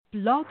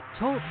Blog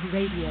Talk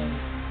Radio.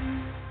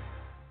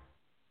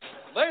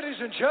 Ladies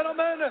and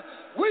gentlemen,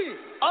 we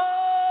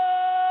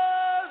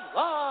are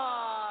live!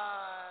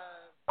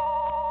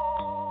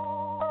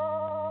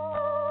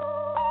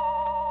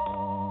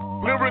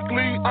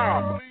 Lyrically,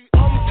 I'm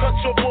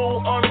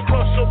untouchable,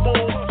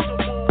 uncrushable.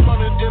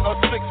 Running in a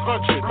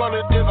 600,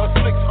 running in a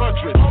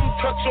 600.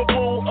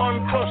 Untouchable,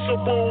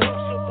 uncrushable.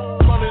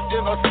 Running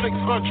in a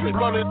 600,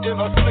 running in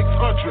a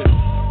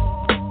 600.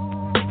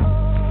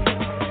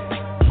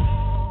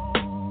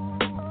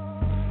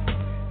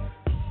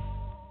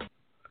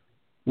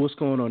 What's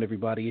going on,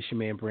 everybody? It's your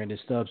man, Brandon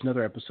Stubbs.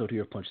 Another episode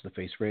here of Punch in the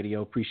Face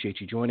Radio. Appreciate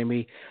you joining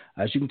me.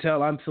 As you can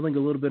tell, I'm feeling a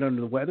little bit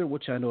under the weather,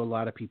 which I know a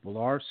lot of people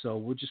are, so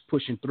we're just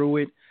pushing through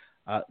it.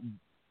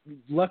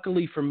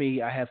 Luckily for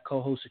me, I have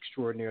co-host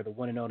extraordinaire, the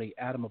one and only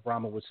Adam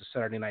Abramowitz of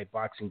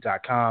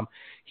SaturdayNightBoxing.com.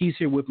 He's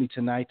here with me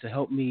tonight to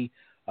help me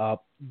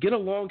get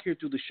along here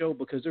through the show,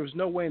 because there was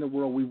no way in the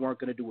world we weren't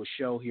going to do a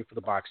show here for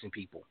the boxing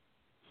people.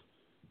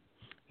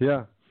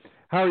 Yeah.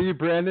 How are you,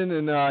 Brandon?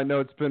 And I know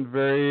it's been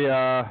very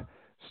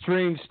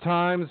strange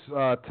times,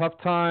 tough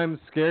times,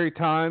 scary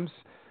times,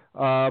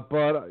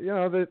 but you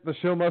know the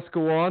show must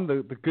go on.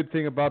 The good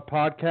thing about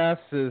podcasts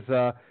is,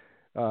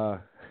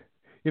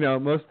 you know,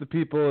 most of the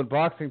people in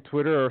boxing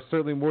Twitter are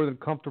certainly more than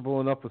comfortable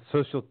enough with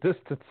social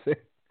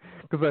distancing,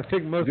 because I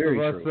think most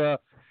Very of us, true.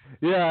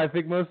 I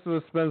think most of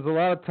us spends a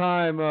lot of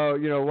time,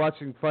 you know,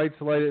 watching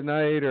fights late at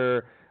night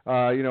or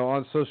you know,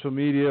 on social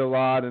media a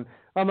lot. And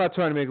I'm not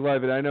trying to make light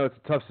of it. I know it's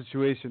a tough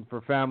situation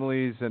for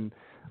families and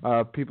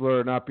people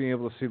are not being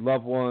able to see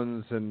loved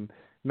ones and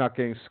not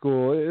getting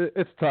school.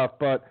 It's tough,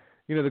 but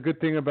you know the good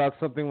thing about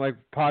something like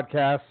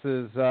podcasts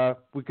is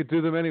we could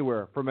do them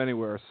anywhere, from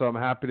anywhere. So I'm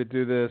happy to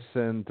do this,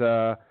 and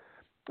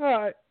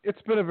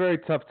it's been a very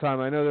tough time.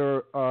 I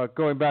know they're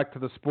going back to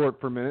the sport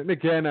for a minute, and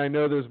again, I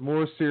know there's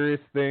more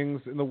serious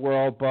things in the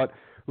world, but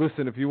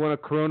listen, if you want a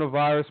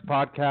coronavirus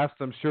podcast,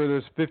 I'm sure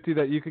there's 50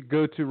 that you could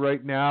go to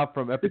right now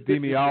from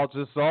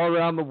epidemiologists all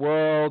around the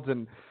world,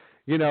 and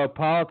you know,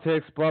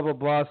 politics, blah, blah,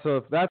 blah. So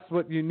if that's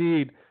what you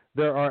need,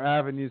 there are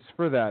avenues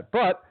for that.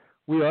 But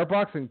we are a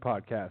boxing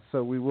podcast,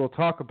 so we will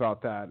talk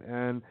about that.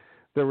 And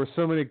there were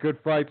so many good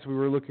fights we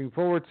were looking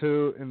forward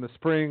to in the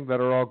spring that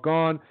are all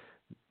gone.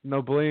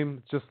 No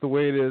blame, just the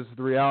way it is,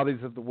 the realities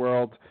of the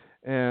world.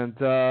 And,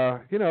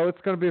 you know,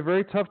 it's going to be a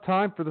very tough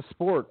time for the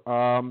sport,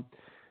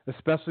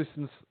 especially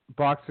since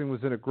boxing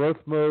was in a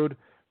growth mode.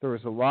 There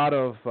was a lot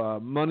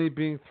of money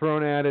being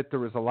thrown at it. There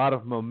was a lot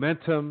of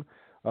momentum.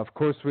 Of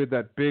course, we had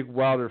that big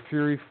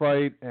Wilder-Fury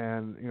fight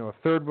and, you know, a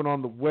third one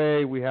on the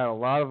way. We had a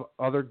lot of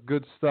other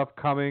good stuff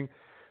coming.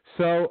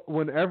 So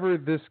whenever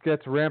this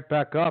gets ramped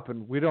back up,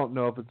 and we don't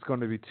know if it's going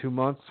to be 2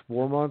 months,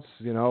 4 months,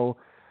 you know,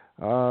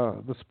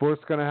 the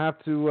sport's going to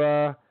have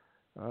to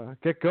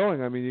get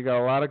going. I mean, you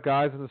got a lot of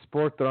guys in the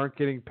sport that aren't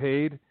getting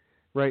paid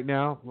right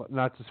now,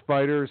 not just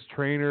fighters,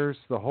 trainers,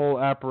 the whole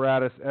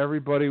apparatus,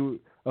 everybody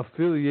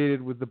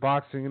affiliated with the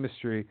boxing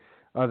industry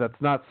that's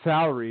not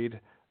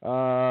salaried,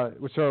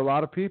 which are a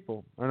lot of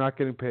people, are not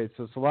getting paid.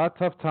 So it's a lot of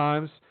tough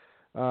times,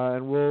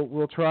 and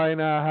we'll try and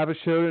have a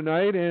show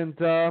tonight, and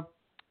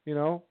you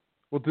know,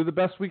 we'll do the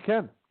best we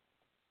can.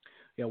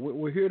 Yeah,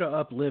 we're here to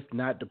uplift,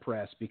 not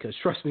depress, because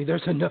trust me,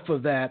 there's enough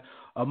of that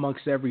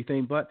amongst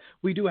everything. But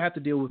we do have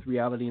to deal with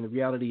reality, and the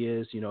reality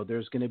is, you know,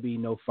 there's going to be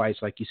no fights,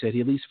 like you said,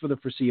 at least for the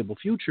foreseeable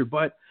future.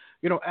 But,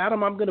 you know,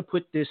 Adam, I'm going to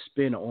put this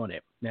spin on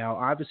it. Now,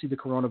 obviously, the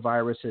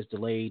coronavirus has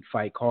delayed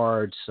fight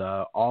cards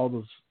all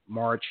of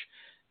March,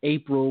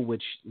 April,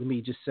 which, let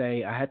me just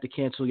say, I had to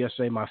cancel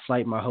yesterday my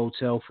flight, my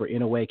hotel for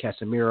Inoue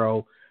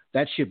Casemiro.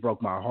 That shit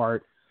broke my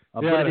heart.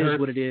 But it is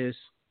what it is.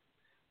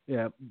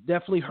 Yeah,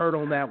 definitely hurt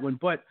on that one.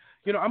 But,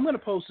 you know, I'm going to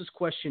pose this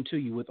question to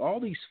you. With all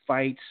these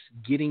fights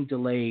getting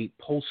delayed,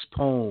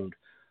 postponed,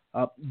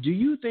 do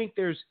you think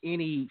there's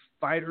any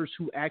fighters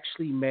who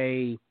actually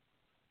may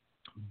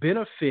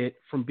benefit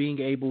from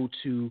being able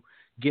to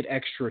get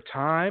extra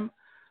time?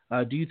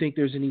 Do you think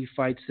there's any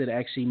fights that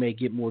actually may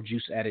get more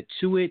juice added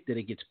to it, that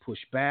it gets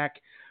pushed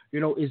back? You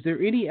know, is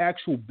there any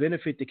actual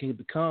benefit that can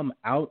become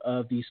out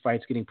of these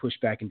fights getting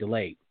pushed back and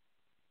delayed?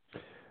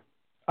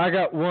 I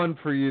got one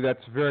for you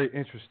that's very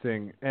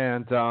interesting,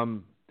 and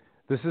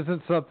this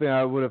isn't something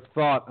I would have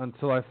thought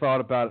until I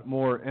thought about it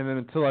more, and then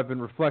until I've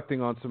been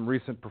reflecting on some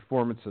recent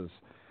performances.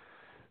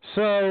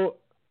 So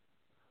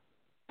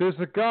there's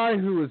a guy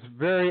who was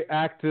very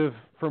active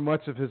for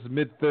much of his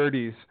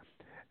mid-30s,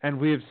 and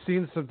we have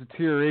seen some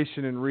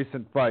deterioration in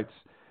recent fights.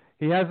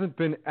 He hasn't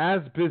been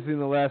as busy in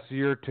the last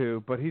year or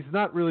two, but he's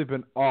not really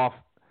been off.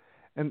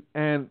 And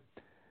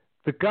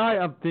the guy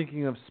I'm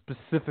thinking of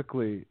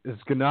specifically is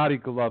Gennady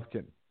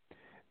Golovkin.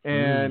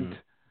 And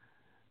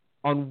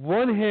on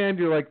one hand,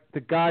 you're like,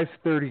 the guy's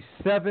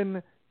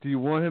 37. Do you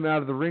want him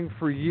out of the ring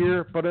for a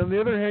year? But on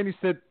the other hand, you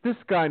said, this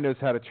guy knows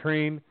how to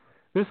train.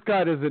 This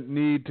guy doesn't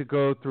need to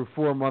go through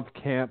 4-month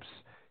camps.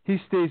 He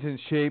stays in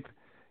shape.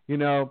 You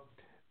know,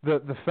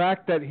 the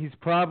fact that he's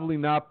probably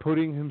not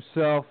putting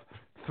himself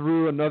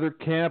through another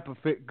camp of,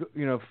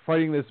 you know,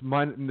 fighting this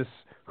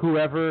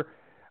whoever,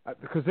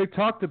 because they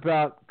talked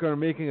about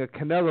making a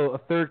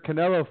third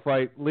Canelo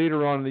fight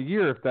later on in the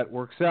year if that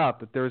works out,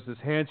 that there's this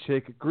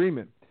handshake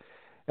agreement.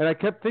 And I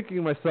kept thinking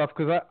to myself,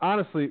 because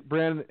honestly,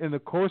 Brandon, in the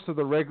course of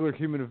the regular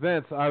human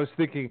events, I was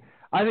thinking,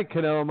 I think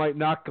Canelo might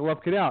knock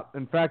Golovkin out.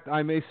 In fact,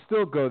 I may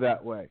still go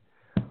that way.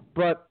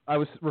 But I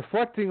was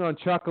reflecting on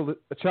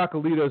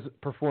Chocolito's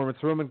performance,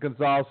 Roman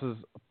Gonzalez's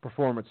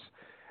performance,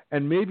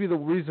 and maybe the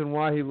reason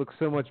why he looks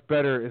so much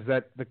better is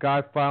that the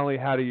guy finally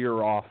had a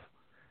year off,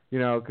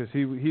 because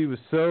he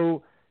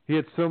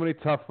had so many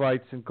tough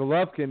fights, and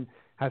Golovkin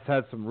has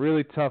had some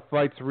really tough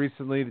fights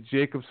recently, the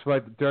Jacobs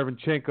fight, the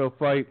Derevchenko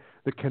fight,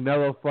 the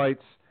Canelo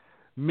fights.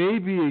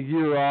 Maybe a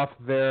year off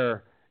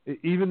there,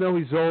 even though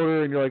he's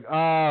older and you're like,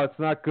 it's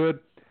not good,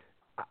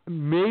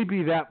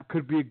 maybe that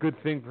could be a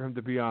good thing for him,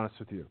 to be honest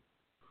with you.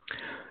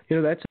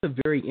 That's a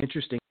very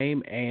interesting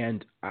game,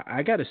 and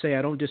I got to say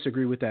I don't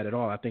disagree with that at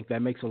all. I think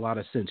that makes a lot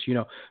of sense.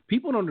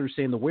 People don't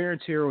understand the wear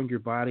and tear on your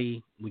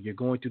body when you're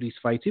going through these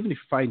fights. Even if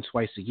you're fighting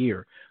twice a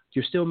year,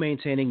 you're still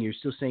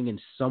staying in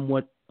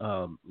somewhat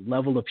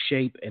level of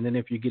shape, and then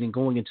if you're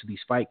going into these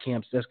fight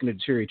camps, that's going to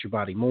deteriorate your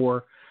body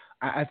more.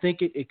 I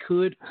think it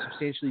could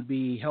substantially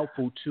be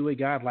helpful to a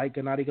guy like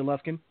Gennady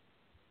Golovkin.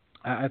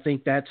 I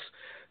think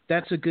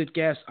that's a good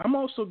guess. I'm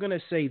also going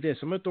to say this.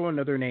 I'm going to throw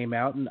another name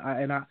out, and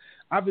I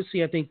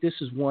obviously I think this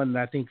is one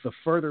that I think the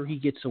further he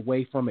gets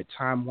away from it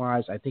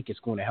time-wise, I think it's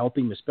going to help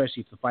him,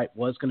 especially if the fight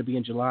was going to be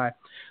in July.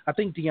 I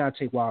think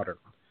Deontay Wilder.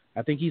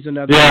 I think he's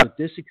another one with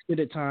this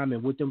extended time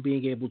and with them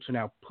being able to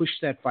now push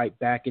that fight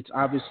back. It's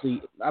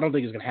obviously – I don't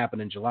think it's going to happen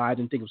in July. I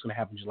didn't think it was going to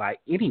happen in July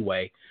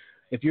anyway.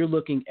 If you're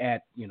looking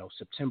at,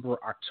 September,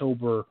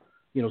 October,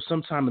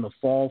 sometime in the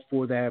fall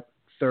for that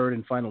third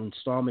and final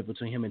installment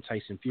between him and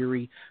Tyson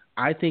Fury,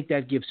 I think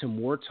that gives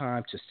him more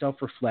time to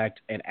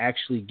self-reflect and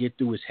actually get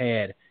through his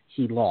head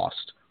he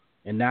lost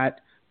and not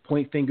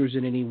point fingers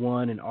at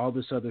anyone and all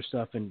this other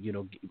stuff and,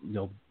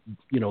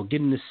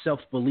 getting this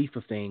self-belief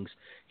of things.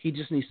 He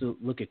just needs to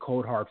look at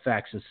cold, hard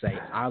facts and say,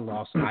 I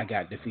lost, I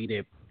got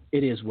defeated.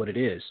 It is what it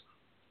is.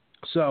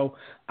 So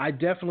I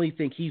definitely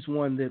think he's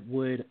one that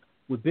would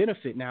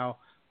benefit. Now,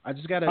 I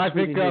just got a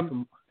tweet in here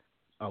from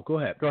 – oh, go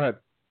ahead. Go ahead.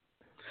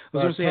 I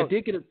was going to say,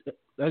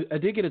 I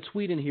did get a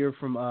tweet in here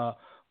from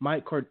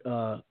Mike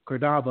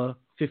Cordova,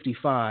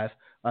 55.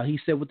 He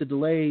said, with the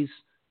delays,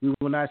 we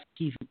will not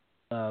keep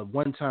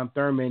one-time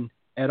Thurman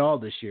at all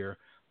this year.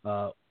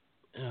 For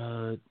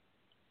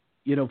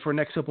the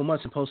next couple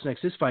months and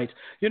post-next his fights.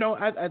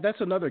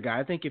 That's another guy.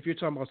 I think if you're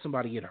talking about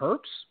somebody it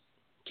hurts,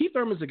 Keith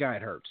Thurman's a guy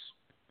it hurts.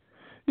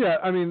 Yeah,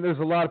 I mean, there's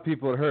a lot of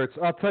people it hurts.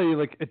 I'll tell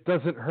you, it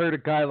doesn't hurt a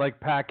guy like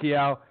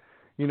Pacquiao.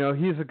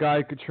 He's a guy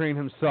who could train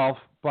himself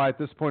at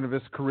this point of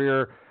his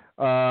career.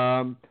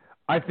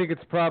 I think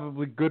it's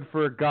probably good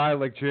for a guy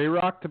like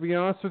J-Rock, to be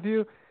honest with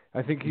you.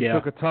 I think he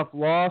took a tough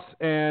loss,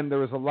 and there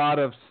was a lot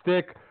of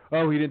stick.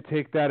 Oh, he didn't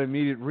take that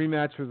immediate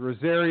rematch with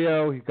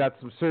Rosario. He got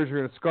some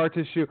surgery and scar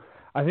tissue.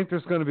 I think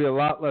there's going to be a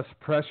lot less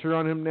pressure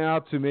on him now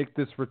to make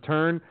this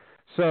return.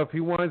 So if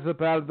he winds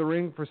up out of the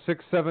ring for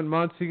 6-7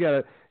 months,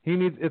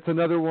 it's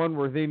another one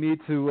where they need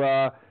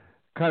to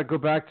kind of go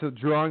back to the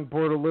drawing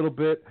board a little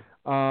bit.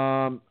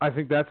 I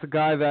think that's a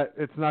guy that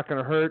it's not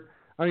going to hurt.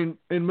 I mean,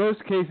 in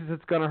most cases,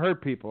 it's going to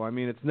hurt people. I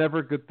mean, it's never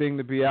a good thing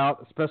to be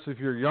out, especially if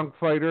you're a young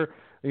fighter,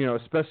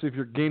 especially if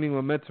you're gaining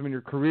momentum in your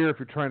career, if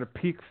you're trying to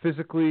peak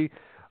physically.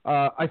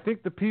 I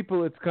think the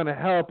people it's going to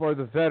help are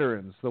the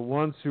veterans, the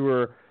ones who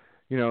are,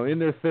 in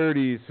their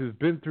 30s, who've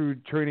been through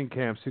training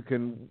camps, who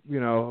can,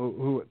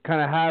 who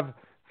kind of have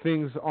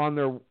things on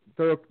they'll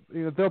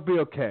be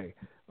okay.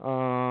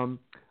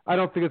 I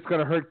don't think it's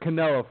going to hurt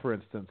Canelo, for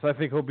instance. I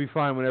think he'll be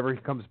fine whenever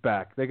he comes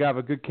back. They have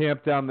a good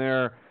camp down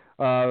there.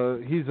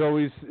 He's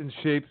always in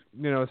shape,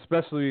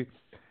 especially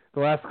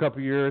the last couple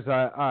of years.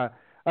 I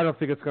don't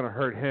think it's going to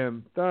hurt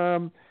him.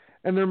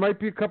 And there might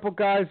be a couple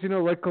guys,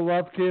 like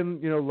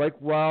Golovkin, like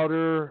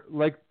Wilder,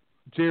 like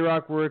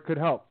J-Rock, where it could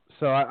help.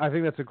 So I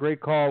think that's a great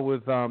call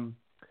with Wilder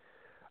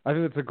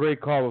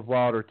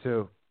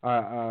too.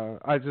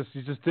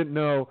 You just didn't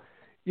know,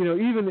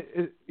 even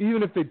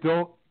if they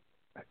don't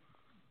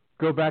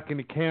go back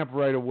into camp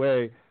right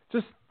away,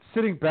 just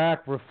sitting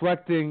back,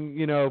 reflecting,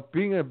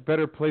 being in a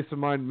better place of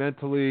mind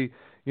mentally,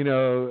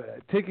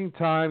 taking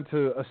time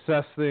to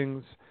assess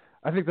things.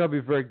 I think that'll be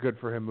very good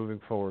for him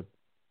moving forward.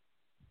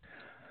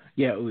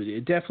 Yeah,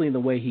 definitely in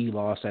the way he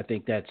lost, I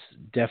think that's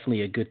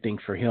definitely a good thing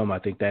for him. I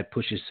think that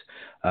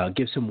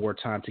gives him more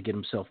time to get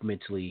himself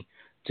mentally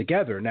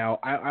together. Now,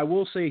 I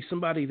will say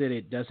somebody that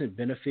it doesn't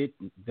benefit,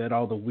 that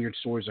all the weird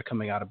stories are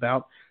coming out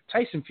about,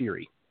 Tyson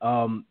Fury.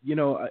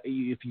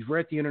 If you've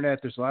read the internet,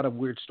 there's a lot of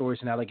weird stories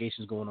and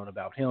allegations going on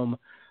about him.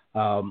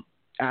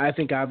 I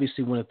think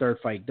obviously when a third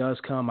fight does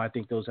come, I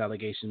think those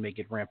allegations may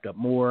get ramped up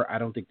more. I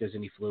don't think there's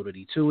any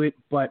validity to it,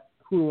 but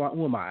who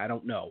am I? I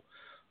don't know.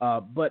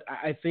 But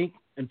I think,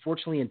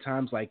 unfortunately, in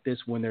times like this,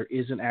 when there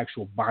isn't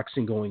actual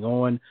boxing going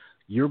on,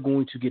 you're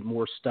going to get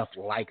more stuff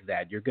like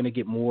that. You're going to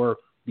get more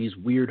these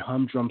weird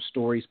humdrum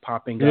stories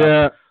popping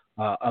up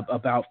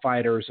about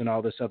fighters and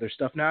all this other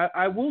stuff. Now,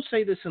 I will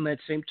say this in that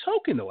same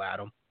token, though,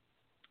 Adam.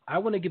 I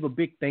want to give a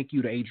big thank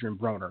you to Adrian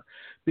Broner,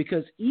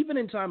 because even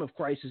in time of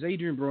crisis,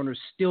 Adrian Broner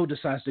still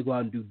decides to go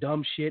out and do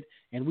dumb shit,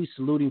 and we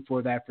salute him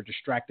for that, for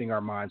distracting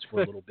our minds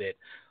for a little bit.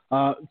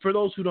 For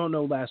those who don't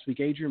know, last week,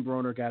 Adrian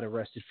Broner got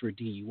arrested for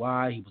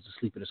DUI. He was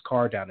asleep in his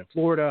car down in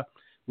Florida,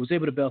 was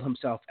able to bail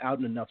himself out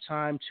in enough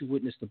time to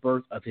witness the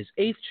birth of his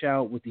 8th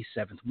child with the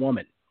 7th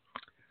woman.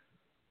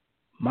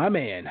 My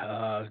man,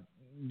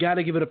 got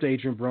to give it up to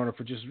Adrian Broner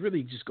for just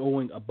really just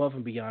going above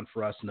and beyond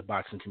for us in the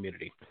boxing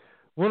community.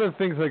 One of the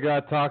things I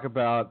got to talk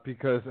about,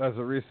 because as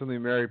a recently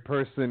married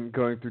person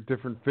going through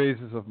different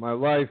phases of my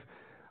life,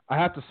 I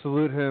have to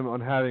salute him on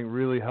having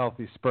really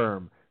healthy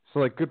sperm. So,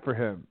 like, good for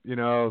him. You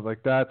know,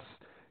 like, that's,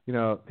 you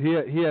know,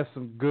 he has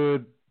some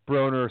good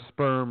Broner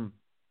sperm,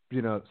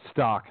 you know,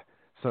 stock.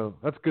 So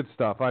that's good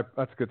stuff.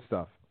 That's good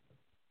stuff.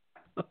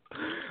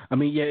 I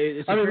mean, yeah.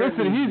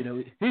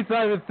 Listen, he's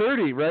not even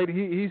 30, right?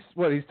 He's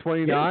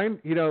 29.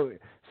 Yeah. You know,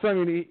 so I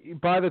mean,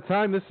 by the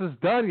time this is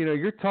done, you know,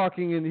 you're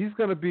talking, and he's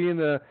going to be in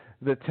the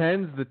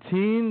tens, the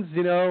teens.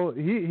 You know,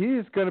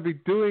 he's going to be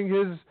doing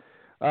his,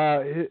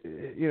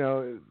 you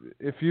know,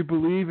 if you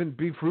believe in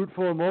be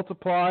fruitful and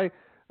multiply,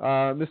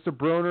 Mr.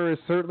 Broner is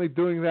certainly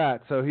doing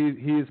that. So he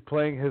is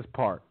playing his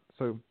part.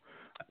 So.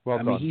 Well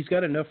done. I mean, he's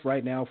got enough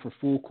right now for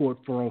full court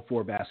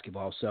 4-on-4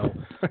 basketball. So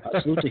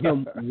salute to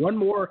him. One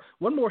more,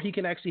 he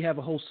can actually have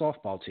a whole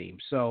softball team.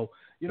 So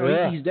you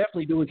know, he's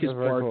definitely doing his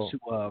part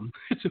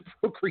to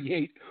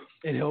procreate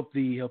and help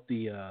the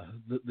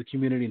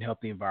community and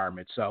help the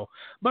environment. So,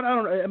 but I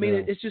don't know. I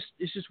mean, it's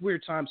just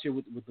weird times here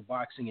with the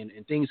boxing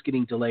and things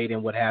getting delayed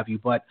and what have you.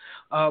 But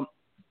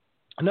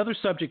another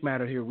subject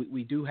matter here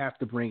we do have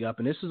to bring up,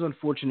 and this is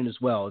unfortunate as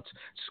well. It's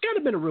kind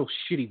of been a real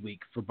shitty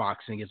week for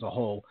boxing as a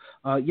whole.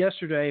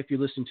 Yesterday, if you're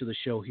listening to the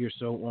show here,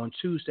 so on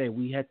Tuesday,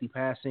 we had the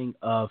passing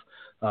of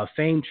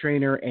famed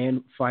trainer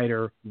and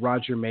fighter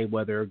Roger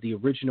Mayweather, the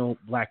original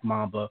Black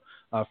Mamba.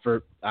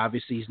 For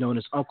obviously, he's known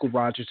as Uncle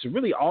Roger. So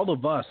really, all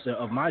of us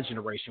of my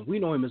generation, we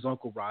know him as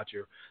Uncle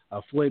Roger,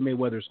 Floyd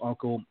Mayweather's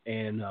uncle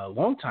and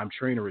longtime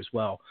trainer as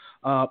well.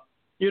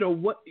 You know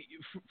what?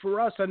 For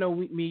us, I know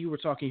you were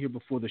talking here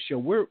before the show.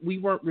 We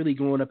weren't really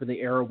growing up in the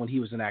era when he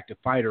was an active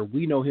fighter.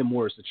 We know him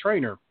more as the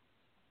trainer,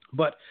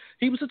 but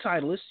he was a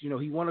titleist. You know,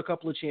 he won a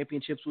couple of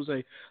championships. Was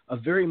a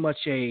very much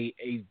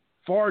a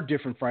far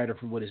different fighter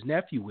from what his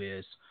nephew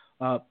is.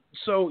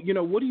 So, you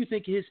know, what do you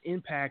think his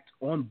impact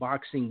on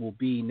boxing will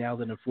be now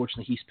that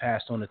unfortunately he's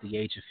passed on at the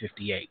age of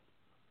 58?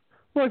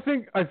 Well,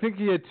 I think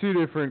he had two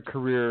different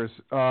careers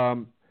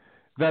that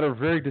are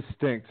very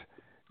distinct.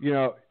 You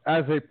know,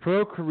 as a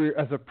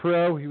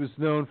pro, he was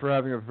known for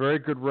having a very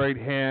good right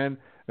hand,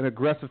 an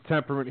aggressive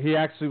temperament. He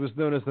actually was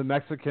known as the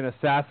Mexican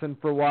Assassin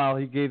for a while.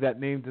 He gave that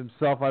name to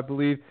himself, I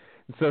believe.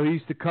 And so he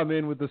used to come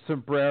in with the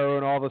sombrero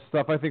and all the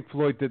stuff. I think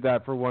Floyd did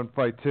that for one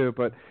fight too,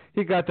 but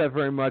he got that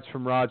very much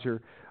from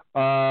Roger.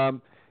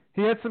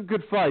 He had some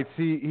good fights.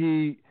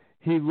 He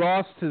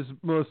lost his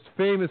most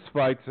famous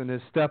fights in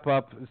his step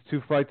up, his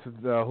two fights with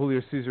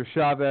Julio Cesar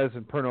Chavez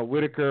and Pernell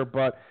Whitaker,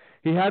 but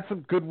he had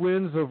some good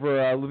wins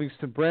over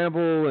Livingston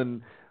Bramble,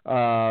 and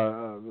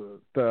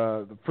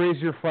the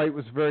Frazier fight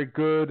was very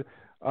good.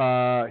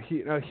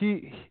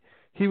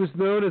 He was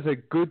known as a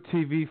good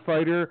TV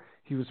fighter.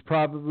 He was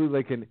probably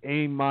like an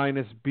A-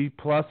 B+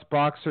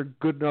 boxer,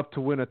 good enough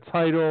to win a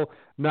title,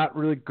 not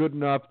really good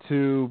enough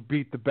to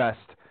beat the best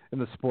in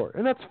the sport.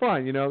 And that's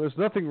fine, you know. There's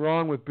nothing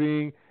wrong with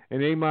being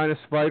an A-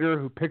 fighter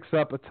who picks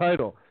up a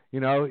title. You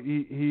know,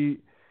 he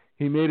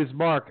made his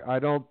mark. I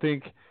don't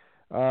think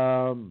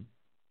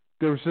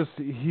there was just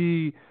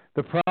the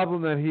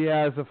problem that he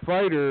has as a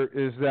fighter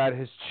is that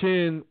his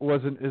chin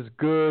wasn't as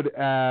good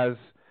as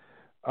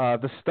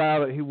the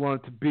style that he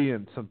wanted to be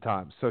in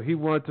sometimes. So he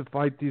wanted to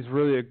fight these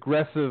really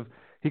aggressive,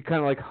 he kind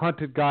of like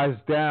hunted guys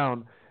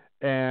down,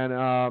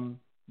 and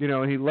you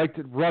know, and he liked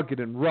it rugged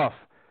and rough.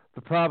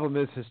 The problem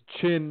is his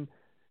chin,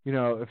 you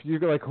know, if you're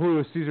like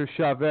Julio Cesar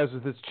Chavez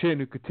with his chin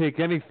who could take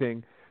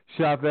anything,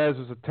 Chavez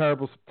was a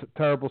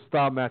terrible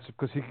style matchup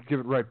because he could give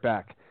it right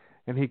back,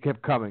 and he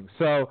kept coming.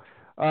 So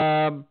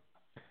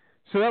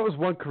so that was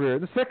one career.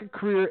 The second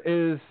career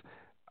is,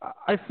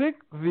 I think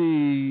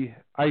the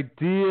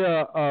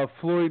idea of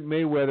Floyd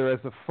Mayweather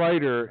as a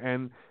fighter,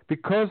 and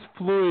because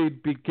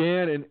Floyd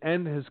began and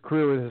ended his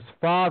career with his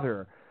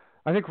father,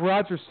 I think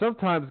Roger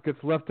sometimes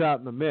gets left out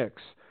in the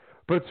mix.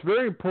 But it's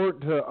very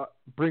important to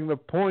bring the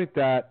point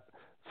that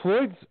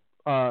Floyd's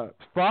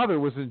father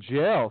was in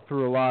jail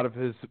through a lot of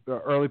his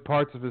early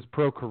parts of his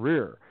pro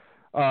career.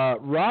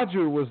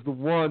 Roger was the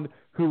one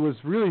who was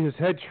really his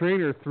head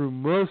trainer through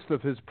most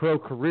of his pro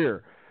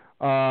career.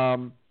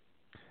 And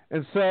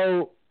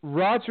so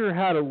Roger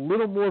had a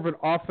little more of an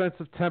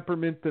offensive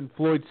temperament than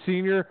Floyd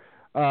Sr.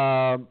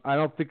 I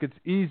don't think it's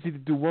easy to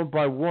do one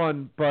by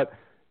one, but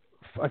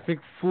I think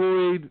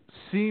Floyd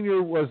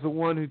Sr. was the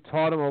one who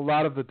taught him a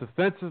lot of the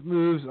defensive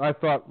moves. I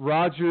thought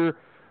Roger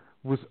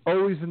was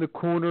always in the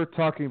corner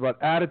talking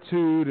about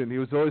attitude, and he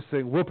was always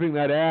saying, whooping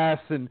that ass.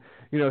 And,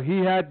 you know, he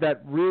had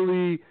that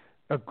really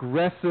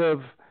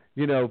aggressive,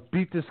 you know,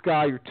 beat this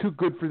guy, you're too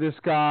good for this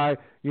guy,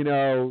 you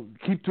know,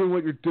 keep doing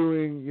what you're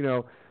doing, you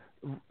know,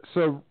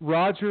 So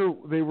Roger,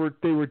 they were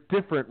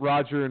different,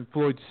 Roger and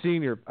Floyd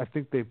Sr. I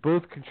think they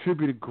both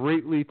contributed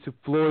greatly to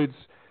Floyd's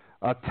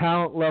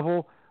talent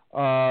level,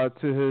 to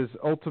his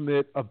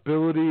ultimate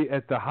ability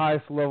at the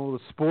highest level of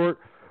the sport.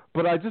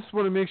 But I just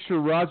want to make sure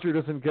Roger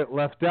doesn't get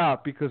left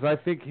out, because I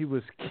think he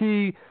was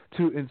key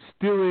to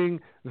instilling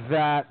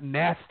that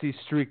nasty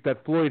streak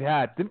that Floyd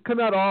had. Didn't come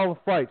out all the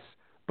fights,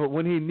 but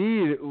when he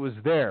needed it was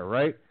there,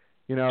 right?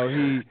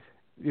 The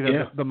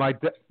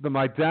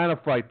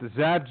Maidana fight, the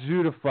Zab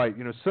Judah fight,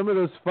 some of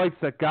those fights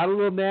that got a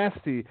little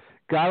nasty,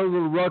 got a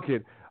little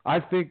rugged. I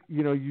think,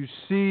 you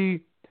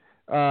see,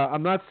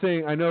 I'm not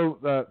saying, I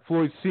know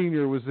Floyd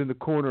Sr. was in the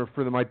corner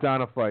for the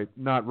Maidana fight,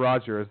 not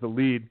Roger as the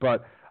lead,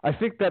 but I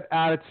think that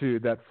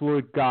attitude that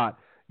Floyd got,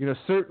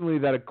 certainly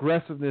that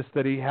aggressiveness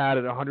that he had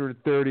at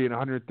 130 and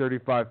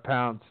 135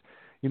 pounds,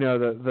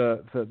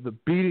 the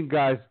beating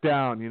guys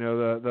down,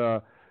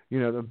 the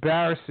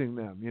embarrassing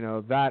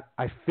them, that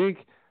I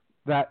think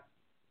that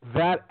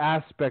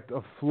aspect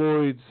of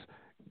Floyd's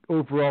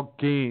overall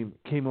game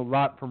came a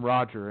lot from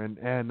Roger,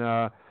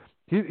 and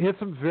he had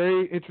some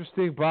very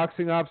interesting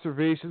boxing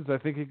observations. I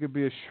think he could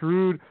be a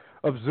shrewd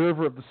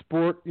observer of the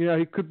sport.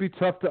 He could be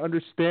tough to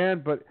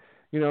understand, but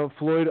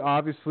Floyd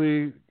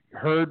obviously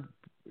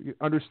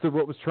understood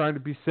what was trying to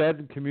be said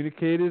and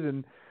communicated,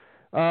 and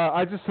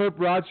I just hope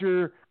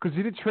Roger, because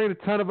he did train a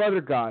ton of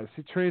other guys.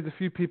 He trained a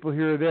few people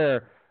here or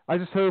there. I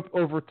just hope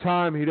over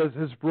time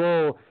his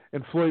role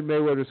in Floyd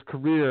Mayweather's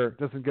career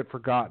doesn't get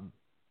forgotten.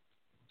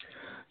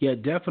 Yeah,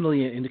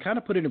 definitely. And to kind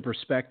of put it in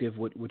perspective,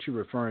 what you're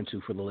referring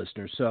to for the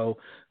listeners. So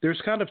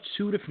there's kind of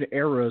two different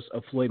eras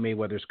of Floyd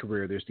Mayweather's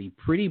career. There's the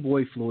Pretty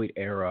Boy Floyd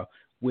era,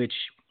 which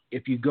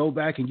if you go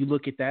back and you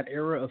look at that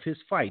era of his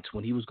fights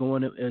when he was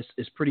going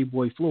as Pretty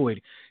Boy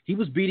Floyd, he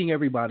was beating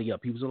everybody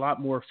up. He was a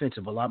lot more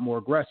offensive, a lot more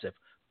aggressive.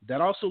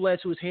 That also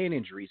led to his hand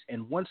injuries.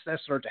 And once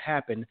that started to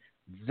happen,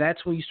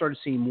 that's when you started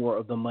seeing more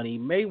of the Money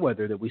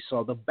Mayweather that we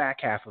saw the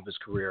back half of his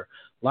career.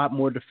 A lot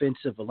more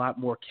defensive, a lot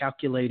more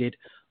calculated,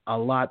 a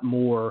lot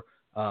more,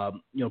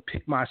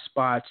 pick my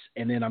spots,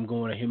 and then I'm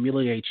going to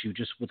humiliate you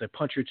just with a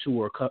punch or two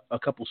or a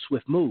couple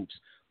swift moves.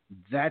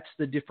 That's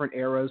the different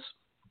eras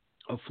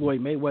of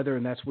Floyd Mayweather,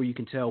 and that's where you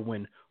can tell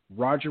when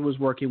Roger was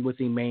working with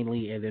him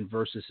mainly and then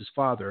versus his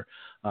father,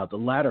 the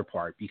latter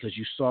part, because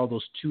you saw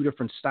those two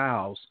different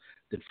styles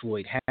that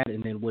Floyd had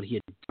and then what he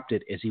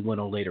adopted as he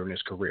went on later in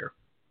his career.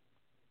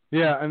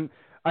 Yeah, and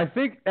I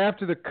think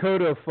after the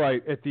Cotto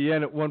fight at the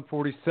end at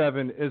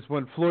 147 is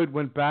when Floyd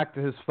went back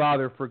to his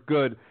father for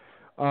good.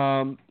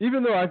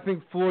 Even though I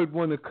think Floyd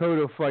won the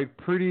Cotto fight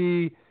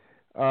pretty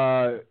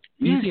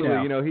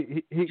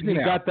easily, he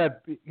got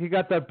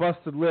that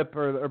busted lip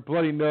or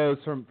bloody nose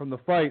from the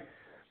fight,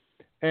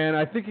 and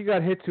I think he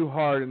got hit too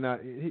hard not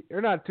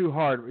too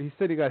hard. He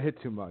said he got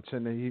hit too much,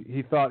 and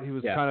he thought he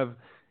was kind of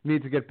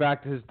need to get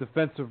back to his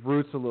defensive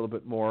roots a little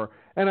bit more.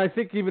 And I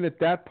think even at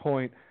that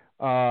point,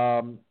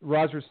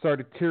 Roger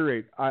started to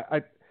deteriorate.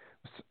 I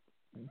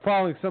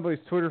following somebody's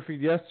Twitter feed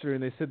yesterday,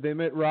 and they said they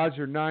met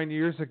Roger 9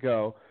 years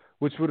ago,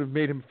 which would have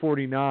made him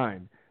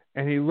 49,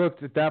 and he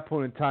looked at that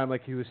point in time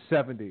like he was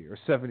 70 or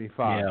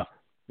 75.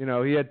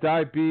 Yeah. He had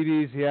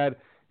diabetes, he had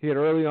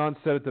early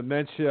onset of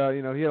dementia.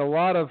 He had a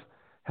lot of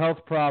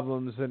health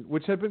problems, and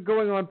which had been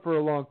going on for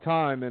a long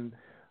time. And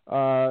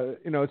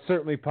it's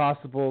certainly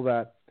possible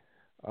that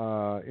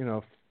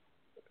Roger,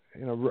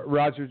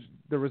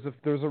 there was a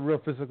real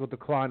physical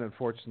decline,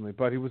 unfortunately,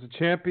 but he was a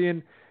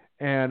champion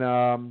and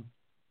a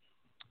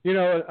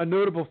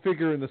notable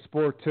figure in the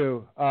sport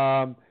too.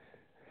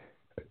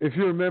 If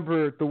you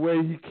remember the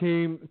way he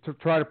came to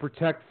try to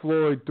protect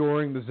Floyd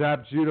during the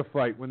Zab Judah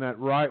fight when that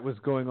riot was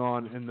going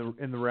on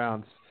in the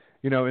rounds,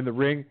 in the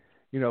ring,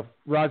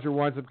 Roger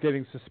winds up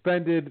getting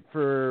suspended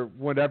for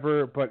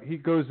whatever, but he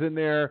goes in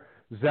there.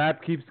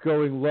 Zab keeps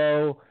going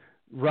low.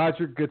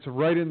 Roger gets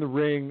right in the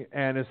ring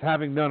and is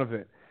having none of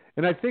it.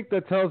 And I think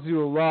that tells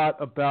you a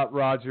lot about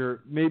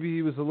Roger. Maybe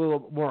he was a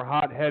little more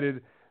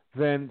hot-headed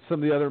than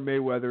some of the other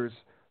Mayweathers,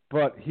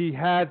 but he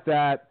had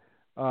that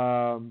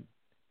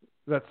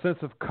sense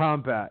of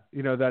combat,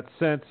 that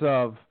sense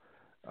of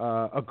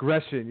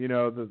aggression,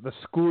 the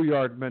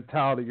schoolyard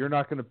mentality. You're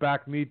not going to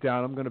back me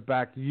down. I'm going to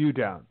back you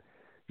down,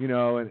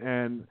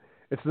 and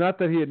it's not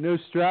that he had no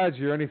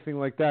strategy or anything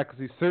like that,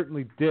 because he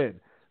certainly did,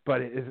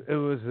 but it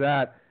was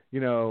that,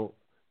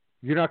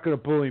 you're not going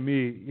to bully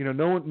me.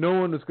 No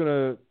one was going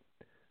to,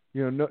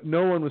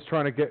 no one was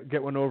trying to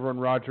get one over on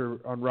Roger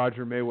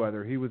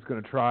Mayweather. He was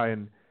going to try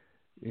and,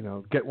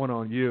 get one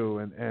on you.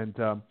 And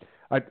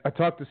I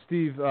talked to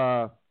Steve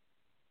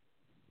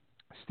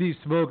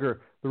Smoger,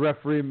 the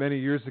referee, many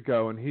years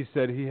ago, and he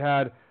said he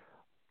had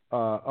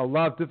a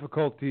lot of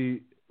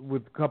difficulty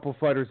with a couple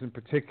fighters in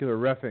particular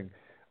reffing.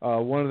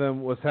 One of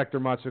them was Hector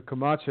Macho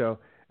Camacho,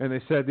 and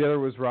they said the other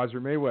was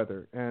Roger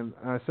Mayweather. And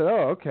I said,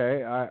 oh,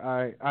 okay.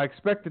 I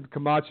expected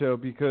Camacho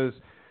because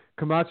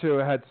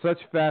Camacho had such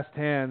fast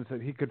hands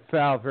that he could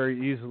foul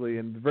very easily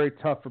and very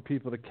tough for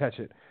people to catch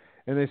it.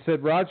 And they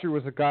said Roger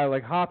was a guy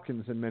like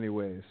Hopkins in many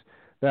ways,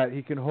 that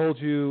he can hold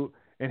you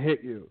and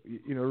hit you.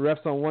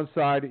 Refs on one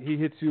side, he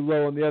hits you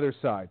low on the other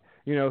side.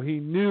 He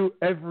knew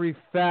every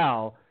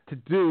foul to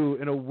do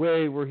in a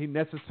way where he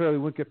necessarily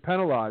wouldn't get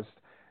penalized.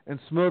 And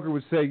Smoker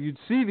would say, you'd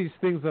see these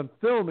things on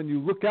film and you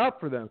look out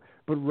for them.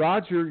 But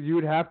Roger, you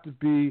would have to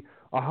be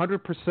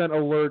 100%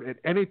 alert at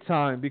any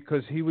time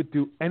because he would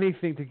do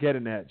anything to get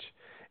an edge.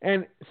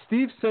 And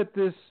Steve said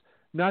this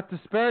not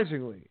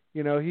disparagingly.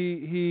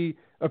 He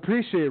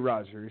appreciated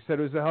Roger. He said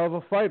he was a hell of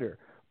a fighter.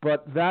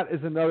 But that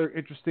is another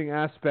interesting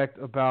aspect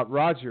about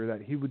Roger,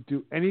 that he would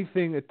do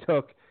anything it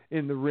took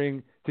in the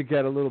ring to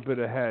get a little bit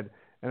ahead.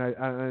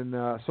 And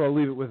so I'll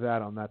leave it with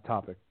that on that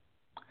topic.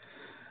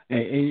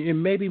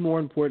 And maybe more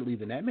importantly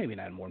than that, maybe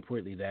not more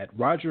importantly that,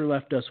 Roger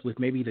left us with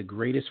maybe the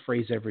greatest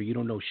phrase ever: "You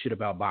don't know shit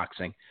about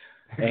boxing."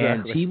 Exactly.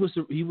 And he was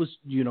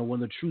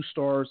one of the true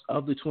stars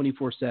of the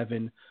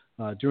 24/7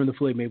 during the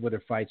Floyd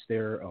Mayweather fights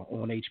there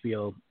on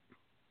HBO.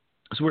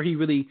 It's where he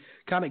really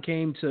kind of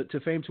came to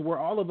fame, to where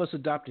all of us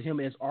adopted him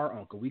as our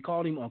uncle. We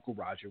called him Uncle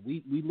Roger.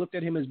 We looked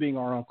at him as being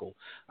our uncle.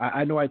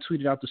 I know I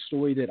tweeted out the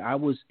story that I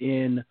was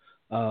in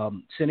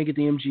sitting at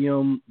the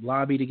MGM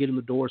lobby to get in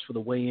the doors for the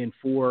weigh-in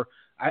for,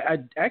 I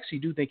actually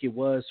do think it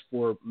was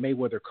for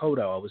Mayweather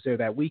Cotto. I was there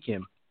that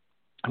weekend,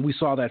 and we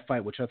saw that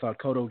fight, which I thought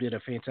Cotto did a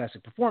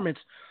fantastic performance.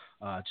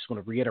 Just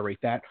want to reiterate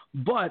that.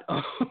 But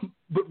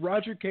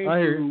Roger came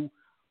through.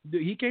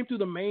 He came through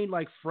the main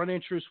front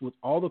entrance with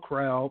all the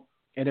crowd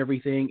and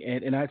everything,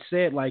 and I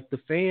said the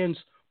fans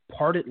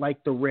parted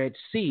like the Red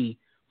Sea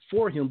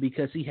for him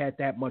because he had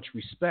that much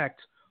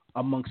respect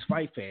amongst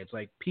fight fans.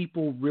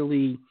 People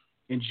really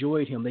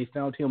enjoyed him. They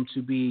found him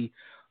to be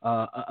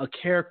a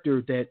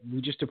character that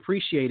we just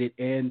appreciated.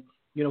 And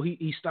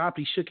he stopped.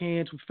 He shook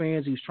hands with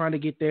fans. He was trying to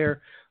get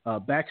there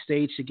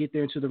backstage to get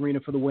there into the arena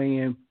for the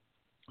weigh-in,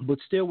 but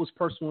still was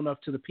personal enough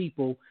to the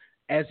people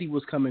as he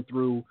was coming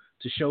through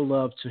to show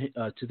love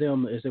to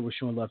them as they were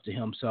showing love to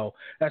him. So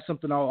that's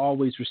something I'll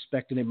always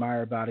respect and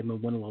admire about him,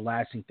 and one of the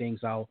lasting things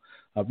I'll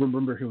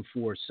remember him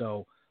for.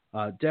 So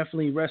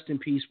definitely rest in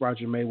peace,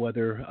 Roger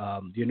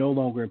Mayweather. You're no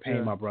longer in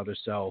pain, my brother.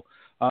 So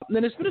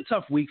then it's been a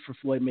tough week for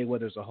Floyd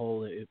Mayweather as a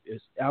whole.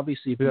 It's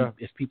obviously,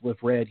 if people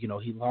have read, he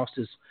lost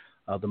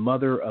the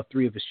mother of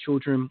 3 of his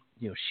children.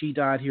 She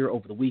died here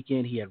over the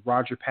weekend. He had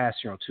Roger pass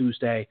here on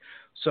Tuesday.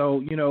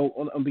 So,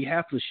 on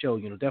behalf of the show,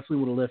 definitely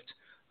want to lift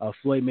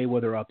Floyd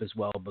Mayweather up as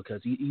well, because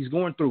he's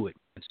going through it.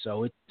 And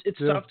so it's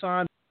a tough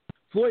time.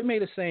 Floyd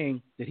made a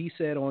saying that he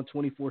said on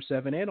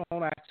 24/7 and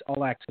on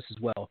All Access as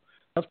well: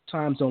 tough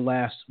times don't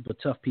last, but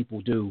tough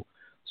people do.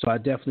 So I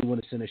definitely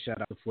want to send a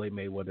shout out to Floyd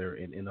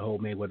Mayweather and the whole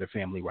Mayweather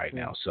family right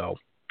now. So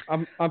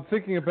I'm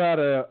thinking about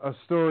a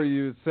story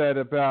you said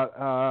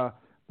about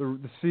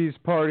the C's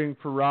parting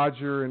for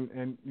Roger,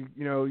 and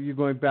you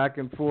going back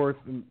and forth,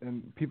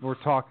 and people were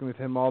talking with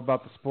him all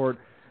about the sport.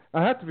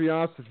 I have to be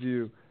honest with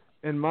you.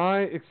 In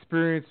my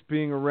experience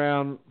being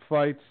around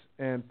fights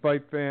and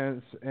fight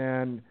fans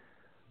and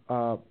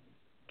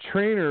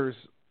trainers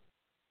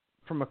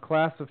from a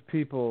class of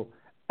people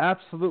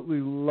absolutely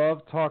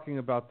love talking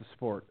about the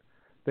sport.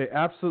 They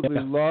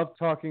absolutely love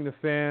talking to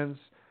fans.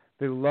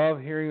 They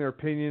love hearing their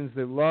opinions.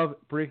 They love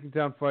breaking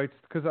down fights,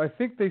 because I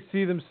think they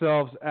see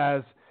themselves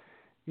as,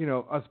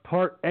 as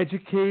part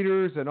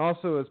educators and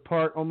also as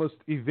part almost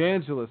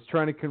evangelists,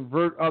 trying to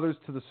convert others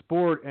to the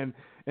sport and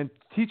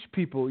teach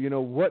people,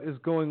 what is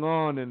going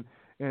on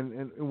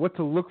and what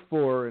to look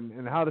for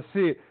and how to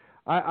see it.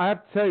 I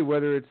have to tell you,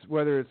 whether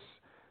it's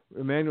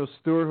Emmanuel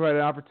Stewart, who I had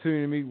an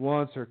opportunity to meet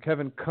once, or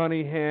Kevin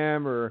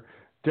Cunningham, or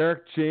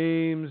Derek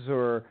James,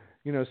 or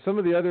some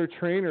of the other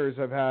trainers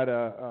I've had,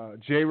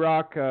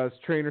 J-Rock's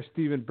trainer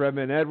Stephen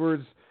Bredman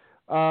Edwards,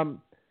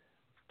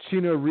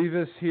 Chino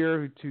Rivas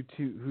here,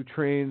 who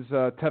trains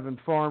Tevin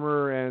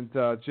Farmer and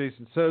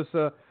Jason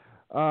Sosa.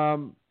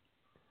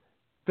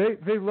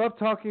 They love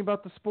talking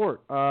about the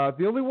sport.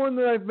 The only one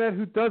that I've met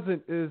who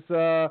doesn't is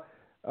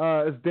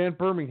Dan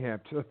Birmingham,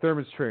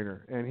 Thurman's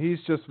trainer, and he's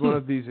just one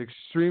of these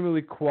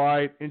extremely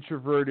quiet,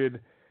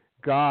 introverted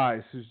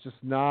guys who's just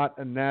not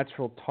a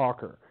natural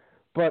talker.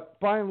 But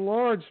by and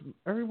large,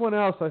 everyone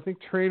else, I think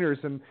trainers,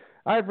 and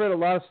I've read a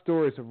lot of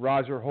stories of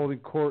Roger holding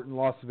court in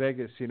Las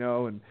Vegas,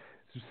 and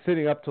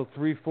sitting up till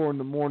 3-4 in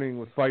the morning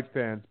with fight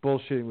fans,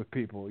 bullshitting with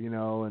people,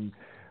 and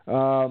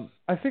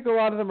I think a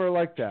lot of them are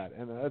like that.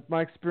 And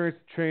my experience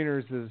with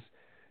trainers is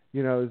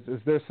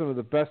they're some of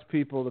the best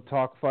people to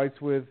talk fights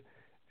with,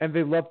 and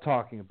they love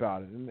talking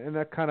about it. And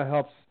that kind of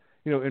helps,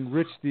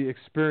 enrich the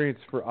experience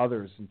for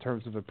others in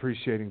terms of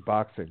appreciating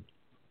boxing.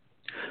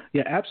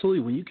 Yeah,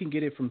 absolutely. When you can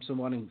get it from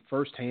someone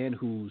firsthand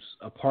who's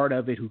a part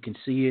of it, who can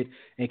see it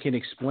and can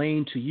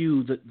explain to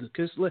you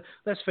because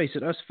let's face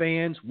it, us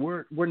fans,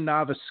 we're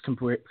novice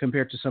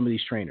compared to some of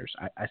these trainers.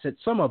 I said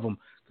some of them,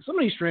 because some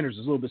of these trainers is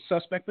a little bit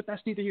suspect, but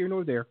that's neither here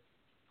nor there.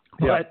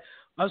 But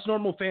us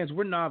normal fans,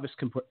 we're novice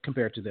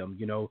compared to them.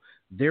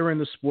 They're in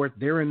the sport,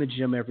 they're in the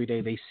gym every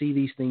day. They see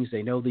these things,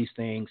 they know these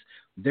things.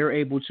 They're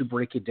able to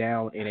break it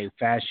down in a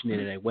fashion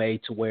and in a way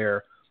to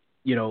where,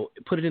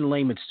 put it in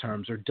layman's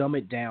terms or dumb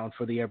it down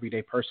for the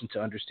everyday person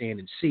to understand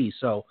and see.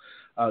 So,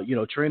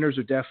 trainers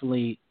are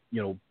definitely,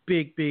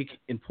 big,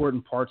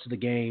 important parts of the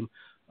game.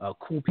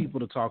 cool people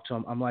to talk to.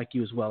 I'm like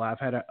you as well. I've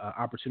had an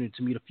opportunity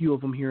to meet a few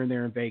of them here and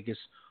there in Vegas.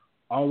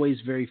 Always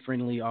very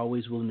friendly,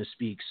 always willing to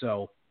speak.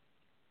 So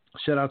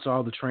shout out to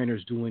all the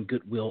trainers doing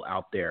goodwill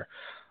out there.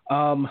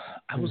 I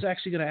was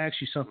actually going to ask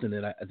you something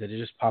that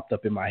just popped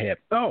up in my head.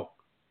 Oh,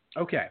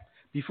 okay.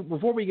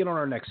 Before we get on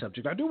our next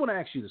subject, I do want to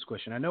ask you this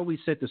question. I know we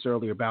said this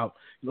earlier about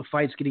the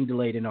fights getting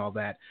delayed and all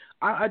that.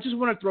 I just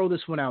want to throw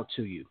this one out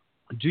to you.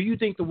 Do you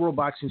think the World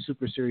Boxing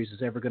Super Series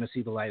is ever going to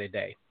see the light of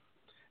day?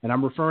 And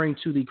I'm referring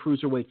to the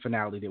cruiserweight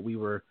finale that we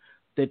were.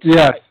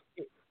 Yes.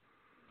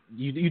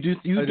 You do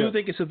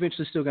think it's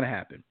eventually still going to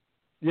happen?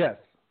 Yes.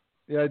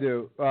 Yeah, I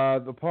do.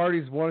 The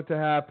parties want it to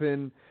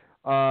happen.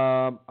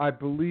 I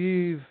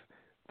believe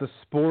the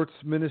sports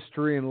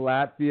ministry in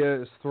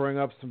Latvia is throwing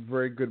up some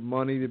very good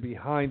money to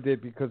behind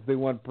it because they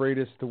want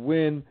Bradis to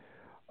win.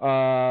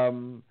 I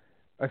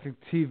think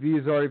TV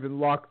has already been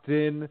locked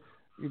in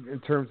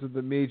terms of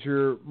the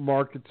major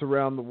markets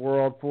around the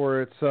world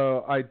for it.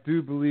 So I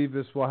do believe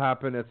this will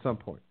happen at some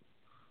point.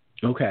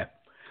 Okay.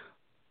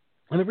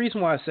 And the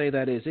reason why I say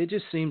that is it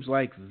just seems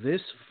like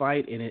this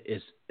fight in it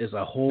as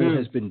a whole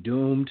has been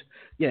doomed.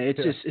 Yeah, it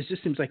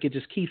just seems like it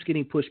just keeps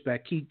getting pushed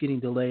back, keep getting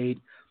delayed.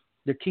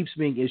 There keeps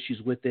being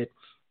issues with it.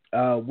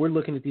 We're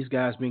looking at these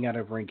guys being out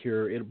of rank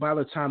here. By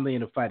the time they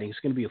end up fighting, it's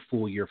going to be a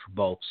full year for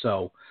both.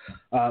 So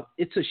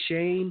it's a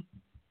shame.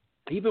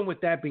 Even with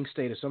that being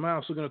stated, so I'm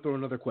also going to throw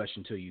another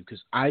question to you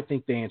because I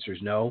think the answer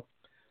is no.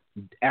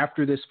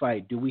 After this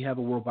fight, do we have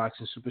a World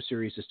Boxing Super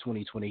Series as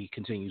 2020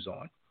 continues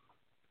on?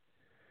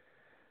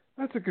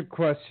 That's a good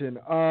question.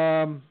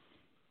 I'd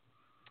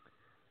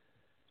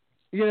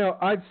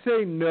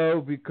say no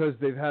because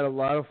they've had a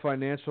lot of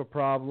financial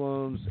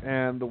problems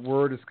and the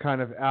word is kind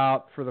of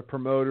out for the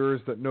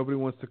promoters that nobody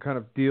wants to kind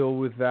of deal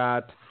with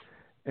that.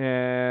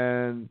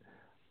 And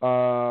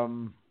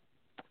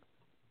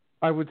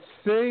I would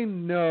say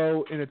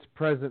no in its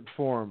present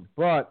form,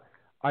 but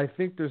I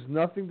think there's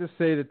nothing to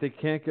say that they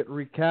can't get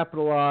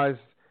recapitalized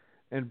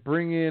and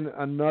bring in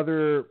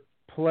another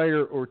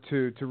player or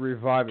two to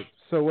revive it.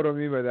 So what do I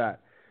mean by that?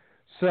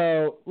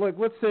 So,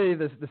 let's say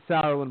the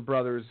Sauerland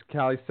brothers,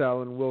 Callie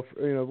Sauerland,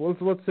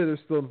 let's say they're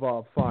still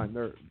involved. Fine,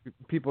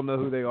 people know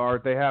who they are.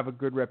 They have a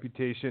good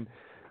reputation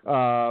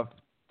to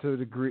a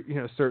degree,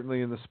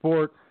 certainly in the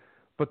sport.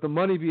 But the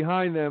money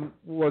behind them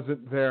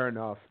wasn't there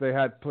enough. They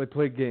had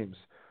play games.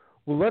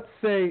 Well, let's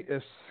say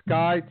if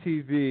Sky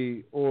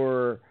TV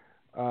or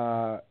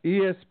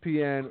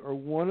ESPN or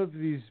one of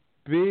these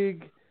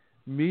big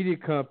media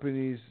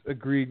companies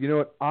agreed, you know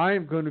what, I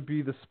am going to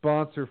be the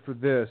sponsor for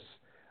this.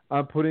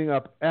 I'm putting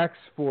up X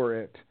for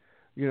it.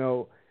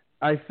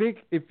 I think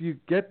if you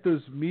get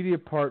those media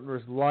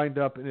partners lined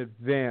up in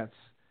advance,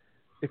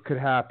 it could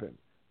happen.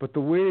 But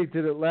the way they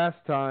did it last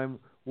time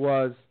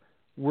was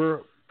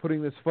we're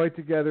putting this fight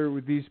together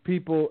with these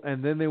people,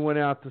 and then they went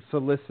out to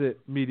solicit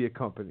media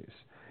companies.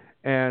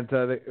 And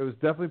it was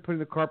definitely putting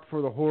the cart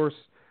before the horse.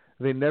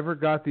 They never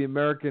got the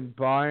American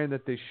buy-in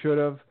that they should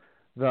have.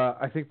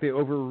 I think they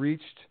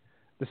overreached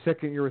the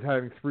second year with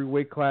having 3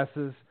 weight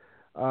classes.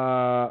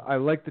 I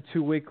like the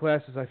 2 weight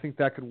classes. I think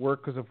that could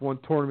work because if one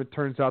tournament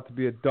turns out to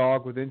be a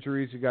dog with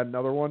injuries, you got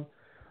another one.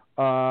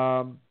 So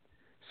I'm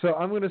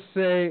going to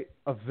say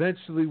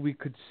eventually we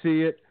could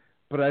see it,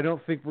 but I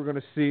don't think we're going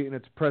to see it in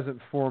its present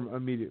form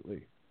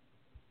immediately.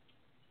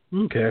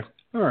 Okay.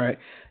 All right.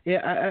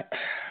 Yeah,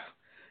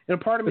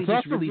 part of me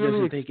just really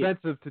doesn't think it. It's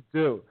expensive to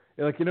do.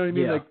 You know what I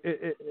mean? Yeah.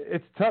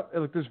 It's tough.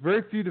 There's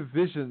very few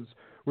divisions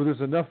where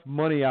there's enough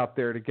money out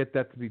there to get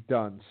that to be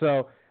done.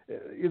 So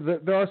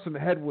there are some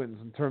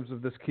headwinds in terms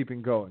of this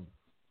keeping going.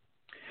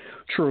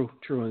 True.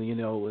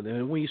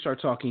 And when you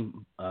start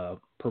talking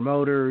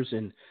promoters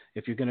and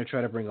if you're going to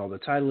try to bring all the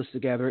titleists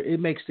together, it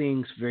makes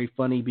things very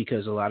funny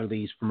because a lot of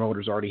these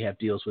promoters already have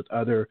deals with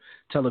other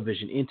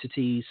television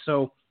entities.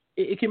 So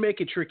it can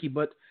make it tricky,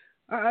 but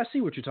I see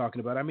what you're talking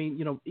about. I mean,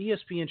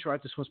 ESPN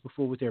tried this once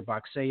before with their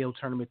Boxeo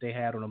tournament they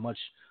had on a much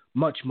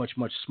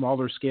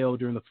smaller scale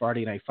during the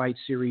Friday Night Fight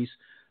series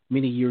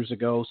many years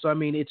ago. So, I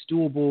mean, it's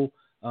doable.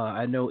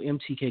 I know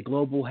MTK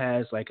Global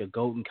has like a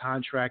golden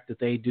contract that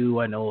they do.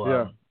 I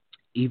know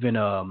even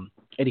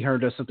Eddie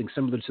Hearn does something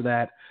similar to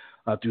that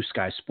through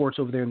Sky Sports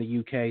over there in the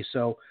UK.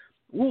 So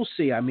we'll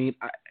see. I mean,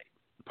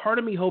 part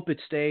of me hope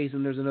it stays,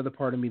 and there's another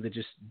part of me that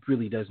just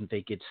really doesn't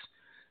think it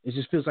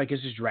just feels like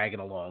it's just dragging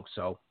along.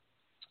 So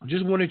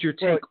just wanted your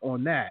take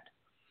on that.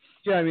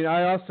 Yeah, I mean,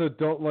 I also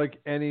don't like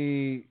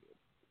any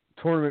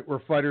tournament where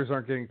fighters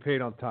aren't getting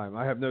paid on time.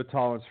 I have no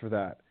tolerance for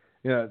that.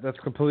 Yeah, that's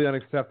completely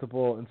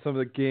unacceptable. And some of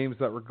the games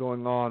that were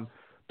going on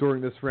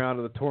during this round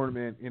of the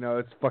tournament,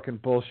 it's fucking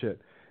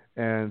bullshit.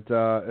 And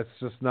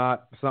it's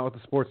not what the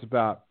sport's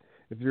about.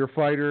 If you're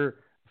a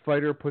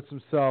fighter puts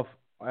himself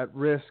at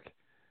risk,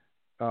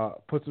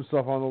 puts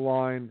himself on the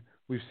line.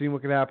 We've seen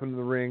what can happen in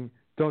the ring.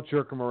 Don't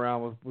jerk him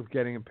around with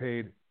getting him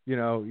paid. You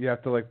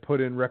have to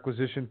put in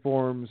requisition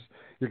forms.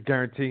 You're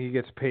guaranteeing he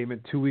gets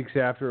payment 2 weeks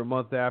after, a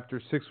month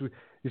after, 6 weeks.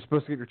 You're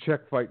supposed to get your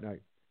check fight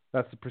night.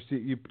 That's the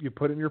procedure. You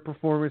put in your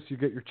performance, you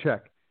get your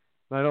check.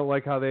 And I don't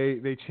like how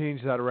they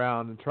change that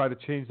around and try to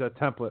change that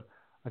template.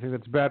 I think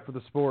that's bad for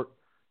the sport.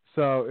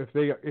 So if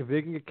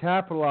they can get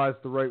capitalized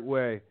the right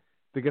way,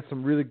 they get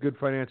some really good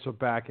financial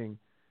backing,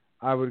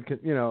 I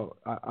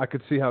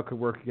could see how it could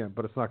work again,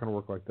 but it's not going to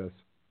work like this.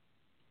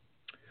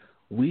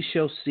 We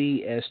shall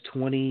see as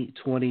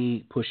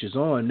 2020 pushes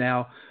on.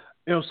 Now,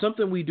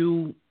 something we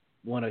do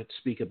want to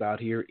speak about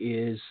here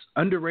is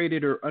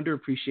underrated or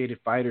underappreciated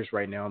fighters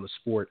right now in the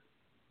sport.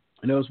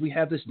 As we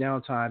have this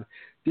downtime,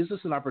 gives us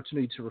an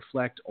opportunity to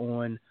reflect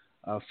on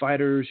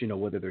fighters,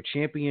 whether they're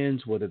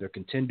champions, whether they're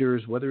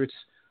contenders, whether it's,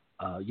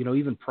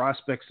 even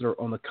prospects that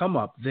are on the come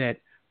up that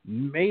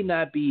may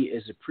not be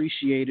as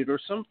appreciated or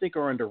some think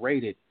are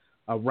underrated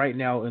right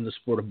now in the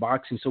sport of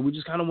boxing. So we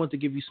just kind of want to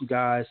give you some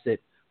guys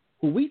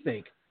who we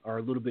think are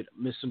a little bit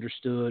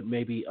misunderstood,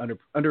 maybe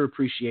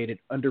underappreciated,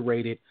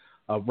 underrated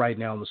right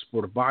now in the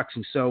sport of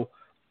boxing. So,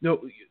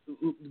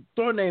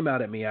 throw a name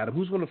out at me, Adam.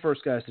 Who's one of the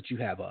first guys that you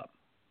have up?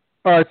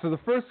 All right, so the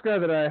first guy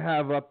that I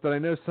have up that I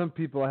know some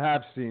people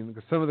have seen,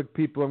 because some of the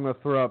people I'm going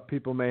to throw up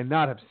people may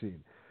not have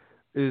seen,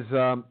 is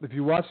if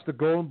you watch the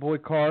Golden Boy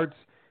cards,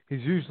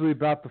 he's usually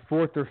about the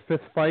fourth or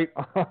fifth fight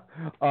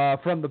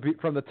from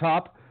the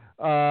top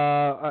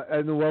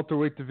in the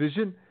welterweight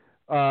division.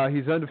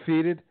 He's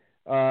undefeated.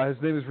 His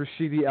name is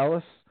Rashidi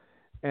Ellis,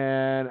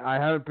 and I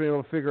haven't been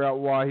able to figure out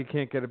why he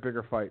can't get a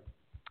bigger fight.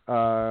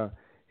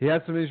 He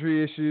has some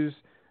injury issues.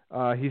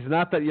 He's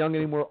not that young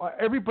anymore.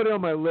 Everybody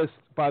on my list,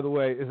 by the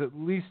way, is at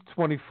least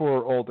 24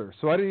 or older.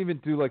 So I didn't even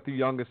do like the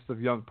youngest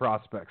of young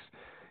prospects.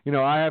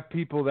 I have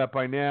people that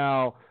by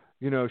now,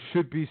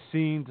 should be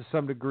seen to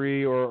some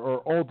degree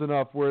or old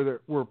enough where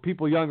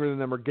people younger than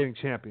them are getting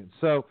champions.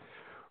 So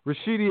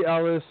Rashidi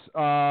Ellis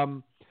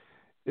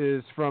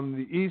is from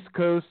the East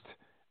Coast,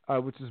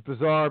 which is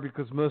bizarre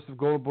because most of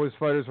Golden Boy's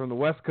fighters are on the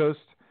West Coast.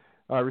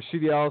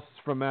 Rashidi Ellis is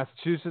from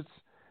Massachusetts.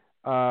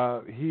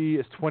 He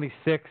is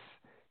 26.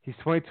 He's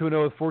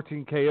 22-0 with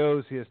 14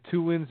 KOs. He has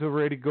 2 wins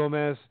over Eddie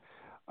Gomez.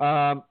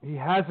 He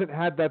hasn't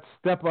had that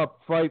step-up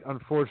fight,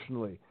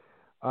 unfortunately.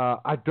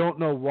 I don't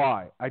know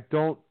why. I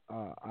don't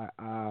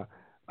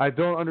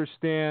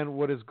understand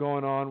what is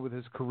going on with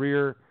his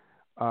career.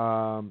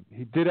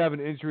 He did have an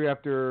injury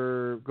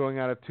after going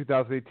out of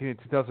 2018 and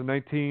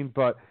 2019,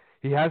 but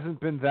he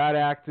hasn't been that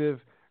active.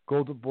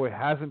 Golden Boy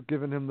hasn't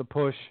given him the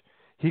push.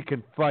 He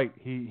can fight.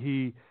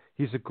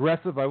 He's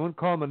aggressive. I wouldn't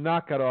call him a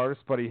knockout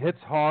artist, but he hits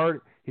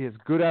hard. He has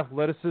good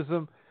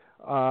athleticism.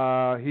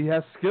 He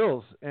has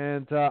skills,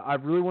 and I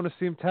really want to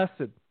see him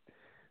tested.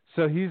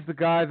 So he's the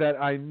guy that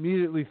I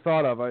immediately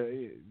thought of,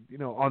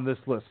 on this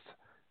list.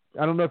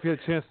 I don't know if you had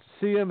a chance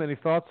to see him. Any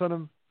thoughts on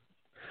him?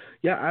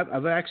 Yeah,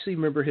 I've actually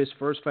remember his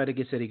first fight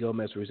against Eddie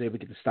Gomez, where he was able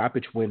to get the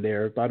stoppage win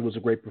there. Thought it was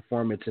a great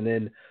performance. And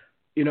then,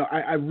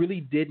 I really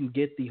didn't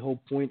get the whole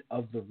point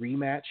of the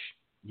rematch,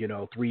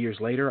 3 years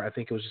later. I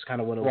think it was just kind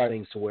of one of those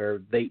things to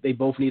where they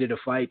both needed a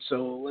fight,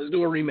 so let's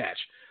do a rematch.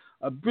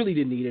 Really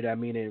didn't need it. I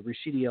mean, and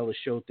Rashidi Ellis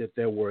showed that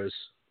there was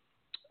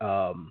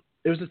a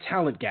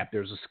talent gap.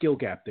 There's a skill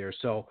gap there.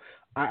 So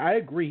I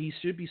agree. He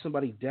should be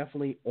somebody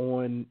definitely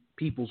on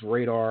people's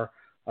radar.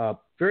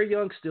 Very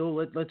young still.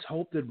 Let's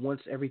hope that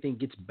once everything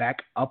gets back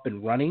up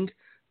and running,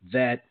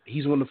 that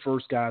he's one of the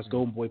first guys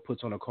Golden Boy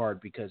puts on a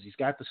card because he's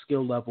got the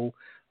skill level.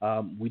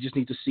 We just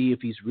need to see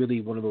if he's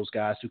really one of those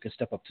guys who can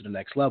step up to the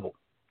next level.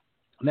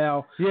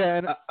 Now, yeah.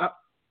 And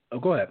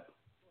go ahead.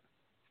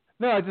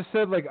 No, I just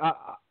said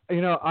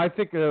I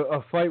think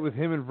a fight with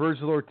him and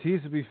Virgil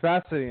Ortiz would be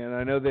fascinating, and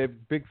I know they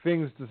have big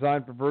things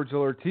designed for Virgil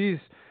Ortiz,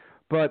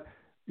 but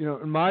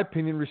in my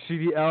opinion,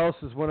 Rashidi Ellis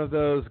is one of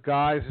those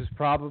guys who's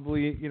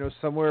probably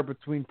somewhere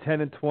between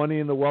 10 and 20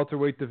 in the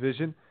welterweight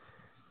division.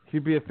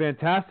 He'd be a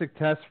fantastic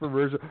test for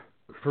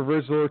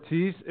Virgil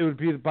Ortiz. It would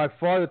be by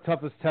far the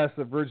toughest test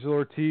that Virgil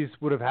Ortiz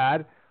would have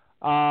had.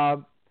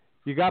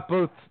 You got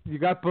both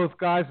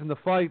guys in the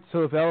fight,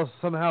 so if Ellis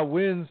somehow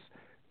wins,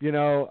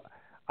 I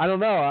don't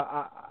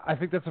know. I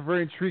think that's a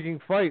very intriguing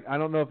fight. I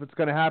don't know if it's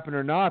going to happen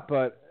or not,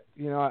 but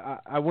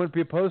I wouldn't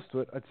be opposed to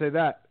it. I'd say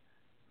that.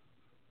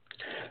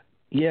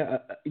 Yeah.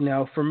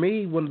 Now, for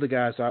me, one of the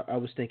guys I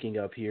was thinking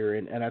of here,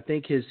 and I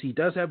think he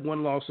does have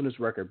one loss on his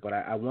record, but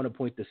I want to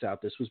point this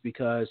out. This was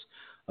because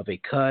of a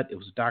cut. It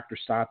was a doctor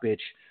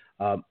stoppage.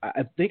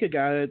 I think a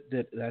guy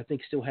that I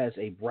think still has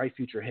a bright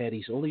future ahead.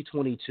 He's only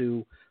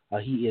 22.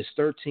 He is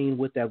 13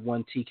 with that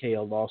one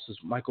TKO loss, is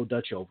Michael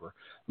Dutchover.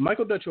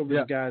 Michael Dutchover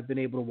is a guy I've been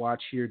able to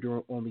watch here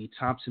on the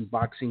Thompson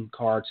boxing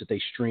cards that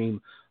they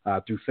stream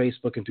through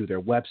Facebook and through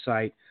their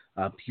website.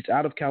 He's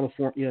out of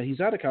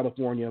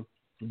California.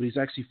 But he's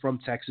actually from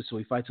Texas, so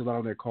he fights a lot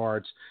on their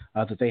cards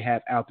that they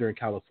have out there in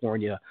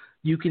California.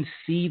 You can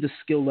see the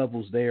skill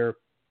levels there.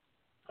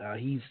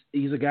 He's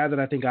a guy that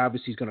I think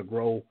obviously is going to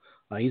grow.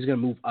 He's going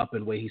to move up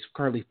in weight. He's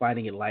currently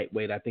fighting in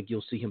lightweight. I think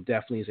you'll see him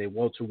definitely as a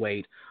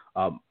welterweight,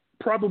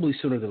 probably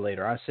sooner than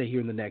later. I say here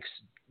in the next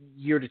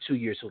year to 2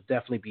 years, he'll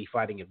definitely be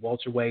fighting at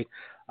welterweight.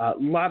 A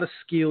lot of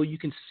skill. You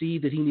can see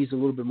that he needs a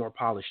little bit more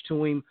polish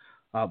to him.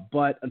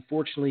 But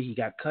unfortunately, he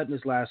got cut in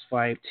his last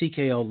fight,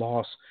 TKO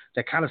loss.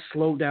 That kind of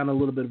slowed down a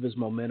little bit of his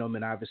momentum,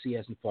 and obviously he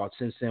hasn't fought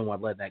since then while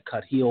letting that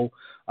cut heal.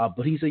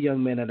 But he's a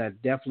young man that I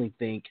definitely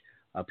think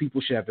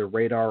people should have their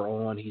radar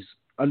on. He's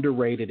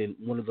underrated and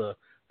one of the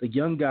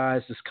young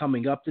guys that's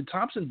coming up. The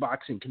Thompson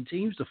Boxing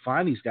continues to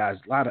find these guys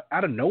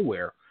out of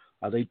nowhere.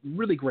 They're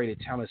really great at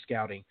talent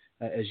scouting,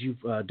 as you've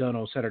done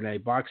on Saturday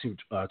Night Boxing,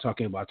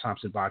 talking about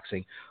Thompson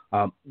Boxing.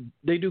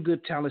 They do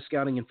good talent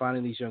scouting and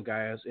finding these young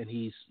guys, and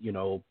he's,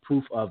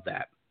 proof of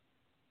that.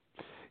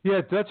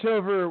 Yeah,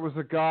 Dutchover was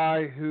a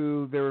guy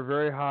who they were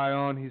very high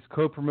on. He's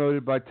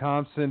co-promoted by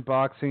Thompson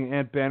Boxing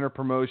and Banner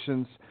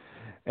Promotions,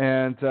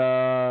 and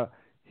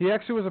he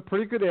actually was a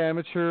pretty good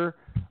amateur.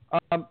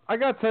 I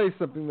got to tell you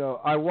something, though.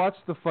 I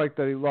watched the fight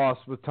that he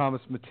lost with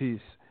Thomas Matisse,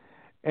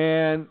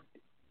 and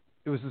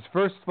it was his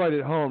first fight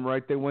at home,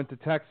 right? They went to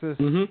Texas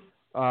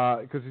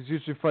because he's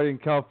usually fighting in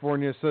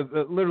California. So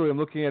literally, I'm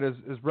looking at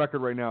his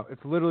record right now.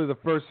 It's literally the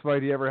first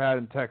fight he ever had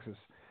in Texas.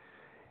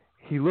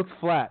 He looked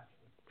flat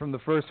from the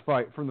first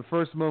fight, from the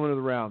first moment of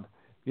the round.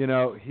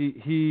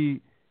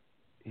 The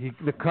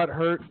cut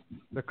hurt.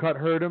 The cut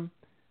hurt him.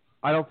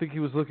 I don't think he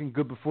was looking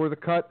good before the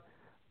cut.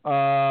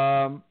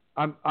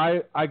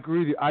 I agree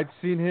with you. I'd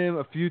seen him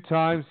a few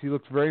times. He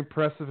looked very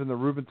impressive in the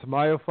Ruben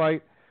Tamayo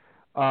fight.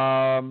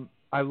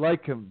 I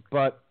like him,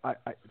 but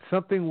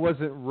something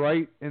wasn't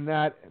right in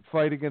that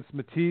fight against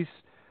Matisse.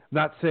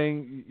 Not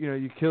saying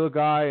you kill a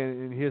guy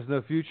and he has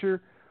no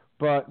future,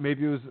 but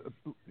maybe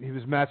he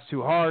was matched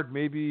too hard.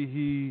 Maybe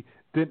he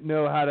didn't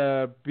know how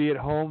to be at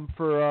home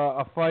for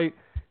a fight.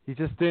 He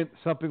just didn't.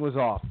 Something was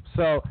off.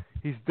 So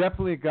he's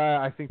definitely a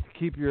guy I think to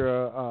keep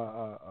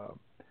your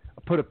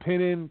put a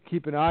pin in,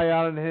 keep an eye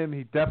out on him.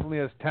 He definitely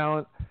has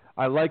talent.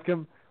 I like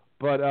him,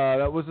 but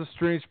that was a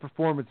strange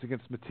performance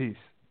against Matisse.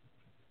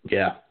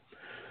 Yeah.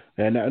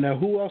 And now,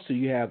 who else do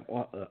you have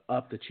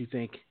up that you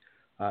think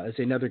is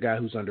another guy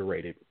who's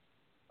underrated?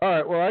 All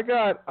right. Well,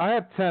 I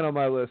have 10 on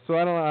my list, so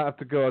I don't have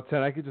to go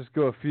 10. I could just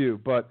go a few.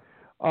 But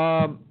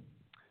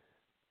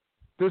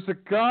there's a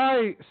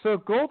guy. So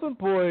Golden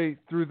Boy,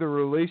 through the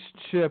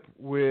relationship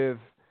with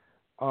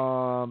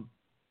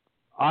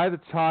Eye the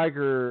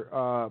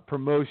Tiger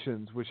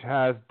Promotions, which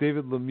has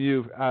David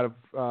Lemieux out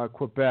of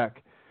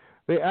Quebec.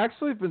 They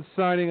actually have been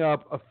signing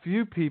up a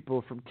few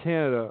people from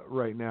Canada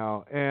right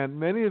now, and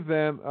many of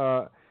them,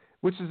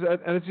 which is,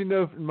 and as you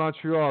know, in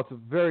Montreal, it's a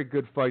very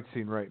good fight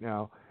scene right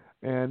now,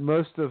 and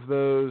most of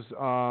those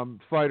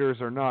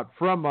fighters are not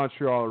from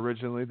Montreal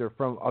originally; they're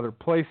from other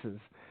places.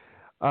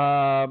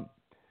 One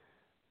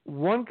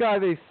guy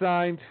they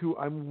signed who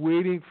I'm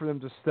waiting for them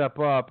to step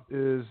up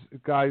is a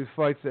guy who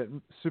fights at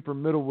super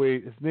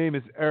middleweight. His name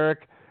is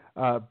Eric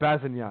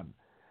Bazignan,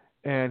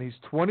 and he's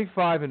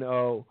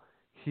 25-0.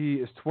 He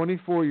is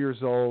 24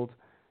 years old,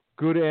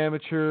 good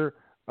amateur.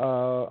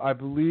 I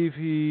believe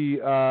he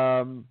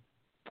has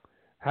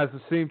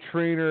the same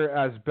trainer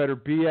as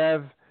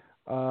Beterbiev,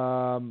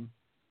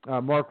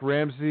 Mark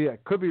Ramsey. I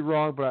could be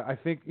wrong, but I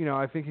think he's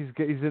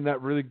in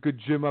that really good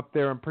gym up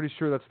there. I'm pretty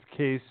sure that's the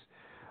case.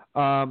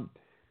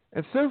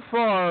 And so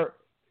far,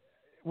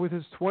 with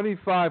his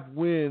 25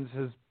 wins,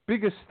 his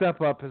biggest step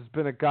up has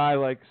been a guy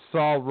like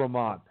Saul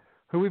Roman,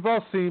 who we've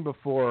all seen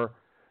before.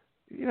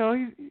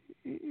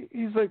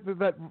 He's like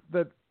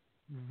that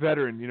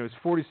veteran. He's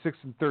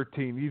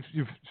 46-13.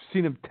 You've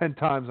seen him 10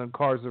 times on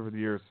cars over the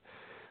years.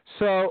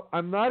 So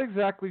I'm not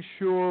exactly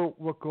sure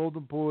what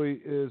Golden Boy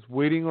is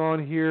waiting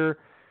on here.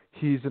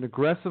 He's an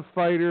aggressive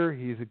fighter.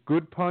 He's a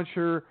good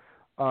puncher.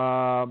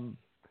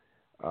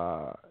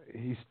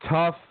 He's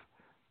tough.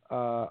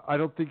 I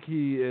don't think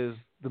he is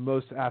the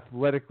most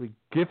athletically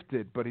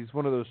gifted, but he's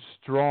one of those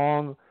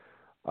strong,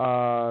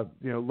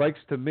 likes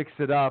to mix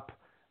it up,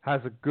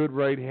 has a good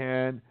right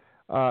hand.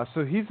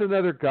 So he's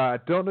another guy. I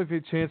don't know if you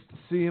had a chance to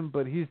see him,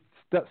 but he's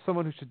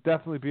someone who should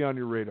definitely be on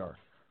your radar.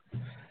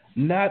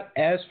 Not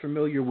as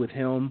familiar with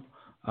him,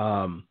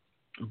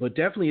 but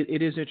definitely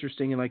it is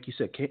interesting. And like you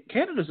said,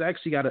 Canada's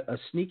actually got a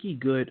sneaky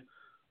good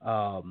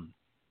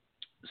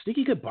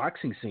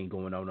boxing scene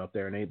going on up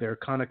there, and they're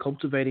kind of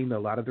cultivating a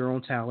lot of their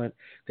own talent.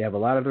 They have a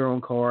lot of their own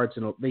cards,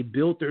 and they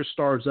build their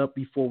stars up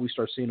before we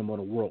start seeing them on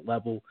a world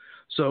level.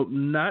 So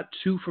not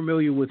too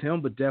familiar with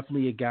him, but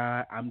definitely a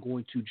guy I'm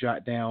going to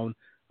jot down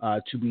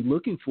to be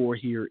looking for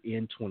here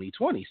in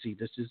 2020. See,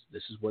 this is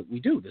what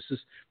we do.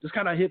 This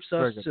kind of hips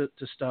us to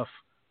stuff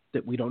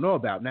that we don't know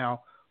about.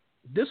 Now,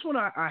 this one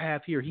I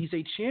have here, he's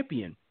a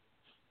champion,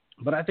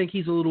 but I think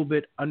he's a little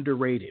bit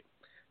underrated.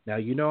 Now,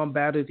 I'm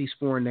bad at these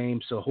foreign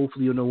names, so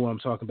hopefully you'll know what I'm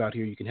talking about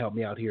here. You can help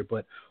me out here.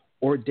 But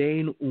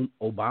Ordain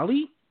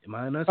Obali, am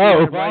I not saying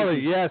that right?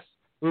 Obali, yes.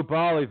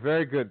 Obali,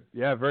 very good.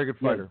 Yeah, very good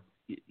fighter.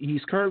 Yeah.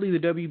 He's currently the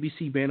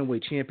WBC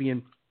bantamweight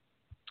champion.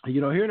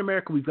 Here in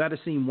America, we've got to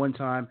see him one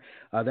time.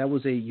 That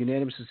was a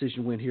unanimous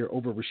decision win here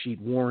over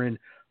Rashid Warren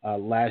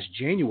last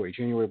January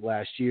of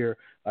last year.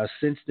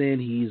 Since then,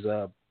 he's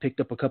picked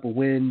up a couple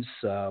wins.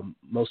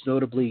 Most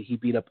notably, he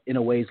beat up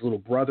Inoue's little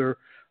brother.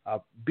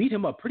 Beat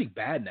him up pretty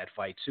bad in that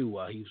fight, too.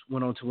 He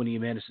went on to win the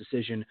unanimous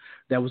decision.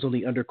 That was on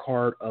the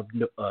undercard of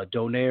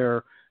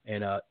Donaire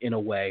and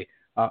Inoue.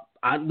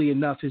 Oddly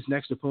enough, his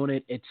next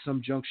opponent at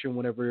some juncture,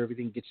 whenever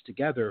everything gets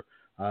together,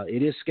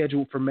 it is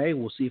scheduled for May.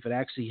 We'll see if it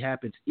actually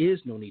happens, is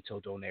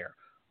Nonito Donaire.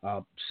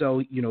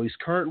 So, he's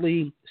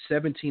currently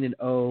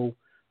 17-0,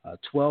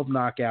 12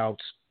 knockouts.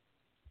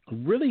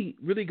 Really,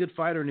 really good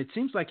fighter, and it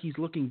seems like he's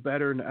looking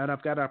better, and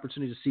I've got an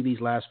opportunity to see these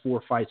last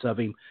 4 fights of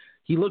him.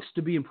 He looks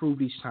to be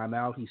improved each time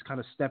out. He's kind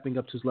of stepping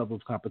up to his level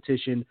of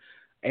competition,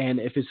 and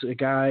if it's a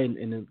guy,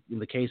 in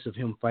the case of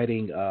him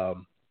fighting,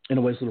 in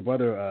a way, his little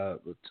brother,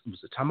 was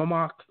it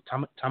Tamak?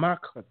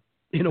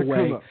 In a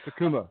way.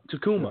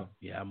 Takuma.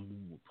 Yeah,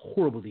 I'm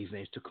horrible with these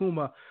names.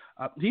 Takuma,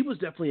 he was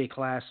definitely a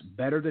class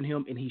better than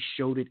him, and he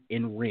showed it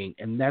in ring,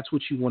 and that's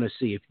what you want to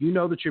see. If you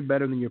know that you're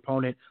better than your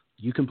opponent,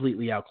 you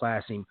completely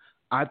outclass him.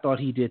 I thought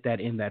he did that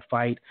in that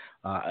fight.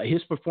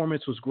 His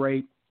performance was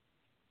great,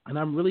 and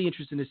I'm really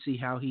interested to see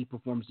how he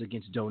performs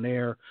against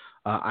Donaire.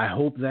 I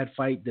hope that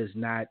fight does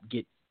not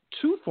get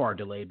too far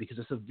delayed because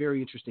it's a very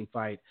interesting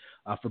fight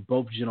for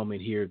both gentlemen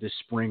here this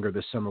spring or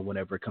this summer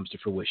whenever it comes to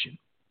fruition.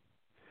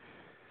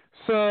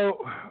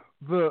 So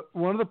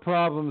one of the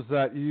problems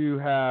that you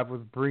have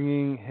with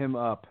bringing him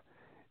up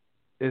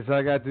is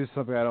I got to do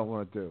something I don't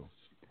want to do,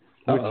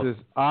 which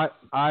is I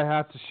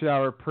have to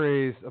shower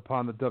praise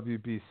upon the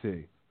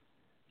WBC.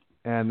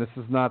 And this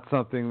is not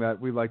something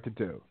that we like to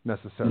do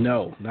necessarily.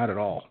 No, not at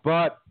all.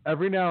 But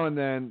every now and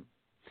then,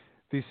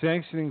 these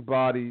sanctioning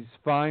bodies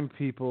find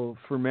people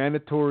for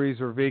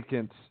mandatories or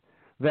vacants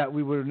that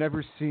we would have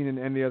never seen in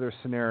any other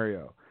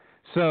scenario.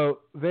 So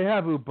they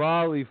have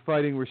Ubali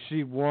fighting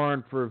Rashid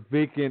Warren for a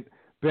vacant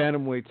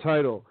bantamweight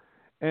title.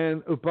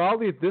 And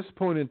Ubali at this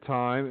point in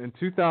time, in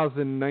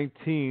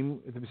 2019,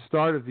 at the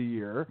start of the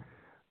year,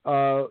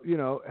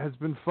 has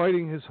been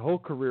fighting his whole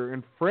career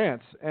in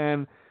France.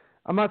 And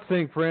I'm not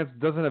saying France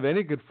doesn't have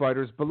any good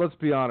fighters, but let's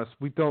be honest.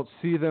 We don't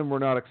see them. We're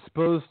not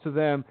exposed to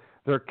them.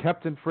 They're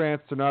kept in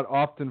France. They're not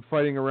often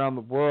fighting around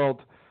the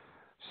world.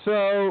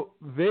 So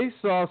they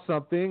saw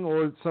something,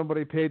 or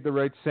somebody paid the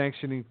right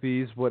sanctioning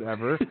fees,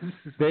 whatever.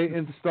 They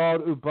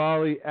installed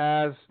Ubali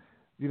as,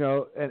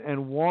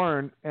 and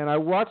Warren. And I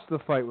watched the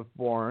fight with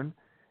Warren.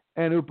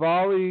 And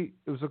Ubali,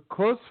 it was a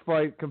close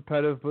fight,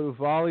 competitive, but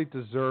Ubali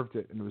deserved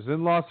it. And it was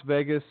in Las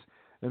Vegas,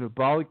 and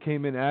Ubali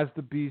came in as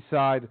the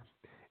B-side.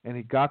 And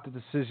he got the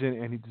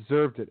decision, and he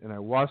deserved it. And I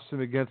watched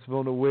him against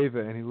Villanueva,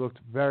 and he looked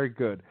very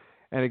good.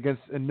 And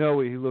against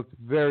Inoue, he looked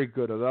very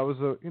good. That was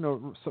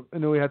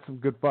Inoue had some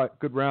good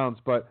rounds,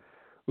 but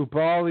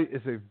Ubali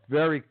is a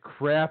very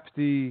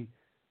crafty,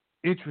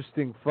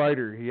 interesting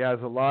fighter. He has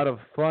a lot of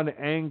fun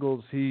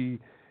angles. He,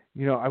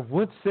 I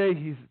wouldn't say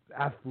he's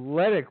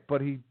athletic,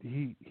 but he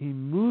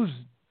moves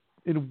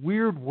in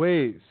weird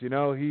ways.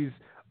 He's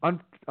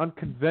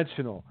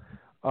unconventional.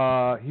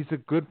 He's a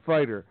good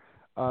fighter.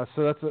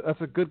 So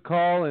that's a good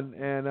call,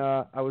 and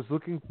I was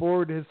looking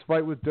forward to his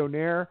fight with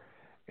Donaire,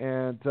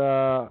 and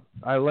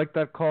I like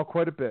that call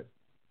quite a bit.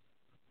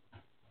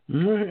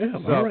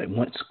 All right.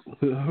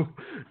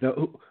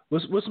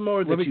 What's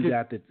more that you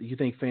got that you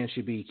think fans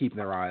should be keeping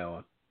their eye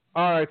on?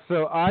 All right,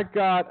 so I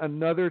got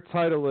another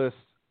titleist.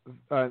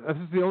 This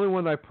is the only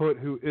one I put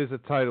who is a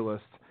titleist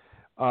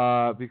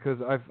because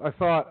I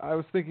thought I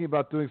was thinking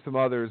about doing some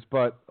others,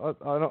 but I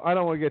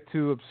don't want to get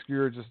too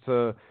obscure just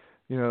to.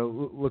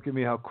 Look at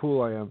me, how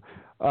cool I am.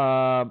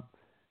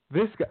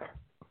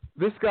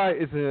 This guy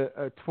is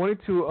a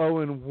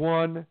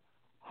 22-0-1,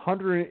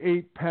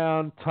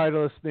 108-pound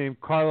titleist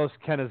named Carlos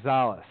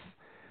Canizales.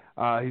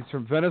 He's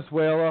from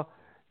Venezuela,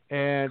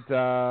 and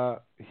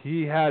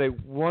he had a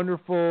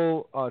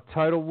wonderful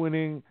title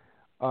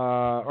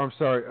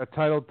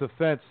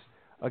defense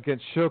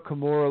against Sho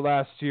Kimura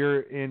last year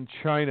in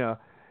China,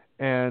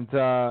 and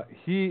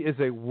he is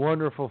a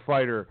wonderful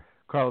fighter.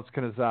 Carlos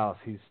Canizales.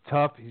 He's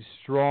tough, he's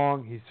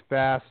strong, he's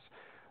fast.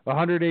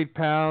 108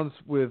 pounds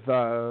with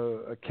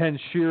Ken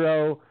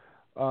Shiro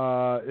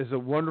is a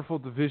wonderful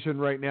division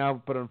right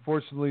now, but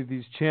unfortunately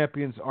these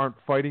champions aren't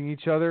fighting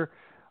each other,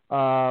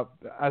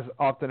 as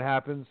often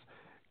happens.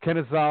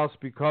 Canizales,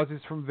 because he's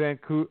from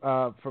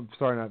Venezuela,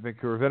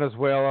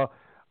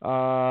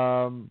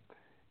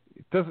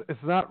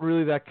 it's not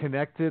really that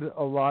connected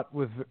a lot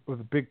with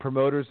big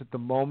promoters at the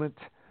moment.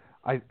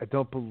 I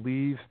don't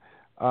believe.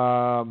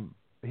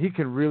 He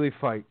can really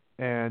fight,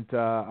 and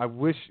I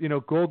wish,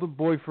 Golden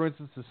Boy, for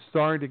instance, is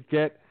starting to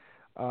get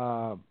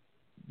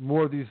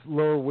more of these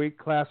lower weight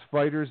class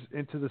fighters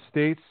into the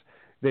States.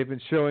 They've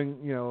been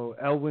showing,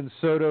 Elwin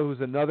Soto,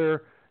 who's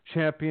another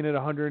champion at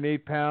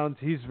 108 pounds.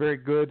 He's very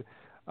good.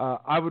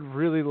 I would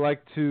really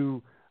like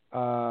to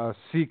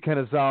see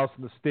Canizales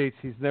in the States.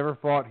 He's never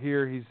fought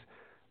here. He's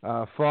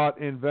fought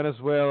in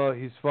Venezuela.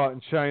 He's fought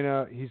in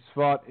China. He's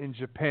fought in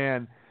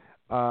Japan,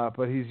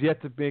 but he's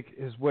yet to make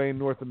his way in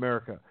North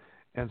America.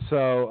 And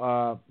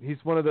so he's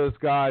one of those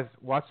guys.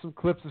 Watch some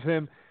clips of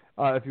him.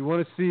 If you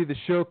want to see the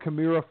Sho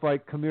Kimura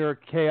fight, Kimura,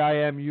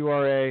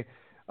 Kimura,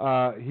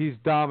 he's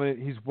dominant.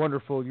 He's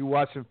wonderful. You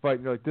watch him fight,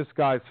 and you're like, this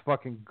guy's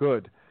fucking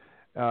good.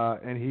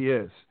 And he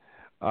is.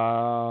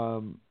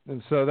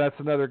 And so that's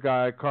another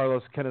guy,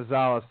 Carlos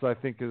Canizales, that I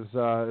think is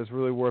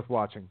really worth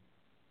watching.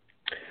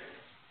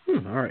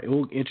 All right.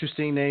 Well,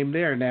 interesting name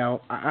there.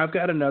 Now, I've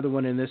got another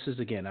one, and this is,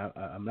 again,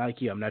 I'm not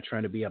like you. I'm not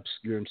trying to be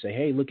obscure and say,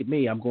 hey, look at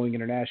me, I'm going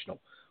international.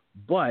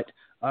 But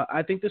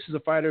I think this is a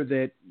fighter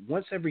that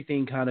once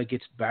everything kind of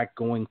gets back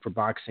going for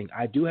boxing,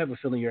 I do have a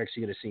feeling you're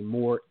actually going to see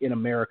more in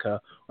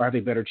America or have a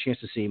better chance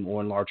to see him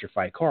on larger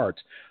fight cards.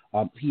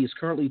 He is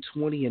currently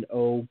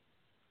 20-0.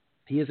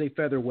 He is a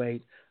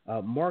featherweight.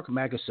 Mark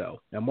Magasso.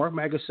 Now, Mark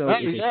Magasso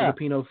is a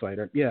Filipino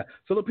fighter. Yeah,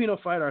 Filipino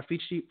fighter. I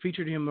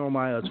featured him on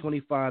my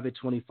 25 at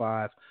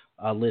 25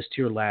 list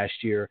here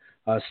last year.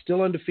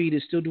 Still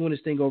undefeated, still doing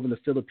his thing over in the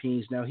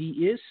Philippines. Now, he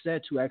is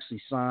set to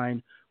actually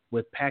sign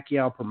with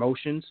Pacquiao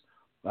Promotions.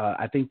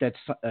 I think that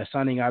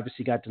signing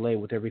obviously got delayed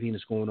with everything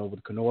that's going on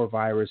with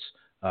coronavirus.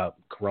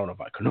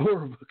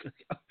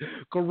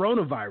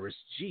 Coronavirus,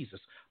 Jesus.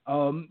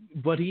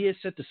 But he is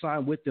set to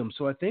sign with them.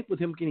 So I think with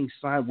him getting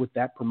signed with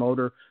that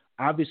promoter,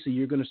 obviously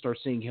you're going to start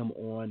seeing him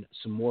on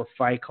some more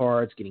fight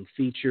cards, getting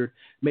featured,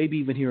 maybe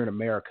even here in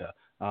America.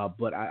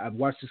 But I've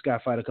watched this guy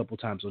fight a couple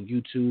times on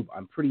YouTube.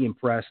 I'm pretty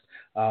impressed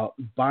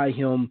by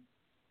him.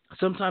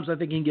 Sometimes I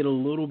think he can get a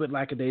little bit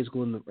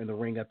lackadaisical in the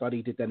ring. I thought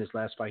he did that in his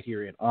last fight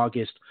here in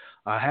August.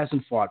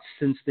 Hasn't fought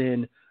since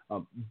then.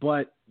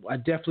 But I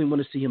definitely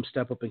want to see him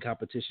step up in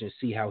competition and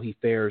see how he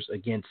fares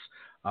against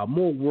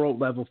more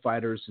world-level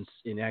fighters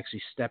and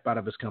actually step out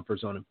of his comfort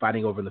zone and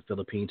fighting over in the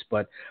Philippines.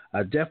 But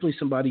definitely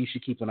somebody you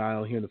should keep an eye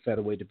on here in the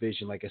featherweight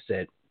division. Like I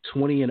said,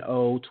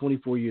 20-0,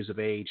 24 years of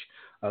age.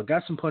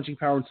 Got some punching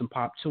power and some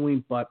pop to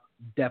him, but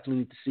definitely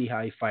need to see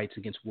how he fights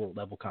against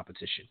world-level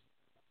competition.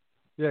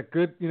 Yeah,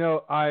 good.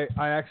 I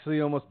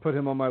actually almost put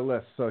him on my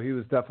list, so he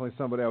was definitely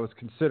somebody I was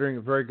considering.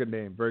 A very good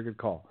name, very good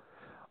call.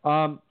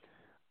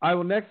 I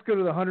will next go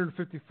to the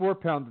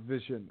 154-pound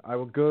division. I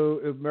will go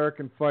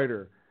American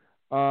Fighter.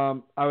 I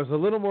was a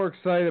little more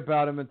excited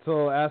about him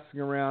until asking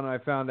around, I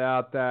found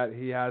out that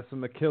he has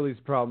some Achilles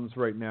problems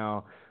right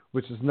now,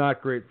 which is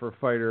not great for a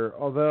fighter.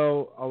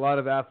 Although a lot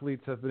of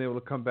athletes have been able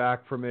to come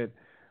back from it.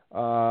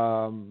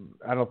 I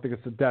don't think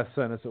it's a death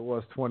sentence it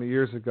was 20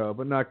 years ago,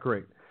 but not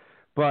great.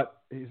 But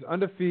he's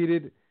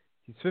undefeated.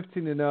 He's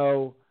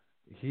 15-0.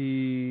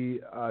 He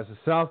is a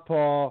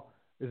southpaw.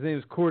 His name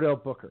is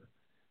Cordell Booker.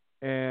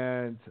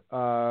 And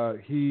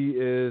he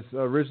is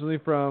originally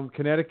from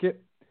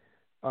Connecticut.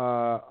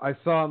 I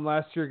saw him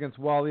last year against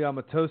Wally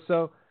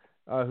Amatoso,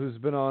 who's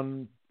been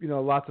on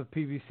lots of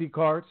PVC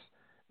cards,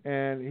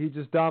 and he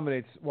just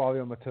dominates Wally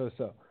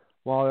Amatoso.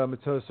 Wally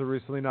Amatoso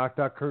recently knocked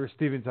out Curtis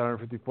Stevens at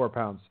 154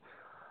 pounds.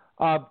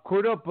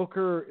 Cordell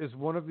Booker is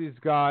one of these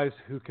guys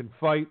who can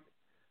fight.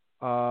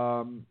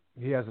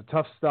 He has a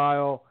tough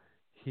style.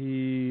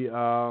 He's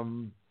a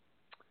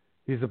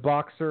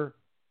boxer.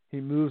 He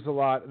moves a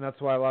lot, and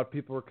that's why a lot of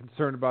people are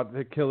concerned about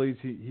the Achilles.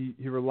 He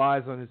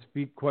relies on his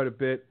feet quite a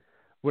bit.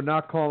 Would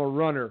not call him a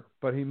runner,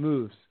 but he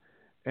moves.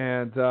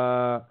 And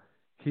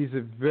he's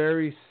a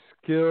very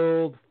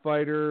skilled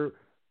fighter,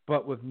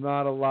 but with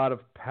not a lot of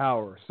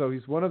power. So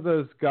he's one of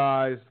those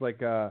guys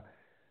like I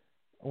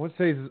wouldn't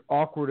say he's as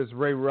awkward as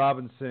Ray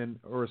Robinson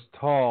or as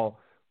tall,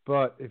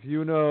 but if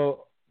you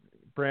know,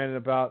 Brandon,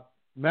 about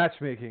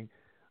matchmaking,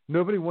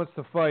 nobody wants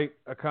to fight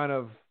a kind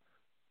of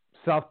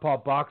southpaw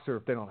boxer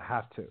if they don't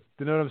have to. Do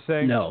you know what I'm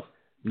saying? No,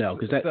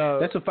 because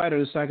that's a fighter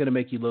that's not going to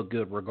make you look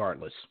good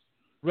regardless.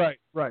 Right.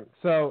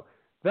 So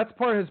that's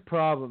part of his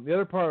problem. The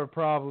other part of the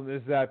problem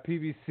is that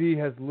PBC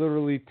has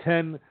literally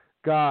 10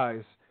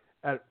 guys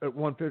at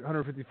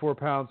 154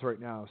 pounds right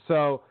now.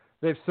 So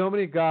they have so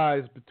many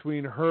guys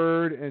between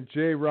Hurd and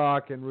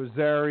J-Rock and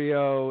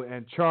Rosario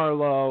and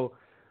Charlo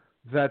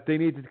that they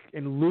need to,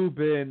 and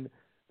Lubin,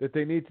 that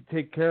they need to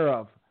take care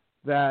of,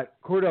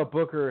 that Cordell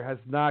Booker has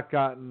not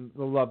gotten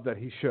the love that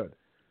he should.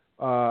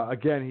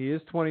 Again, he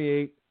is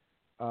 28.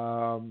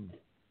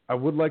 I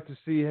would like to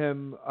see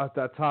him at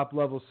that top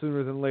level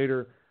sooner than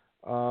later.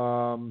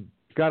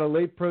 Got a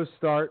late pro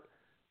start.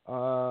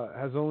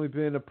 Has only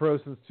been a pro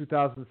since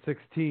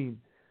 2016.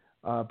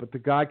 But the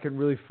guy can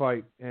really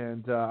fight.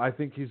 And I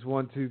think he's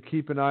one to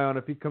keep an eye on.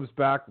 If he comes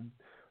back,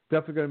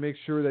 definitely going to make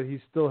sure that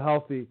he's still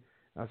healthy.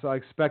 So I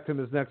expect him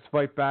his next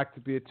fight back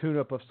to be a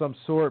tune-up of some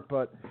sort.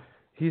 But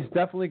he's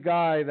definitely a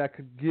guy that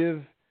could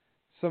give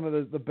some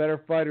of the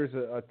better fighters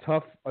a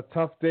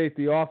tough day at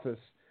the office.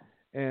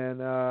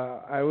 And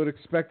I would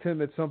expect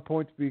him at some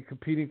point to be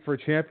competing for a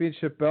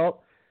championship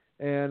belt.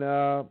 And,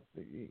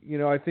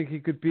 I think he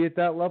could be at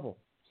that level.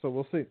 So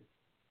we'll see.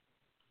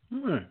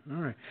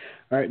 All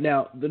right.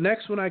 Now, the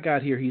next one I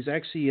got here, he's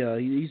actually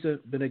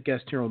been a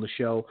guest here on the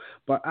show.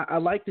 But I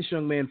like this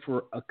young man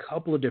for a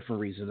couple of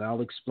different reasons.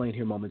 I'll explain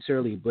here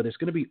momentarily. But it's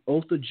going to be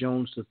Otha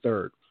Jones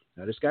III.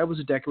 Now, this guy was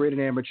a decorated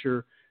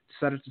amateur,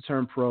 decided to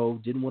turn pro,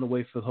 didn't want to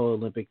wait for the whole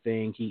Olympic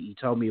thing. He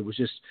told me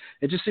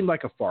it just seemed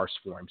like a farce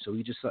for him. So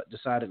he just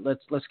decided,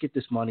 let's get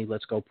this money,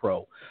 let's go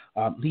pro.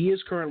 He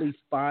is currently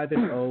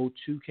 5-0,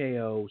 2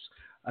 KOs.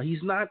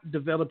 He's not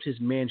developed his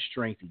man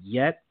strength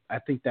yet. I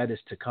think that is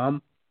to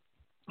come.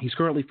 He's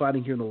currently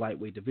fighting here in the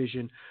lightweight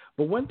division.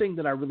 But one thing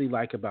that I really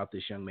like about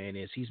this young man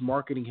is he's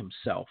marketing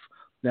himself.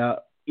 Now,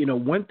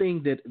 one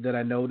thing that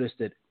I noticed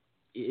that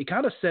it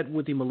kind of set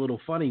with him a little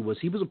funny was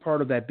he was a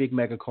part of that big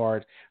mega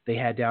card they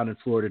had down in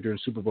Florida during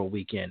Super Bowl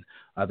weekend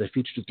that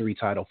featured the 3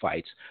 title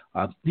fights.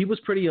 He was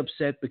pretty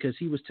upset because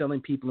he was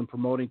telling people and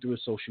promoting through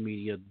his social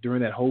media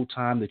during that whole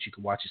time that you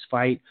could watch his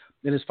fight,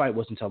 and his fight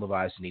wasn't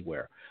televised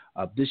anywhere.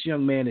 This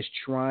young man is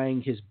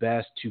trying his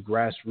best to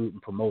grassroots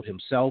and promote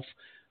himself.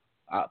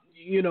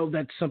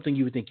 That's something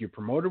you would think your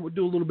promoter would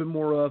do a little bit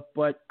more of,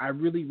 but I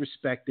really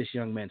respect this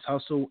young man's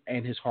hustle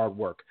and his hard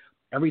work.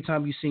 Every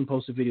time you see him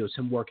post a video, it's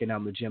him working out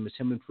in the gym. It's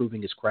him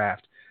improving his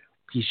craft.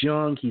 He's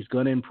young. He's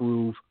going to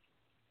improve.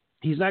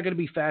 He's not going to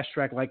be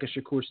fast-tracked like a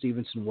Shakur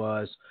Stevenson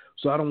was,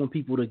 so I don't want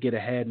people to get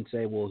ahead and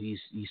say, well, he's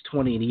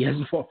 20 and he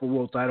hasn't fought for a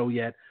world title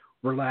yet.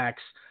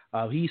 Relax.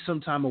 He's some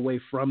time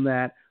away from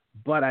that,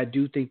 but I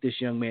do think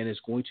this young man is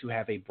going to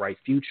have a bright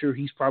future.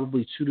 He's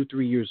probably 2 to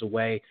 3 years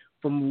away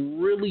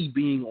from really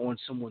being on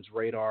someone's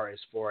radar as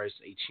far as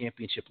a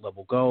championship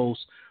level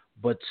goes.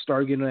 But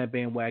start getting on that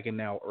bandwagon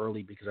now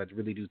early, because I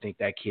really do think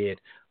that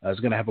kid is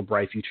going to have a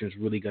bright future and is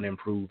really going to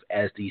improve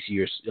as these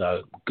years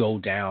go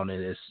down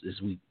and as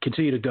we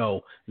continue to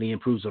go, and he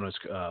improves on his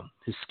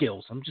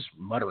skills. I'm just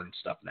muttering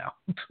stuff now.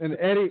 And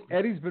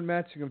Eddie's been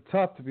matching him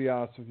tough, to be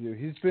honest with you.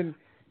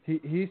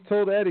 He's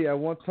told Eddie, I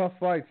want tough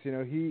fights.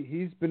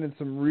 He's been in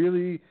some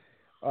really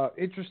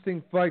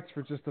interesting fights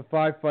for just a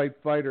 5-fight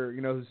fighter,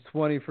 who's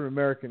 20 from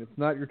American. It's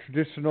not your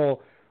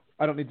traditional,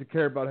 I don't need to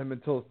care about him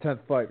until his 10th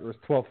fight or his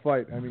 12th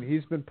fight. I mean,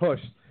 he's been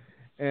pushed.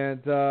 And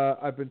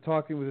I've been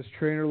talking with his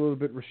trainer a little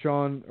bit,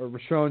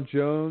 Rashawn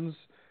Jones,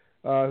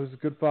 who's a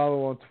good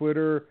follow on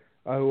Twitter,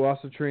 who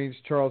also trains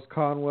Charles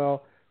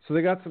Conwell. So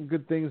they got some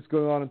good things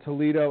going on in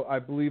Toledo. I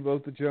believe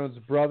Otha Jones'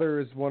 brother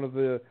is one of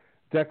the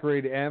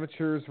decorated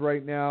amateurs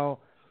right now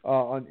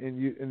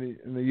in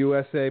the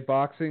USA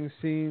boxing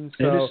scene.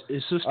 So, and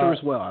his sister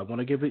as well. I want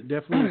to give it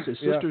definitely. His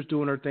sister's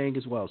doing her thing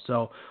as well.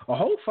 So a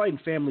whole fighting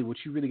family, which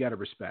you really got to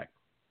respect.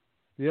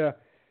 Yeah,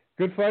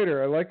 good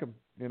fighter. I like him.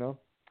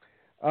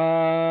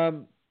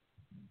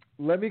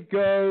 Let me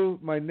go.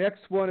 My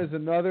next one is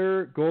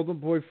another Golden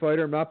Boy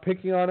fighter. I'm not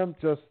picking on him.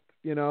 Just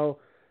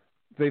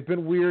they've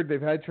been weird.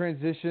 They've had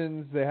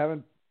transitions. They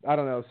haven't. I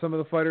don't know. Some of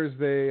the fighters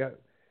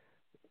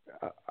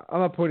I'm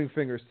not pointing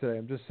fingers today.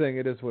 I'm just saying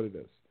it is what it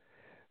is.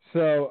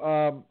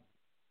 So,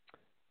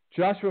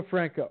 Joshua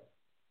Franco,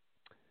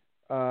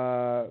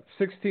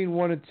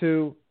 16-1-2.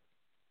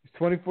 He's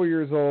 24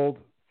 years old,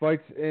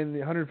 fights in the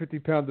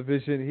 150-pound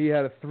division. He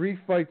had a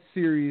 3-fight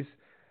series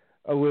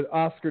with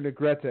Oscar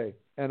Negrete,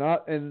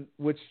 and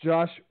which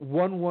Josh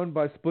won one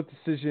by split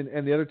decision,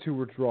 and the other 2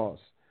 were draws.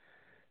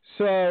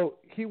 So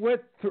he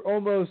went through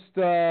almost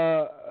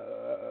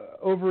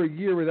over a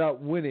year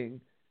without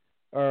winning,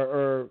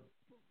 or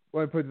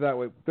let me put it that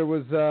way. There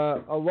was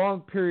a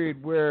long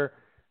period where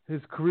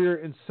his career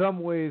in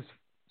some ways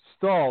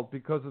stalled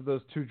because of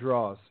those 2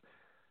 draws.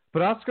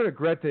 But Oscar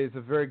Negrete is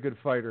a very good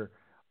fighter.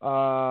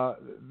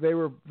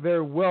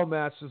 They're well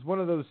matched. It's one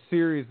of those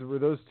series where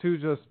those 2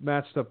 just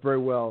matched up very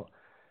well.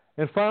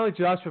 And finally,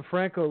 Joshua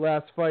Franco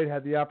last fight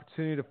had the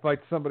opportunity to fight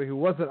somebody who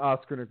wasn't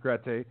Oscar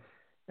Negrete,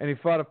 and he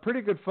fought a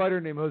pretty good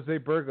fighter named Jose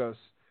Burgos,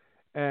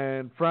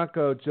 and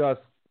Franco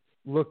just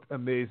looked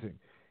amazing.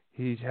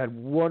 He had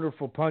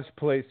wonderful punch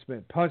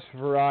placement, punch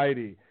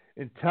variety,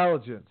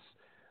 intelligence.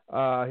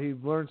 He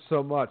learned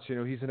so much.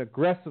 He's an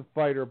aggressive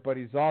fighter, but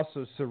he's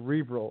also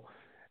cerebral.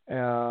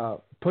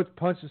 Puts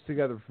punches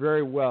together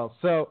very well.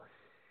 So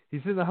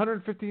he's in the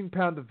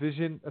 115-pound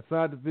division. It's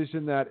not a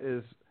division that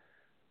is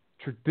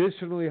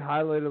traditionally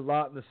highlighted a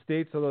lot in the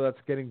States, although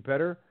that's getting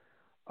better.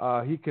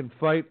 He can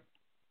fight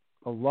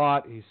a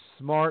lot. He's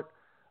smart.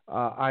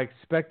 I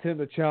expect him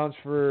to challenge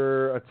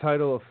for a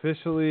title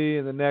officially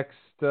in the next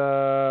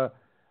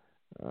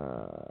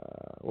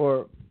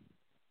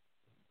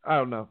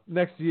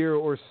next year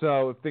or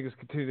so, if things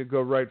continue to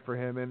go right for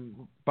him and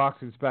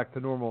boxing's back to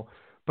normal.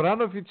 But I don't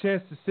know if you had a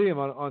chance to see him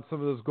on some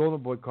of those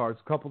Golden Boy cards.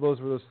 A couple of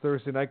those were those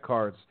Thursday night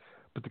cards.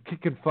 But the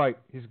kid can fight.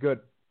 He's good.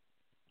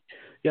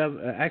 Yeah,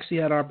 I actually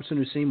had an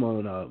opportunity to see him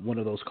on one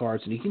of those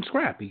cards, and he can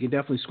scrap. He can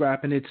definitely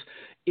scrap, and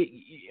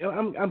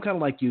I'm kind of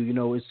like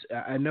you.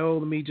 I know.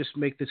 Let me just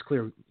make this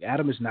clear.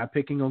 Adam is not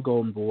picking on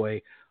Golden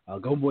Boy.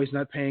 Golden Boy's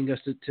not paying us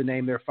to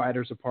name their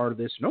fighters a part of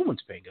this. No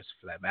one's paying us,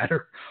 for that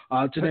matter,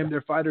 to name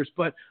their fighters.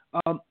 But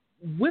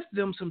with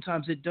them,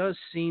 sometimes it does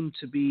seem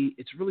to be,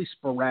 it's really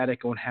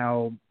sporadic on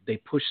how they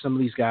push some of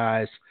these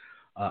guys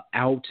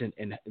out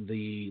and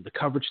the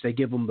coverage they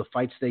give them, the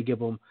fights they give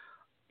them.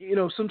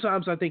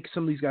 Sometimes I think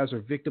some of these guys are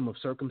victim of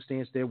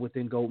circumstance there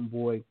within Golden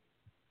Boy.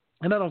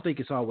 And I don't think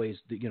it's always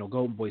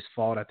Golden Boy's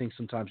fault. I think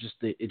sometimes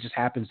it just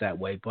happens that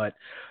way. But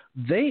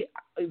they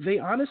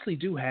honestly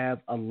do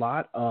have a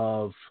lot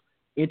of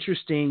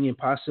interesting and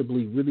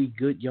possibly really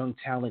good young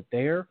talent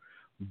there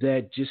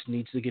that just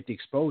needs to get the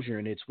exposure.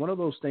 And it's one of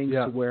those things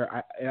to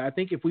where I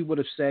think if we would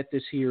have said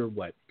this here,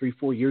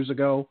 3-4 years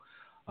ago,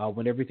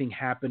 when everything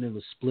happened in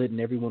the split and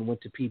everyone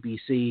went to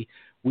PBC,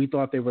 we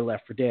thought they were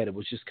left for dead. It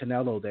was just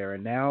Canelo there.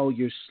 And now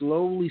you're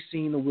slowly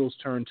seeing the wheels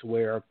turn to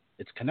where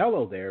it's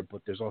Canelo there,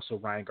 but there's also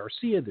Ryan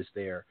Garcia that's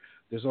there.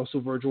 There's also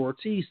Virgil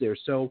Ortiz there.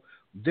 So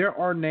there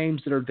are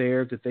names that are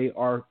there that they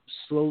are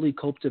slowly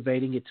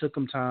cultivating. It took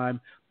them time,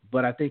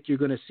 but I think you're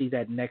going to see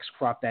that next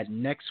crop, that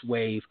next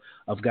wave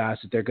of guys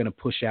that they're going to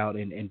push out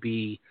and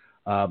be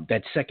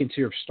that second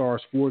tier of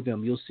stars for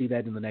them. You'll see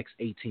that in the next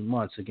 18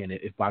 months, again,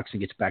 if boxing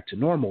gets back to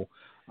normal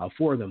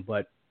for them.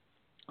 But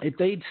if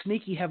they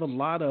sneaky have a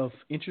lot of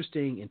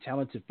interesting and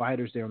talented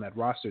fighters there on that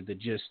roster that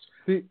just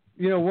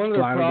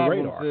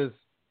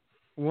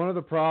one of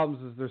the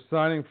problems is they're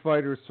signing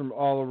fighters from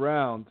all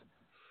around,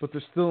 but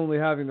they're still only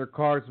having their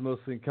cards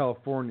mostly in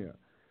California.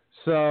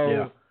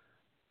 So,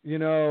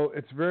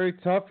 it's very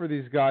tough for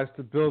these guys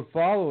to build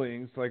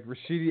followings. Like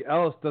Rashidi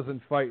Ellis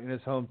doesn't fight in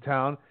his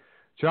hometown.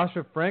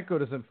 Joshua Franco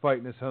doesn't fight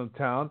in his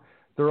hometown.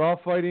 They're all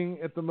fighting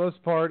at the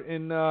most part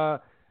in,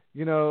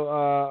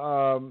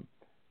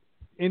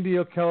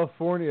 Indio,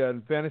 California,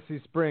 and Fantasy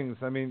Springs.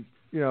 I mean,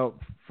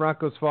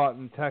 Franco's fought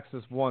in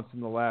Texas once in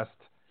the last,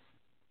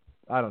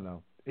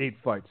 8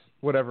 fights,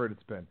 whatever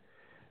it's been.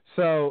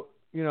 So,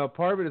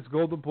 part of it is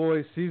Golden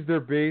Boy sees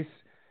their base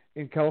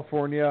in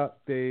California.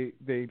 They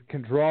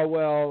can draw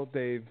well.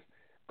 They've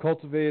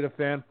cultivated a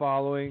fan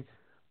following.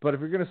 But if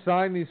you're going to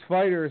sign these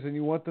fighters and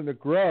you want them to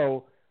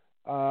grow,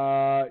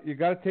 you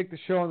got to take the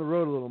show on the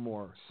road a little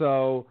more.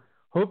 So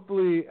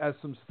hopefully, as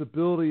some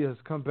stability has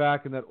come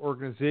back in that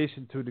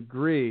organization to a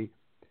degree,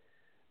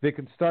 they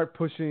can start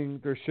pushing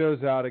their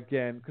shows out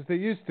again. Because they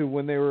used to,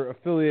 when they were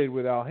affiliated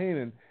with Al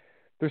Heyman,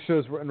 their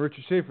shows were, and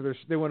Richard Schaefer,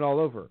 they went all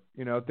over.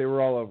 They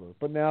were all over.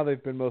 But now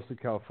they've been mostly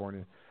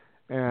California.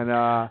 And,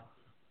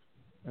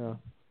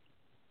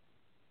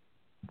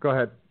 go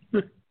ahead.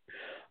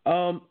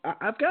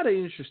 I've got an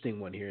interesting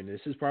one here, and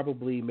this is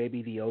probably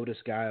maybe the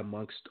oldest guy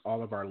amongst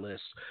all of our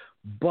lists.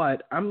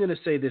 But I'm going to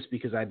say this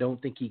because I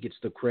don't think he gets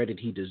the credit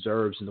he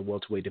deserves in the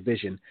welterweight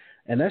division,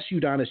 and that's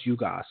Udonis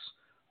Ugas.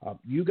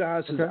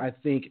 Ugas is, I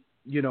think,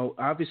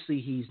 obviously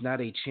he's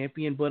not a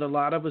champion, but a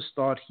lot of us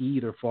thought he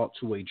either fought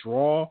to a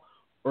draw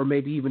or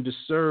maybe even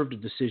deserved a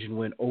decision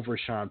win over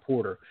Sean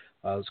Porter.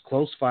 It was a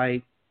close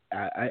fight.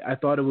 I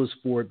thought it was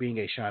for it being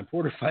a Sean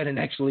Porter fight and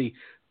actually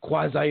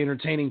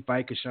quasi-entertaining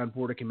fight because Sean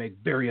Porter can make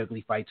very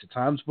ugly fights at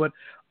times. But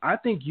I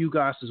think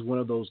Ugas is one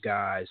of those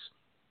guys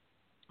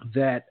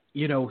that,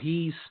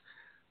 he's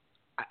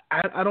 –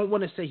 I don't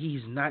want to say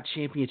he's not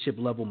championship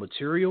level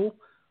material,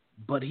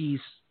 but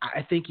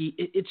I think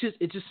it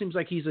just seems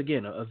like he's,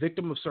 again, a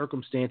victim of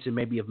circumstance and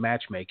maybe of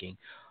matchmaking.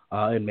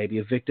 And maybe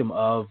a victim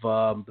of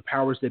the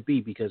powers that be,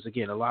 because,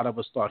 again, a lot of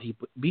us thought he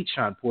beat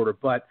Sean Porter.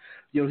 But,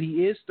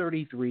 he is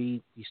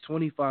 33. He's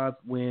 25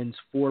 wins,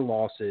 4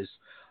 losses.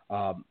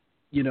 And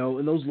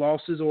those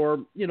losses are,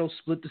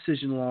 split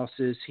decision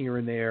losses here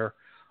and there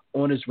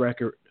on his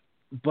record.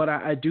 But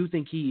I do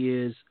think he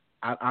is,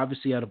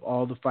 obviously, out of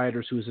all the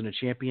fighters who isn't a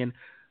champion,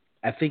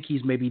 I think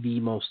he's maybe the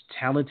most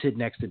talented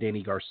next to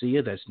Danny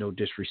Garcia. That's no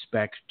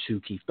disrespect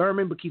to Keith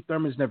Thurman, but Keith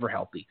Thurman's never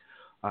healthy.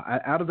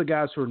 Out of the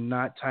guys who are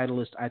not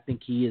titleist, I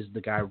think he is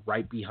the guy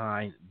right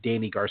behind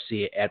Danny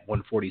Garcia at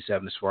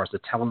 147 as far as the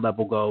talent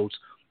level goes.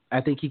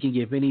 I think he can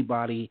give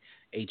anybody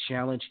a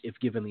challenge if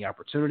given the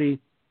opportunity.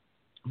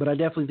 But I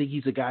definitely think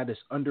he's a guy that's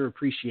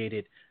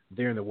underappreciated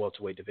there in the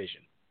welterweight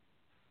division.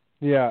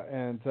 Yeah,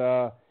 and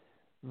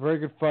very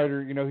good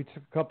fighter. He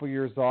took a couple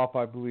years off,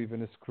 I believe, in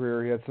his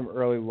career. He had some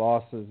early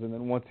losses, and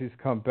then once he's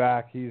come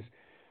back, he's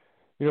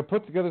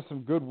put together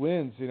some good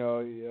wins,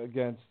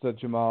 against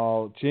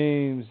Jamal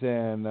James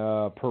and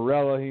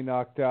Perella he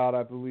knocked out,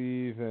 I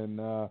believe, and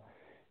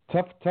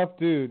tough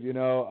dude,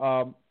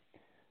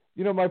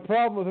 my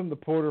problem with him, the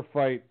Porter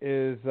fight,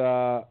 is,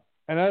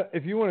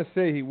 if you want to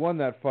say he won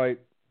that fight,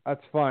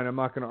 that's fine. I'm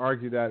not going to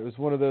argue that. It was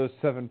one of those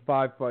 7-5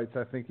 fights,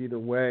 I think, either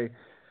way.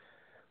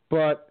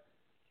 But,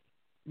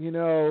 he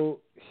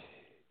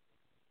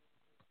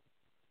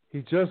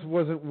just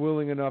wasn't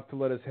willing enough to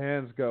let his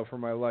hands go for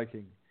my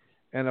liking.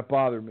 And it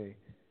bothered me.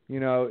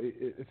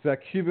 It's that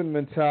Cuban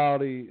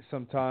mentality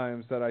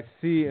sometimes that I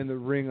see in the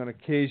ring on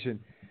occasion.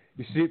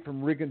 You see it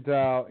from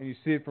Rigondeaux and you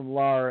see it from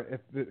Lara.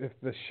 If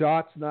the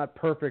shot's not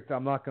perfect,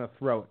 I'm not going to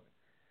throw it.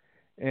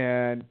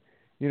 And,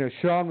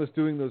 Sean was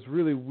doing those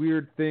really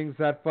weird things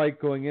that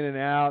fight, going in and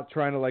out,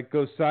 trying to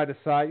go side to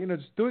side,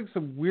 just doing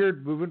some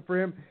weird movement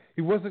for him.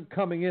 He wasn't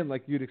coming in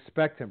like you'd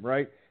expect him,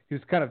 right? He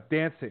was kind of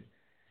dancing.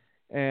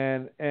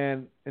 And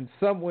in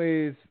some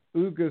ways,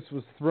 Ugas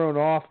was thrown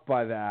off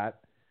by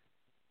that.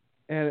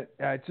 And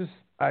I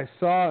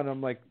saw it, and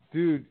I'm like,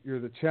 dude, you're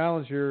the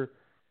challenger.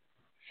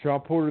 Sean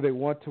Porter, they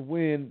want to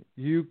win.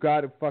 You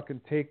got to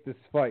fucking take this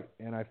fight.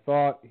 And I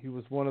thought he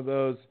was one of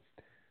those,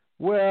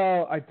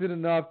 well, I did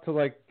enough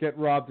to, get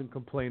robbed and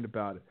complain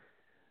about it.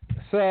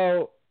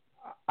 So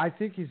I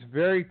think he's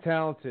very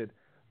talented,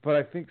 but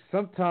I think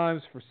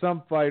sometimes for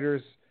some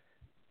fighters,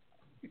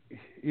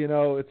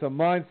 it's a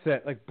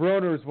mindset. Like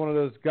Broner is one of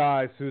those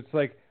guys who it's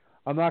like,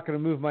 I'm not going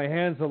to move my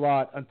hands a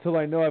lot until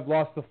I know I've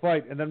lost the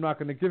fight, and then I'm not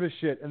going to give a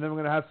shit, and then I'm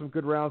going to have some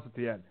good rounds at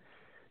the end.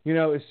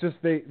 It's just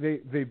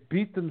they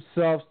beat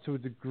themselves to a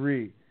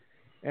degree.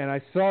 And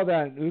I saw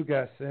that in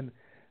Ugas, and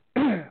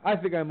I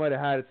think I might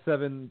have had it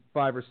 7-5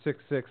 or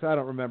 6-6. I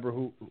don't remember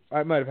who.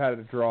 I might have had it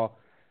a draw.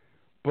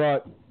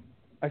 But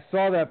I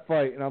saw that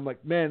fight, and I'm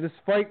like, man, this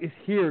fight is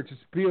here.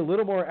 Just be a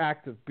little more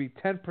active. Be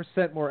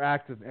 10% more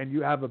active, and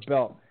you have a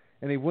belt.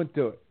 And he wouldn't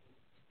do it.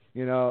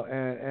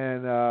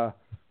 And I'm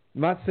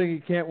not saying he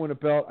can't win a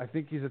belt. I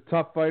think he's a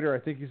tough fighter. I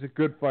think he's a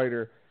good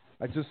fighter.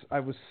 I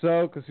was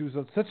so, because he was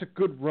on such a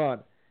good run,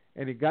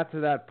 and he got to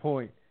that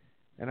point,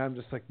 and I'm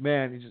just like,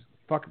 man, you just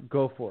fucking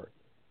go for it.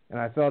 And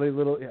I thought he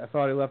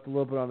left a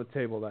little bit on the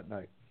table that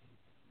night.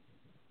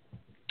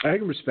 I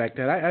can respect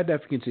that. I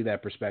definitely can see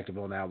that perspective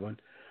on that one.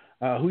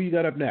 Who you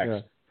got up next?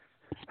 Yeah.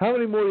 How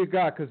many more you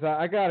got? Because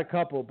I got a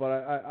couple, but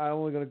I'm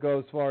only going to go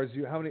as far as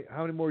you. How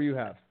many more you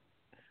have?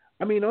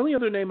 I mean, the only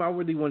other name I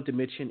really wanted to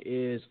mention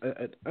is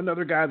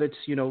another guy that's,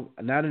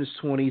 not in his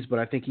 20s, but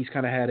I think he's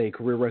kind of had a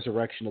career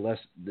resurrection,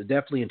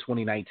 definitely in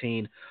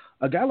 2019.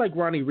 A guy like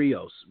Ronnie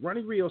Rios.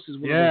 Ronnie Rios is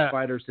one of those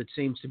fighters that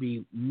seems to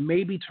be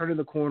maybe turning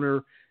the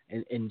corner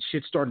and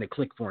shit's starting to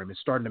click for him. It's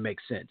starting to make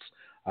sense.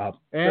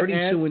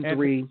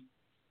 32-3.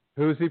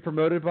 Who is he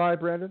promoted by,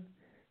 Brandon?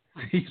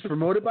 He's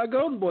promoted by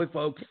Golden Boy,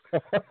 folks.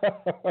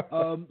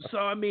 So,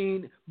 I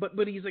mean,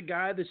 but he's a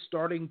guy that's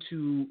starting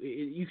to –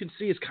 you can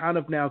see it's kind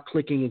of now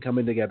clicking and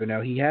coming together.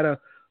 Now, he had a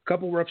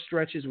couple rough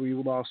stretches where he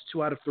lost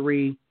 2 out of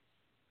 3,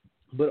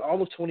 but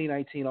all of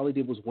 2019, all he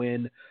did was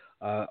win.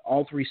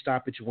 All 3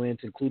 stoppage wins,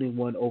 including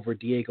one over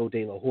Diego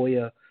De La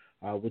Hoya,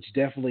 which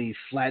definitely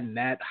flattened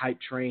that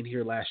hype train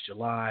here last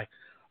July.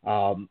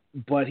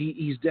 But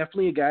he's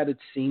definitely a guy that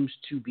seems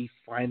to be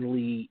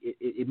finally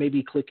it may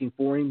be clicking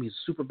for him. He's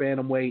super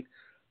bantamweight,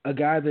 a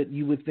guy that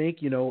you would think,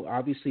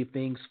 obviously if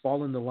things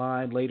fall in the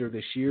line later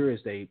this year as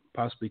they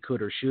possibly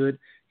could or should,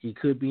 he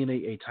could be in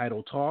a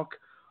title talk.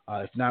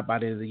 If not by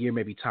the end of the year,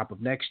 maybe top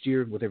of next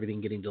year with everything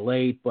getting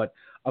delayed. But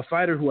a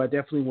fighter who I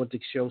definitely want to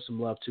show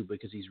some love to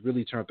because he's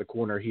really turned the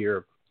corner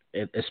here,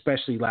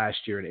 especially last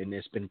year, and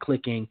it's been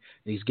clicking,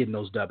 and he's getting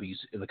those W's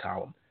in the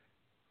column.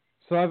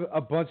 So I have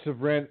a bunch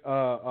of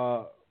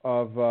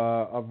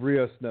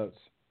Rios notes.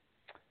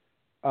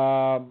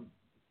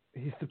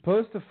 He's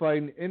supposed to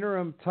fight an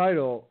interim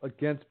title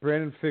against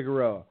Brandon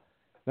Figueroa.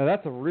 Now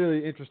that's a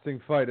really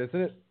interesting fight,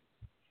 isn't it?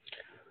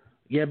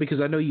 Yeah,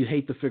 because I know you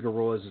hate the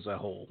Figueroas as a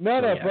whole.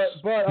 No, yes.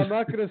 but I'm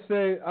not going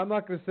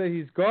to say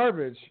he's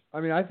garbage.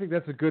 I mean, I think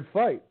that's a good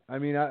fight. I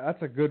mean,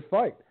 that's a good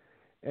fight.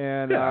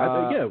 And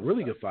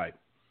really good fight.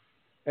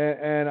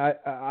 And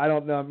I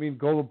don't know. I mean,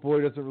 Golden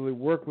Boy doesn't really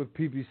work with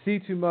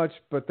PBC too much,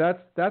 but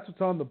that's what's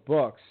on the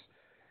books.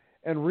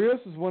 And Rios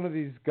is one of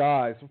these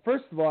guys. Well,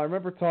 first of all, I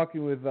remember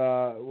talking with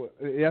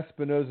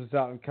Espinosa's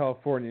out in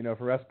California,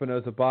 for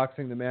Espinosa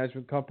Boxing, the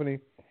management company.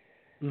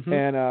 Mm-hmm.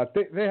 And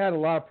they had a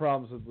lot of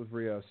problems with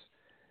Rios.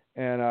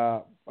 And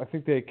I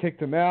think they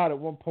kicked him out at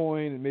one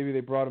point, and maybe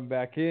they brought him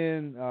back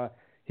in.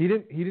 He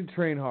didn't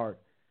train hard.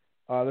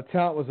 The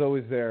talent was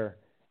always there.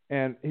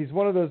 And he's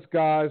one of those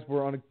guys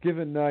where on a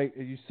given night,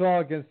 you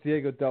saw against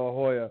Diego De La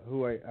Hoya,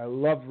 who I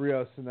loved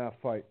Rios in that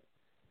fight.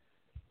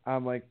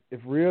 I'm like, if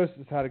Rios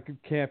has had a good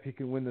camp, he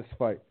can win this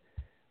fight.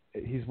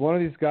 He's one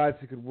of these guys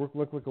who could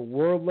look like a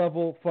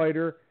world-level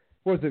fighter.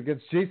 What was it,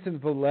 against Jason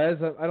Velez?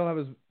 I don't have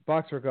his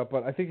box record up,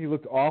 but I think he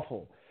looked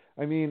awful.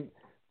 I mean,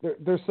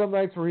 there's some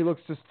nights where he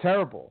looks just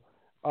terrible.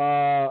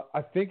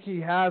 I think he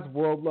has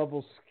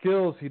world-level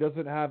skills. He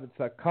doesn't have it's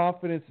that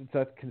confidence, it's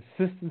that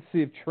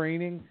consistency of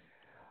training.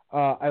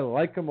 I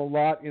like him a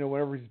lot.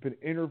 Whenever he's been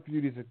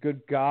interviewed, he's a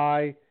good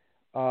guy.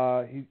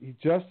 He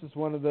just is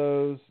one of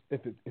those.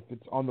 If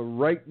it's on the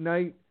right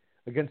night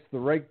against the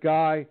right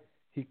guy,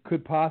 he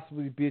could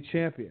possibly be a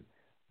champion.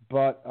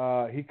 But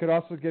he could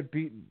also get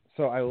beaten.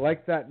 So I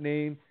like that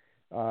name.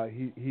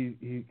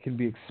 He can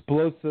be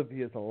explosive.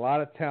 He has a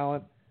lot of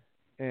talent,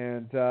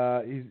 and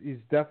he's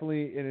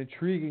definitely an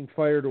intriguing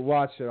fighter to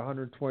watch at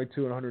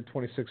 122 and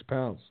 126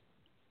 pounds.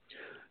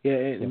 Yeah,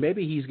 and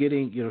maybe he's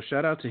getting,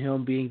 shout out to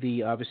him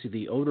being obviously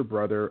the older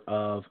brother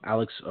of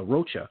Alex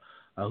Rocha,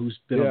 who's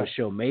been on the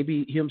show.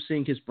 Maybe him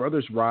seeing his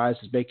brother's rise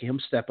is making him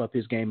step up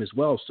his game as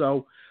well.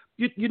 So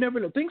you never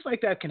know. Things like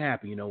that can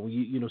happen,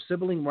 when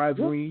sibling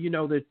rivalry,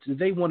 that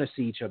they want to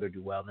see each other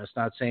do well. And it's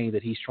not saying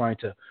that he's trying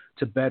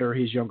to better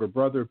his younger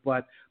brother,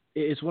 but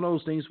it's one of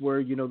those things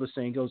where, the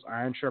saying goes,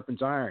 iron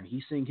sharpens iron.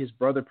 He's seeing his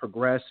brother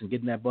progress and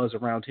getting that buzz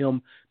around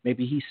him.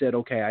 Maybe he said,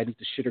 okay, I need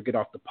to shit or get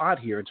off the pot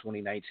here in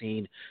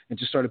 2019 and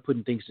just started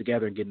putting things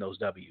together and getting those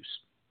W's.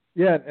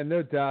 Yeah, and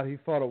no doubt he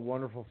fought a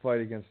wonderful fight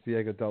against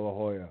Diego De La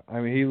Hoya. I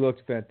mean, he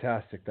looked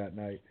fantastic that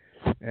night,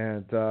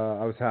 and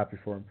I was happy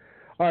for him.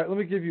 All right, let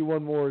me give you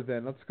one more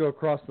then. Let's go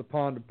across the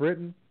pond to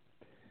Britain.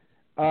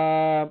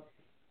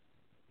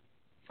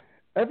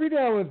 Every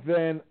now and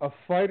then, a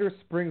fighter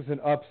springs an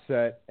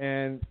upset,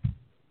 and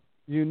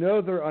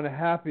they're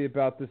unhappy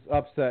about this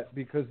upset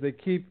because they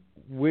keep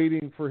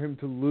waiting for him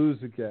to lose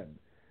again.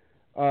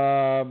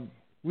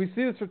 We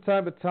see this from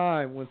time to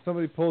time. When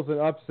somebody pulls an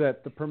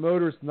upset, the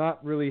promoter's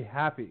not really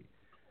happy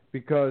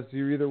because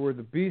you either were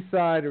the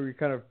B-side or you're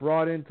kind of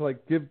brought in to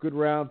give good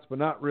rounds but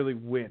not really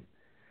win.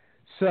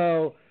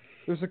 So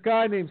There's a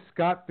guy named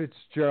Scott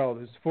Fitzgerald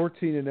who's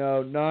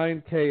 14-0,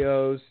 9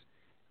 KOs.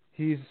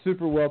 He's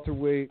super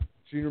welterweight,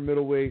 junior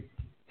middleweight.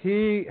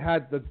 He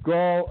had the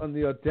gall and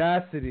the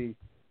audacity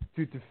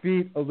to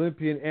defeat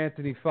Olympian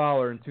Anthony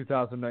Fowler in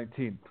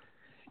 2019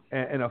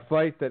 in a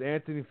fight that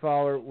Anthony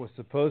Fowler was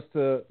supposed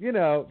to,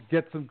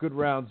 get some good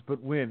rounds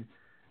but win.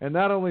 And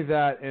not only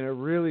that, in a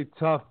really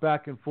tough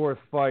back-and-forth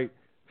fight,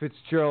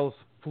 Fitzgerald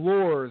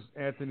floors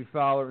Anthony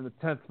Fowler in the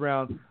 10th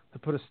round to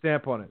put a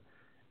stamp on it.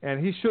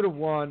 And he should have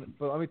won,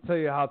 but let me tell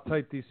you how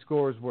tight these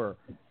scores were.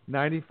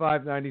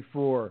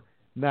 95-94,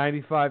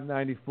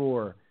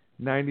 95-94,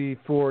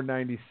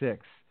 94-96.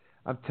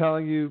 I'm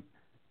telling you.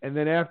 And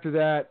then after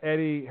that,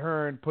 Eddie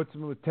Hearn puts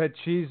him with Ted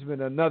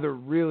Cheeseman, another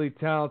really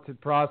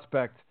talented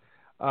prospect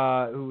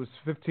who was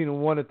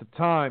 15-1 at the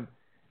time.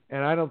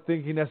 And I don't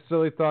think he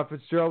necessarily thought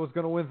Fitzgerald was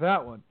going to win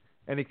that one.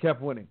 And he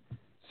kept winning.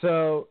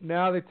 So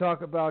now they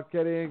talk about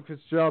getting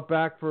Fitzgerald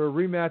back for a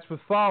rematch with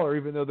Fowler,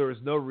 even though there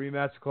was no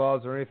rematch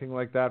clause or anything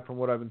like that from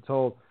what I've been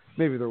told.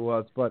 Maybe there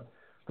was. But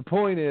the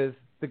point is,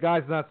 the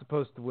guy's not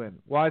supposed to win.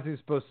 Why is he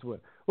supposed to win?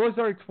 Well, he's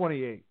already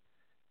 28.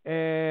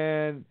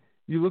 And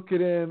you look at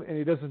him and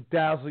he doesn't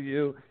dazzle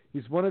you.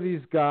 He's one of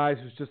these guys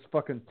who's just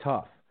fucking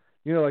tough.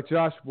 Like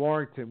Josh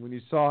Warrington when you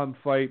saw him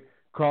fight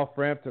Carl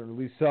Frampton or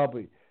Lee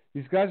Selby.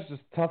 These guys are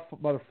just tough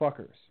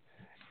motherfuckers.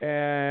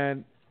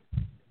 And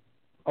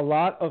a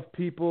lot of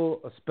people,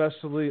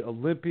 especially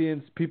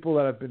Olympians, people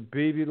that have been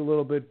babied a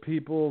little bit,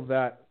 people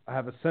that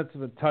have a sense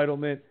of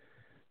entitlement,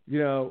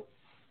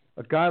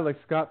 a guy like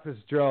Scott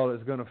Fitzgerald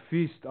is going to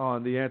feast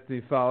on the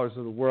Anthony Fowlers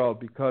of the world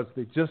because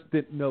they just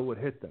didn't know what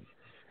hit them.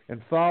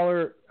 And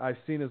Fowler, I've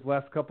seen his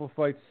last couple of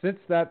fights. Since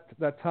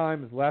that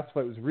time, his last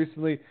fight was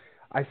recently,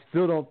 I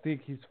still don't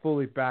think he's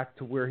fully back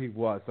to where he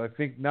was. I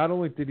think not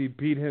only did he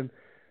beat him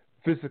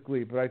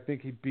physically, but I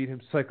think he beat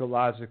him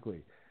psychologically.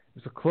 It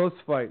was a close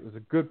fight. It was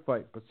a good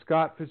fight. But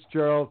Scott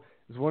Fitzgerald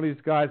is one of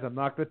these guys. I'm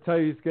not going to tell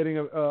you he's getting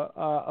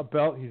a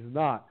belt. He's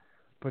not.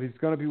 But he's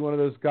going to be one of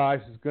those guys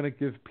who's going to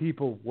give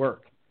people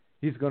work.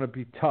 He's going to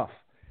be tough.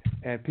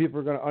 And people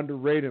are going to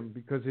underrate him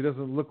because he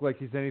doesn't look like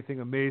he's anything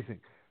amazing.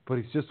 But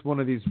he's just one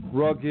of these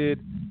rugged,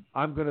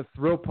 I'm going to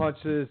throw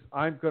punches,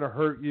 I'm going to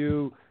hurt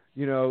you,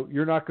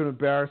 you're not going to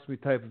embarrass me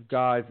type of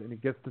guys, and he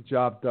gets the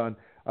job done.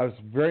 I was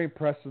very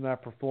impressed in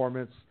that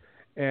performance,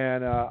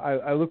 and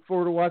I look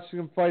forward to watching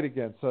him fight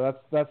again. So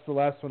that's the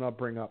last one I'll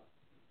bring up.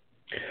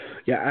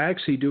 Yeah, I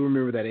actually do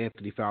remember that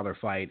Anthony Fowler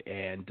fight,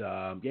 and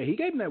he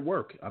gave him that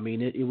work. I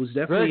mean, it was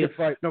definitely a good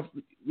fight.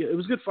 It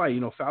was a good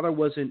fight. Fowler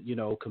wasn't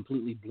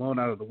completely blown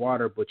out of the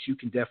water, but you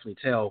can definitely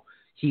tell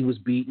he was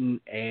beaten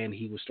and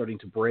he was starting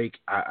to break.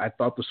 I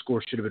thought the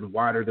score should have been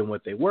wider than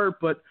what they were,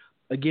 but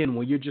again,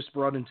 when you're just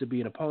brought in to be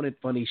an opponent,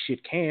 funny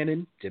shit can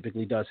and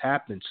typically does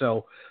happen.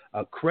 So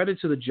credit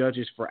to the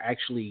judges for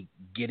actually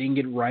getting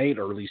it right,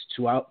 or at least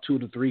 2 out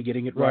of 3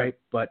 getting it right.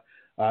 But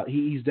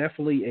he's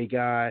definitely a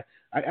guy.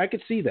 I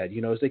could see that,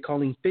 as they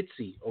call him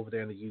Fitzy over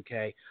there in the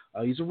UK.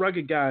 He's a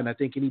rugged guy, and I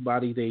think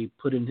anybody they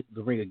put in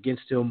the ring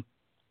against him,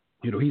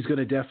 he's going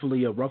to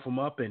definitely rough them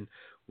up, and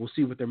we'll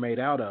see what they're made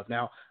out of.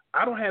 Now,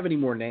 I don't have any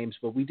more names,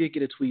 but we did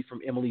get a tweet from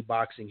Emily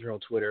Boxing here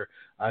on Twitter.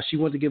 She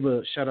wanted to give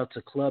a shout-out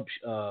to Club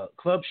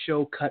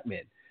Show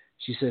Cutmen.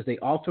 She says they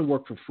often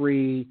work for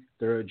free.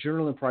 Their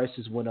adrenaline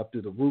prices went up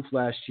through the roof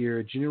last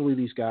year. Generally,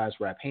 these guys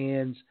wrap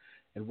hands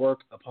and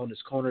work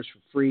opponents' corners for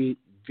free.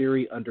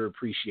 Very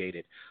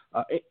underappreciated.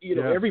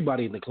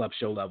 Everybody in the club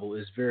show level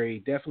is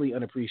definitely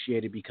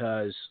unappreciated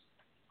because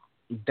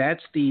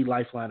that's the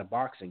lifeline of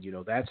boxing.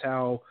 That's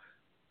how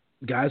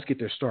guys get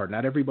their start.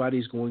 Not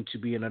everybody's going to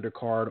be an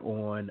undercard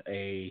on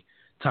a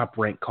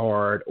top-ranked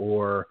card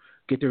or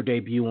get their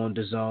debut on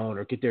DAZN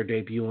or get their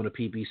debut on a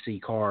PBC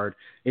card.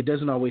 It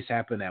doesn't always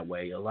happen that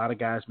way. A lot of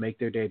guys make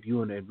their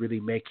debut and really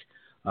make,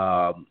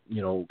 sow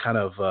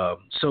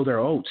their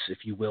oats, if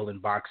you will, in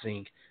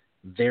boxing.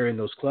 They're in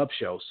those club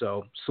shows.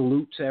 So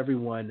salute to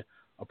everyone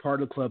a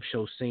part of the club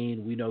show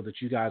scene. We know that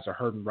you guys are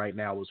hurting right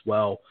now as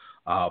well,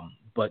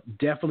 but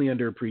definitely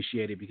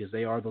underappreciated because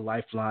they are the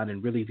lifeline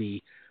and really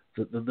the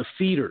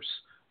feeders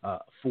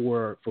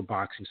for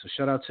boxing. So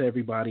shout out to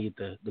everybody at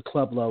the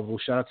club level.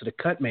 Shout out to the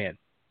cut man.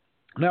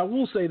 Now, I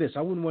will say this.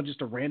 I wouldn't want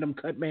just a random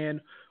cut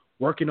man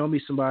working on me.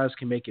 Some guys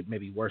can make it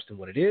maybe worse than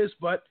what it is,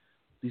 but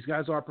these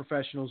guys are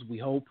professionals. We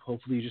hope.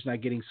 Hopefully you're just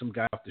not getting some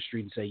guy off the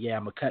street and say, yeah,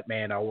 I'm a cut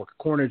man. I'll work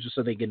a corner just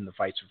so they get in the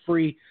fights for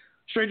free.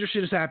 Stranger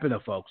shit has happened,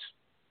 though, folks.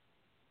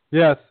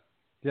 Yes.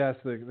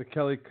 The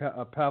Kelly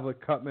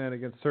Pavlik cutman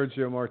against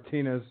Sergio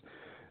Martinez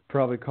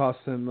probably cost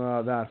him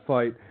that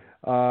fight.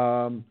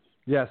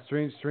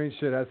 Strange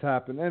shit has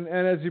happened. And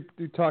as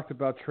you talked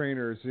about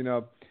trainers,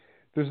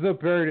 there's no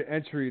barrier to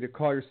entry to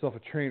call yourself a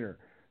trainer.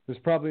 There's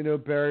probably no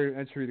barrier to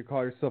entry to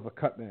call yourself a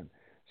cutman.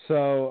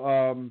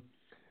 So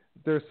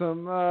there's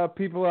some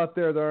people out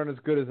there that aren't as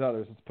good as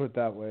others. Let's put it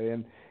that way.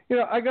 And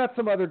I got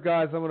some other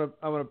guys. I'm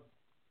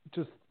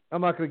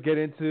not gonna get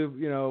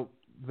into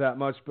that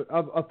much, but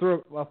I'll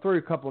throw you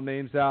a couple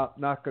names out.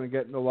 Not gonna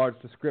get into large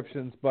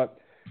descriptions, but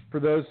for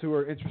those who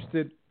are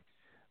interested,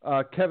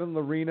 Kevin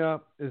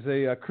Larina is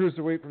a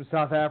cruiserweight from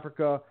South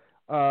Africa.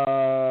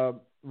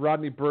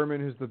 Rodney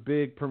Berman, who's the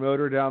big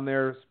promoter down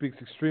there, speaks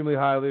extremely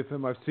highly of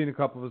him. I've seen a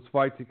couple of his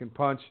fights. He can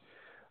punch.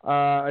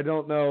 I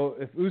don't know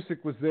if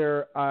Usyk was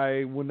there.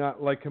 I would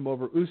not like him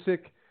over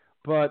Usyk,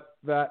 but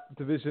that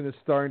division is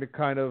starting to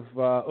kind of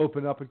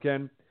open up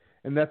again,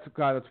 and that's a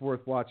guy that's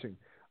worth watching.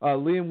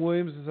 Liam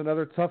Williams is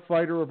another tough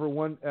fighter over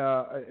one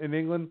in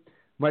England.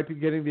 Might be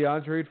getting the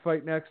Andrade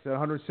fight next at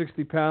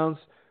 160 pounds.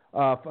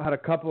 Had a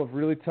couple of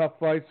really tough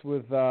fights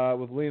with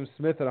Liam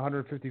Smith at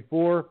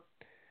 154.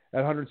 At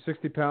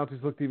 160 pounds,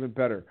 he's looked even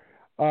better.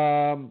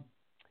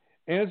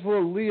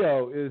 Angelo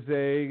Leo is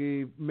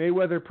a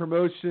Mayweather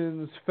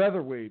Promotions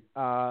featherweight.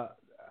 I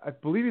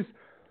believe he's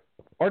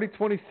already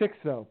 26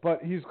 though,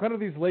 but he's kind of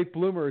these late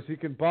bloomers. He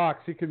can box,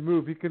 he can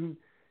move,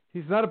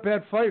 he's not a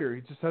bad fighter.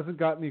 He just hasn't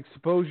gotten the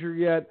exposure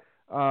yet.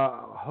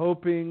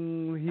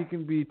 Hoping he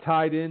can be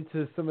tied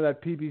into some of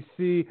that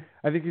PBC.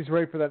 I think he's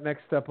ready for that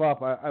next step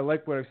up. I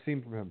like what I've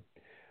seen from him.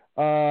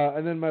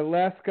 And then my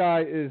last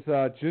guy is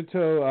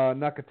Junto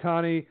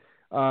Nakatani,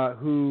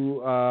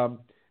 who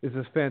is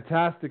a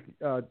fantastic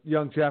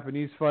young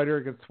Japanese fighter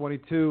against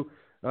 22,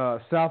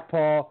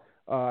 southpaw.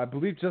 I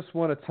believe just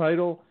won a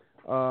title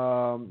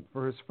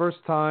for his first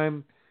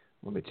time.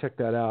 Let me check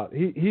that out.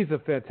 He's a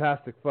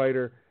fantastic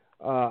fighter.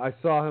 I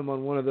saw him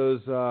on one of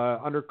those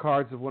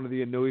undercards of one of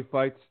the Inoue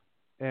fights,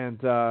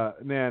 and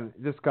man,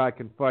 this guy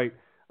can fight.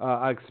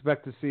 I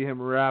expect to see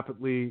him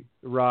rapidly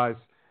rise.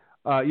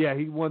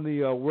 He won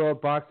the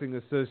World Boxing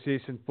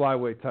Association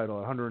flyweight title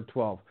at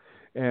 112,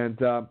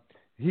 and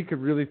he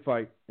could really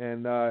fight.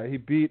 And he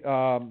beat.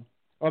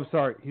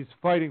 He's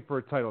fighting for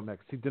a title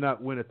next. He did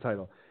not win a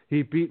title.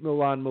 He beat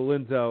Milan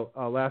Malindo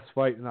last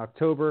fight in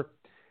October,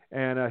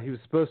 and he was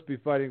supposed to be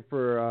fighting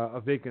for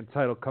a vacant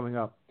title coming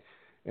up.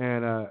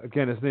 And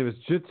again, his name is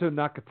Junto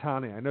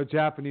Nakatani. I know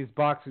Japanese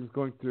boxing is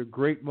going through a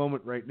great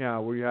moment right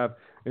now, where you have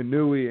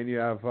Inoue and you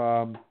have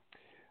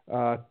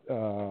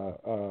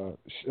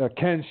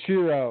Ken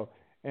Shiro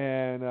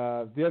and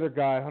the other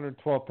guy,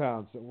 112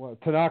 pounds,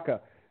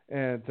 Tanaka.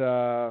 And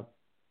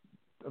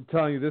I'm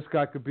telling you, this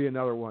guy could be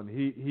another one.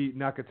 He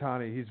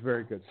Nakatani, he's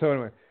very good. So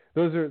anyway,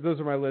 those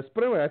are my lists.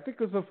 But anyway, I think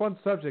it was a fun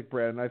subject,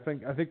 Brad, and I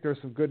think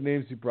there's some good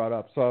names you brought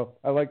up. So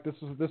I like this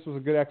was a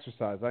good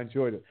exercise. I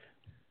enjoyed it.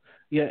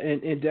 Yeah,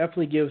 and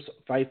definitely gives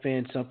fight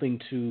fans something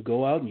to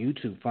go out on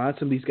YouTube. Find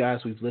some of these guys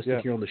we've listed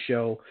here on the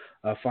show.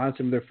 Find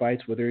some of their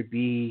fights, whether it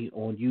be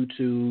on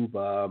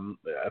YouTube,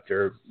 if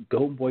they're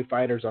Golden Boy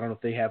fighters. I don't know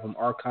if they have them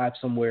archived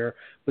somewhere.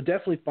 But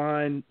definitely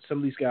find some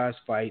of these guys'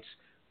 fights,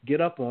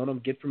 get up on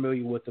them, get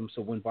familiar with them,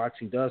 so when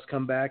boxing does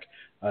come back,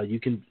 you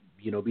can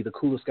be the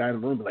coolest guy in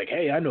the room. Be like,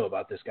 hey, I know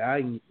about this guy.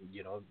 And,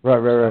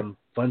 right.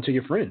 Fun to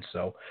your friends.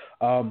 So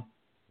one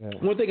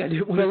thing I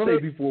did want to say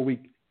before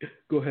we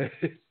 – go ahead.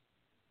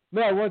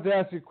 No, I wanted to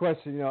ask you a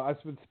question.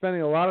 I've been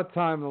spending a lot of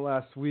time in the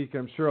last week.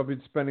 I'm sure I'll be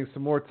spending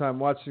some more time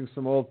watching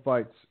some old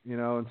fights,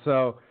 and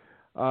so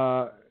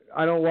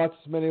I don't watch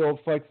as many old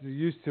fights as I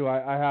used to.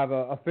 I have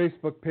a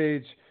Facebook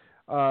page,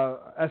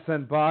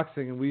 SN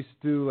Boxing, and we used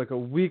to do like a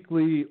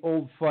weekly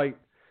old fight,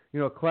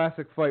 a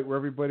classic fight where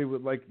everybody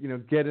would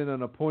get in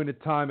an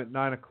appointed time at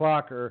 9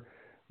 o'clock or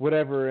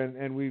whatever,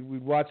 and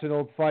we'd watch an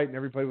old fight and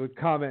everybody would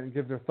comment and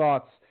give their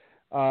thoughts.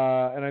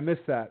 And I miss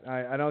that.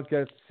 I don't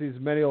get to see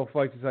as many old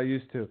fights as I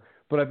used to.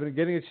 But I've been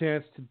getting a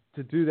chance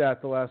to do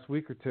that the last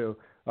week or two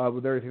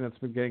with everything that's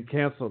been getting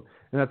canceled.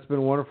 And that's been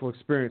a wonderful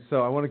experience.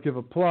 So I want to give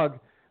a plug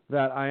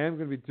that I am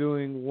going to be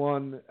doing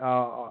one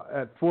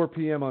at 4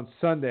 p.m. on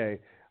Sunday.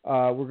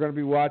 We're going to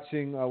be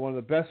watching one of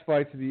the best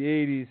fights of the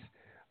 80s.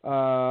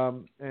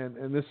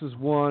 And this is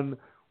one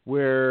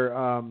where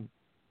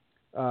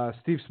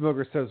Steve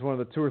Smoger says one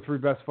of the 2 or 3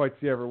 best fights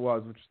he ever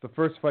was, which is the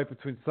first fight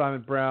between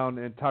Simon Brown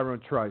and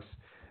Tyrone Trice.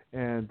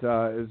 And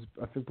I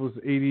think it was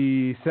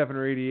 87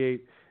 or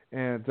 88.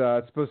 And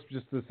it's supposed to be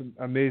just this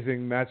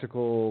amazing,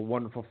 magical,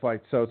 wonderful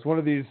fight. So it's one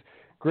of these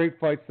great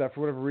fights that,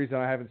 for whatever reason,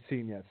 I haven't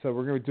seen yet. So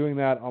we're going to be doing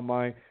that on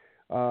my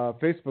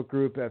Facebook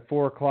group at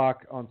 4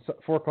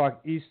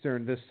 o'clock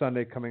Eastern this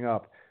Sunday coming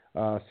up.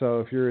 So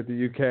if you're at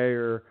the UK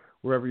or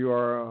wherever you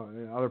are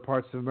in other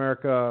parts of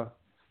America,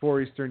 4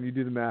 Eastern, you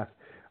do the math.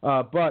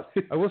 But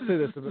I will say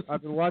this: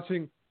 I've been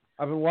watching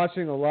a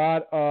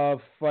lot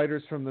of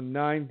fighters from the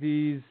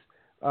 90s.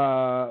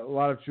 A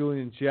lot of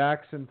Julian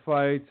Jackson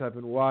fights. I've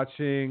been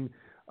watching,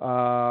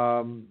 Riddick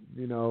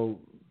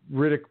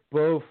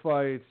Bowe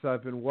fights.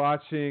 I've been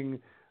watching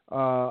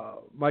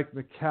Mike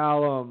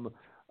McCallum.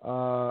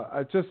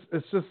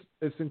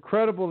 It's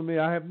incredible to me.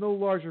 I have no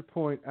larger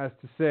point as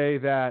to say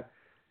that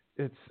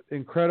it's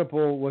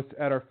incredible what's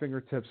at our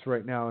fingertips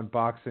right now in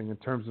boxing in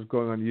terms of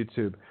going on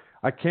YouTube.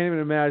 I can't even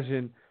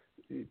imagine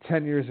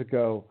 10 years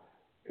ago,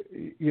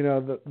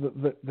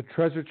 the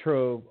treasure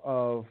trove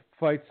of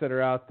fights that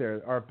are out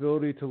there, our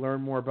ability to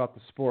learn more about the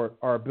sport,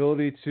 our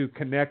ability to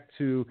connect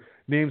to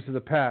names of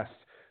the past.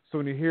 So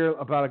when you hear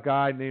about a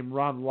guy named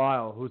Ron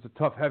Lyle, who's a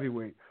tough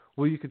heavyweight,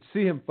 well, you could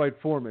see him fight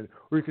Foreman,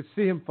 or you could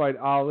see him fight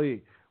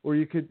Ali, or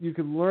you could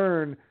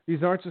learn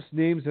these aren't just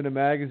names in a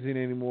magazine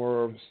anymore,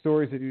 or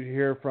stories that you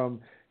hear from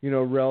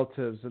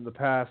relatives in the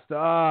past.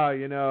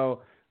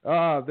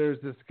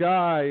 there's this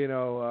guy,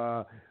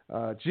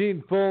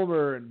 Gene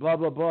Fulmer and blah,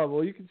 blah, blah.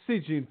 Well, you can see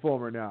Gene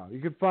Fulmer now.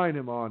 You can find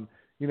him on,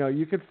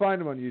 you can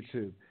find him on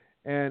YouTube.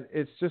 And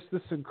it's just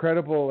this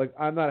incredible, like,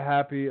 I'm not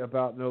happy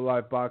about no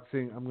live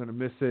boxing. I'm going to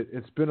miss it.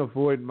 It's been a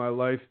void in my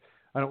life.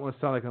 I don't want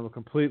to sound like I'm a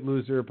complete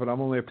loser, but I'm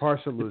only a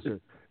partial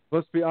loser.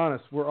 Let's be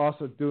honest. We're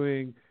also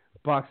doing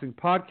boxing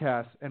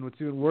podcasts, and what's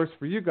even worse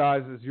for you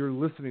guys is you're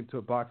listening to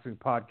a boxing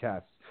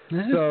podcast.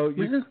 So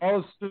you can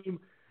all assume,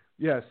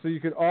 so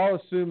you can all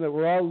assume that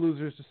we're all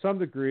losers to some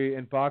degree,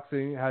 and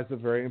boxing has a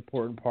very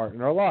important part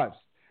in our lives.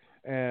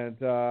 And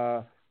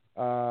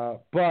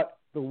but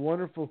the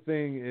wonderful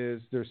thing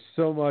is there's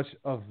so much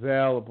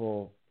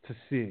available to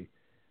see.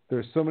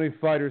 There's so many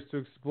fighters to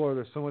explore.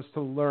 There's so much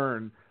to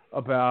learn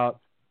about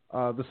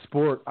the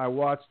sport. I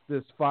watched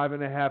this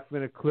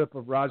 5.5-minute clip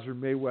of Roger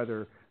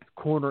Mayweather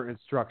corner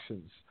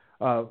instructions,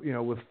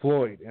 with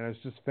Floyd, and it's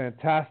just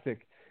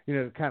fantastic,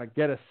 to kind of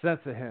get a sense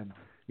of him,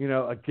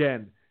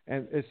 again.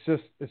 And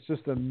it's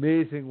just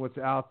amazing what's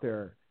out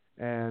there.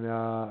 And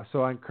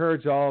so I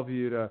encourage all of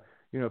you to,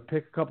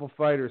 pick a couple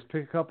fighters,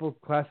 pick a couple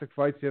classic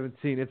fights you haven't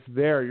seen. It's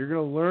there. You're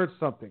going to learn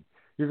something.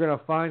 You're going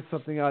to find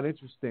something out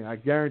interesting. I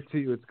guarantee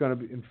you it's going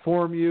to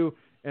inform you,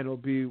 and it'll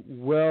be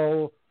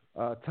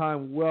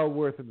time well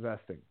worth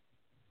investing.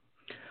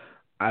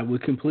 I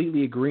would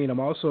completely agree. And I'm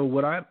also,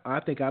 what I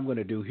think I'm going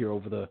to do here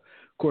over the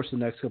course of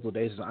the next couple of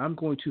days is I'm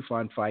going to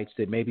find fights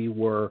that maybe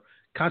were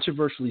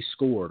controversially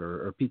scored,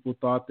 or people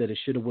thought that it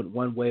should have went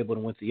one way but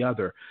it went the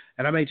other.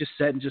 And I may just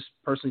sit and just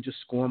personally just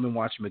score them and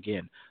watch them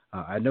again.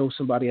 I know I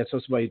saw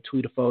somebody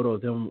tweet a photo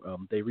of them.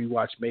 They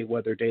rewatched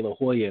Mayweather De La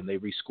Hoya and they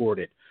rescored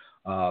it.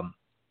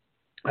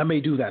 I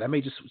may do that. I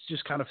may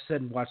just kind of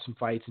sit and watch some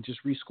fights and just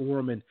rescore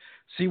them and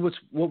see what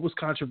was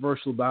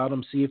controversial about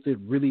them, see if it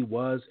really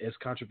was as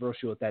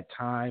controversial at that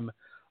time.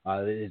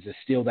 Is it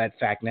still that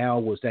fact now?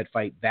 Was that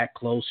fight that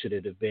close? Should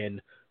it have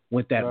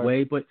went that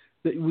way? But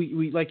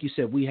we like you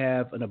said, we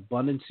have an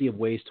abundance of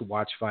ways to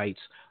watch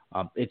fights.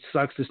 It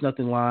sucks there's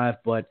nothing live,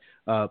 but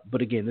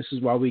again, this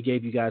is why we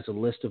gave you guys a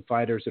list of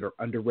fighters that are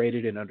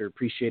underrated and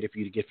underappreciated for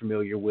you to get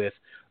familiar with.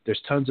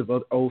 There's tons of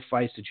old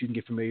fights that you can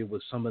get familiar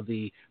with, some of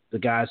the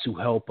guys who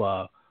help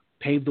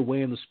pave the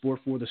way in the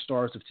sport for the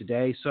stars of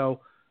today.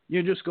 So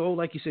just go,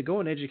 like you said, go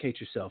and educate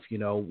yourself.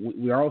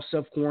 We are all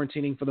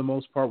self-quarantining for the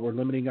most part. We're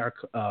limiting our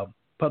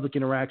public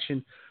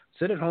interaction.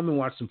 Sit at home and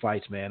watch some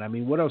fights, man. I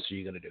mean, what else are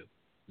you going to do?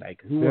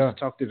 Like, who wants to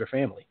talk to their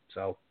family?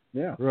 So,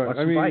 watch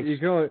some fights. You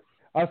can only...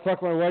 I was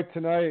talking to my wife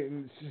tonight,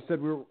 and she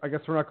said, I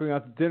guess we're not going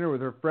out to dinner with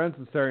her friends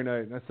on Saturday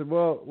night. And I said,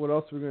 well, what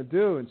else are we going to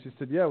do? And she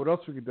said, yeah, what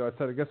else we could do? I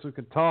said, I guess we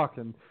could talk.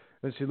 And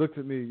she looked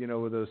at me,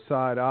 with a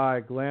side-eye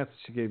glance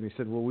she gave me. She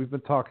said, well, we've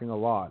been talking a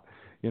lot,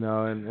 and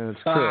it's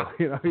true.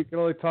 You can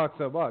only talk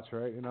so much,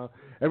 right? And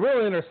we're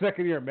only in our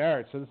second year of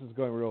marriage, so this is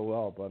going real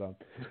well. But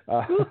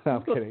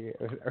I'm kidding.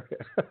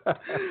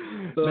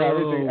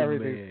 No,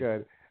 everything's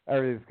good.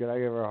 Everything's good. I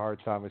give her a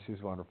hard time, but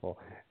she's wonderful.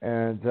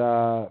 And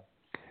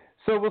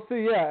so we'll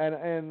see,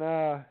 and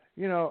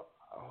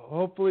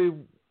hopefully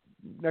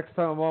next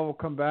time I'm on we'll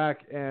come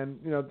back, and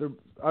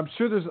I'm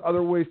sure there's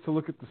other ways to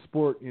look at the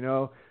sport.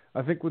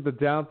 I think with the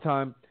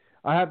downtime,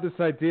 I have this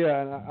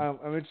idea, and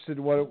I'm interested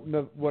in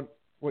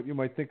what you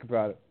might think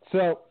about it.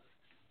 So,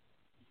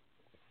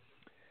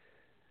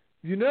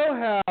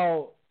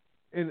 how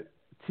in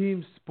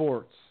team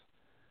sports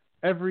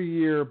every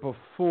year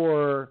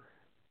before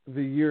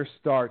the year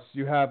starts,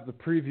 you have the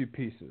preview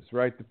pieces,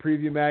 right? The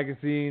preview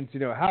magazines,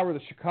 how are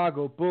the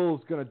Chicago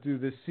Bulls going to do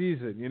this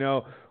season?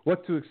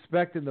 What to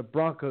expect in the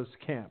Broncos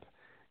camp,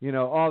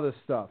 all this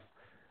stuff.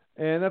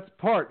 And that's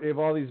part. You have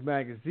all these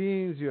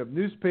magazines, you have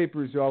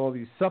newspapers, you have all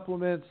these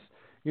supplements,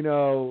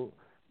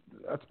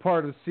 that's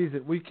part of the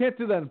season. Well, you can't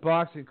do that in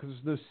boxing because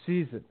there's no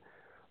season.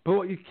 But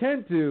what you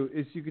can do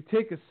is you could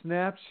take a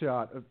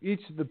snapshot of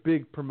each of the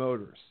big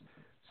promoters.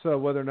 So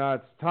whether or not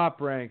it's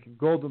Top Rank and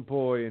Golden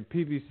Boy and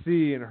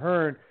PBC and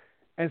Hearn,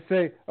 and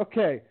say,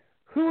 okay,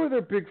 who are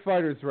their big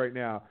fighters right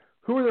now?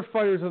 Who are the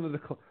fighters on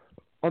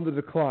the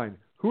decline?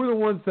 Who are the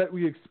ones that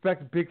we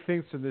expect big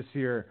things from this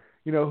year?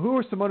 Who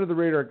are some under the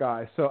radar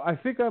guys? So I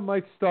think I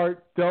might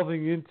start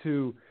delving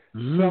into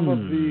some of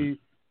the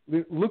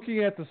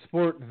looking at the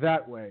sport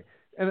that way.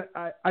 And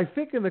I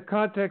think in the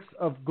context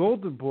of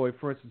Golden Boy,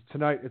 for instance,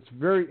 tonight, it's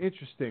very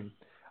interesting.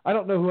 I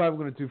don't know who I'm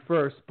going to do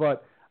first,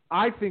 but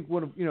I think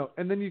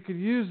and then you could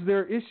use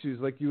their issues,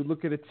 like you would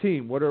look at a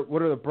team. What are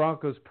the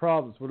Broncos'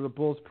 problems? What are the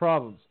Bulls'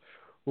 problems?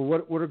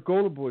 Well, what are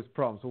Golden Boy's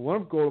problems? Well, one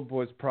of Golden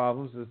Boy's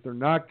problems is they're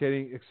not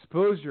getting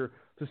exposure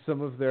to some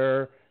of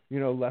their,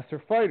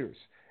 lesser fighters.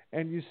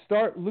 And you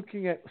start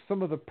looking at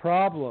some of the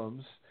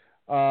problems,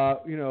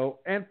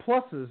 and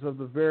pluses of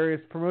the various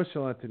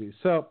promotional entities.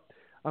 So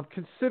I'm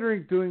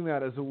considering doing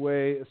that as a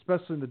way,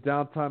 especially in the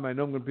downtime. I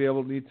know I'm going to be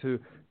able to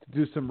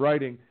do some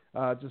writing.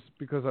 Just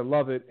because I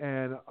love it,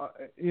 and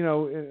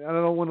and I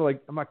don't want to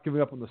I'm not giving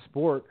up on the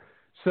sport.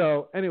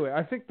 So anyway,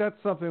 I think that's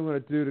something I'm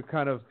going to do to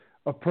kind of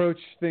approach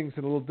things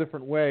in a little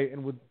different way.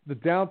 And with the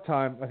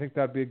downtime, I think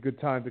that'd be a good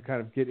time to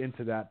kind of get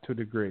into that to a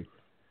degree.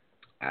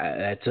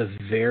 That's a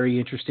very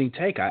interesting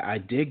take. I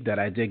dig that.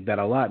 I dig that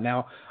a lot.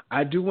 Now,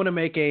 I do want to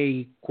make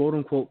a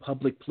quote-unquote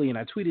public plea, and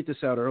I tweeted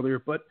this out earlier,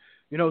 but,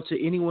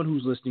 to anyone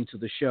who's listening to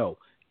the show,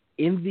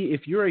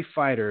 if you're a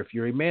fighter, if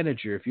you're a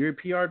manager, if you're a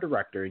PR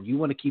director, and you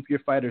want to keep your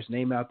fighter's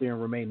name out there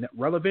and remain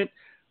relevant,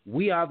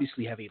 we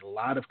obviously have a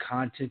lot of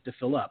content to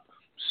fill up.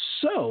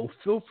 So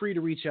feel free to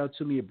reach out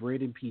to me at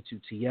Brandon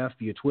P2TF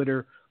via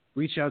Twitter.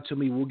 Reach out to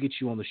me. We'll get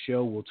you on the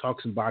show. We'll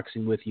talk some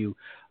boxing with you.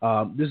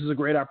 This is a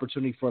great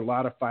opportunity for a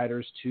lot of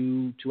fighters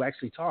to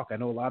actually talk. I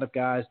know a lot of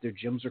guys, their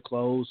gyms are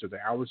closed or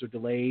their hours are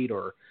delayed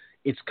or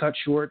it's cut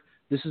short.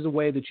 This is a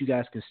way that you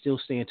guys can still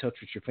stay in touch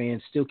with your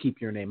fans, still keep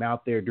your name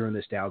out there during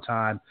this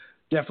downtime.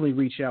 Definitely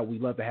reach out.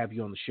 We'd love to have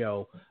you on the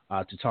show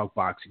to talk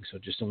boxing. So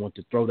just want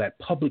to throw that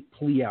public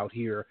plea out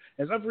here.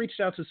 As I've reached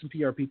out to some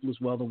PR people as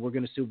well, and we're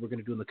going to see what we're going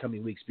to do in the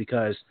coming weeks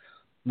because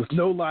with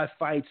no live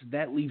fights,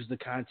 that leaves the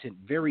content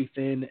very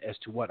thin as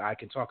to what I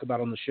can talk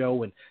about on the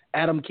show. And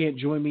Adam can't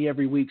join me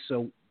every week,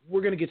 so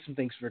we're going to get some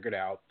things figured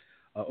out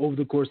over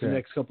the course of the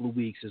next couple of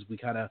weeks as we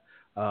kind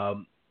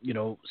of,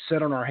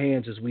 sit on our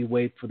hands as we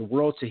wait for the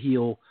world to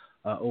heal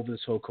over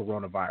this whole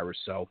coronavirus.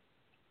 So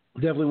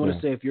definitely want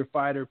to say if you're a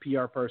fighter,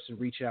 PR person,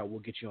 reach out. We'll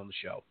get you on the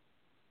show.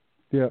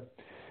 Yeah.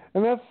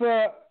 And that's,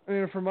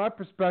 from my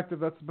perspective,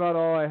 that's about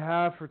all I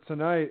have for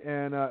tonight.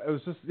 And it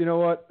was just, it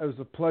was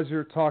a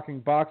pleasure talking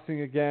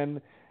boxing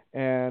again,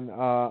 and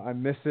I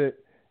miss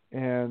it.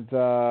 And,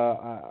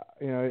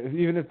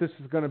 even if this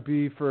is going to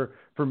be for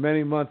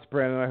many months,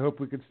 Brandon, I hope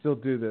we can still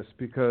do this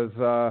because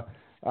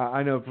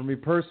I know for me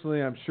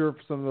personally, I'm sure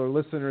for some of the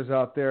listeners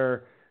out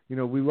there,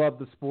 we love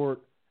the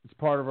sport. It's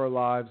part of our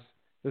lives.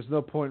 There's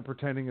no point in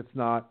pretending it's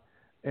not.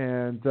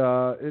 And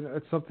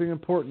it's something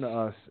important to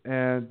us.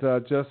 And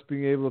just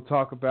being able to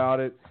talk about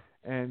it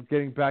and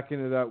getting back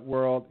into that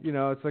world,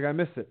 it's like I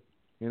miss it.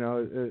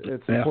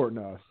 It's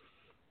important to us.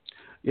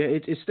 Yeah,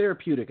 it's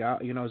therapeutic. As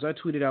I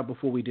tweeted out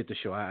before we did the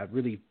show, I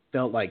really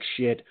felt like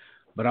shit.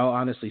 But I'll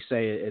honestly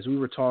say, as we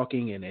were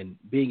talking and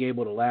being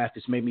able to laugh,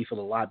 it's made me feel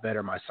a lot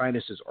better. My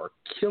sinuses are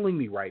killing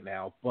me right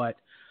now, but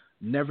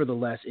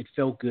nevertheless, it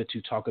felt good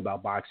to talk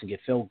about boxing.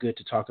 It felt good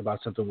to talk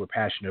about something we're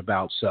passionate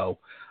about. So,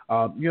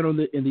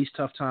 in these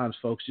tough times,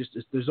 folks,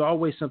 there's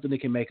always something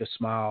that can make us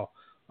smile.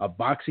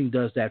 Boxing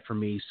does that for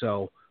me.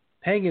 So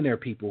hang in there,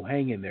 people.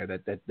 Hang in there.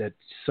 That's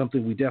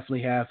something we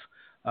definitely have.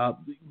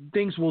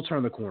 Things will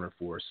turn the corner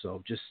for us.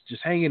 So just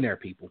hang in there,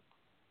 people.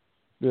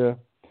 Yeah.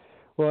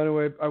 Well,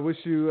 anyway, I wish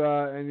you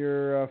and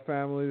your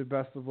family the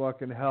best of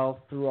luck and health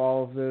through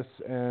all of this,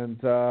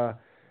 and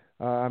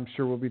I'm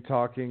sure we'll be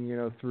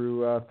talking,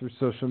 through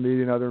social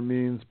media and other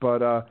means.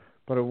 But I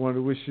want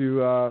to wish you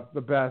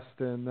the best,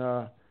 and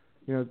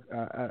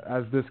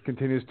as this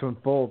continues to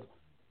unfold.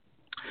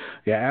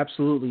 Yeah,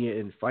 absolutely.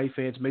 And fight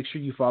fans, make sure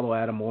you follow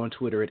Adam on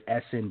Twitter at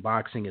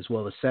SNBoxing as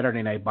well as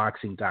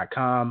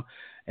SaturdayNightBoxing.com,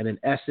 and then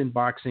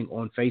SNBoxing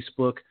on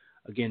Facebook.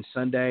 Again,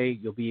 Sunday,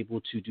 you'll be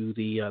able to do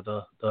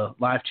the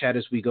live chat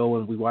as we go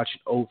and we watch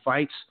old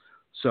fights.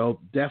 So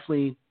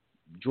definitely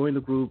join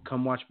the group,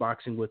 come watch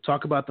boxing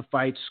talk about the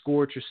fights,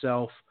 score it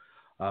yourself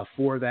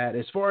for that.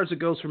 As far as it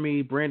goes for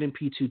me, Brandon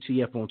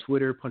P2TF on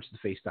Twitter,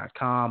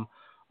 punchtheface.com.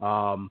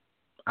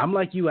 I'm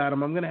like you,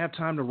 Adam. I'm going to have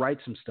time to write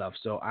some stuff.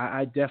 So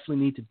I definitely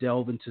need to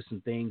delve into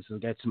some things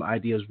and get some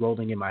ideas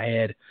rolling in my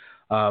head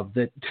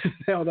that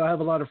now that I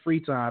have a lot of free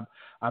time,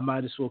 I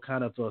might as well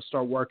kind of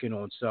start working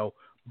on. So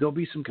there'll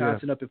be some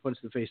content up at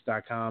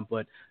punchtheface.com.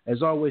 But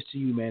as always to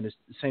you, man, it's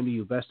the same to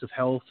you. Best of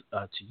health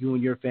to you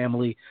and your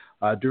family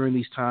during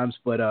these times.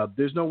 But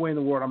there's no way in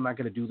the world I'm not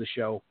going to do the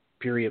show,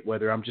 period,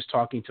 whether I'm just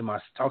talking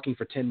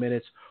for 10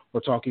 minutes or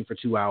talking for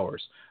 2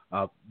 hours.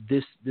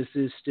 This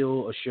is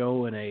still a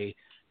show and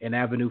an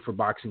avenue for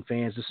boxing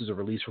fans. This is a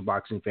release for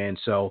boxing fans.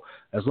 So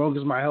as long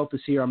as my health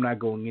is here, I'm not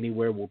going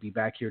anywhere. We'll be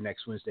back here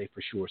next Wednesday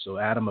for sure. So,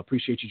 Adam,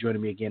 appreciate you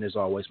joining me again, as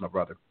always, my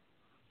brother.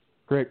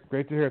 Great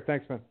to hear.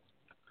 Thanks, man.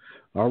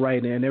 All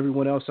right, and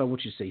everyone else, I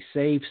want you to stay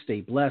safe,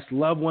 stay blessed,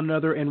 love one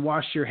another, and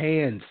wash your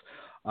hands.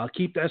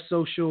 Keep that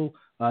social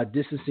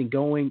distancing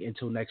going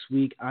until next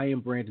week. I am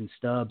Brandon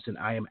Stubbs, and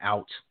I am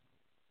out.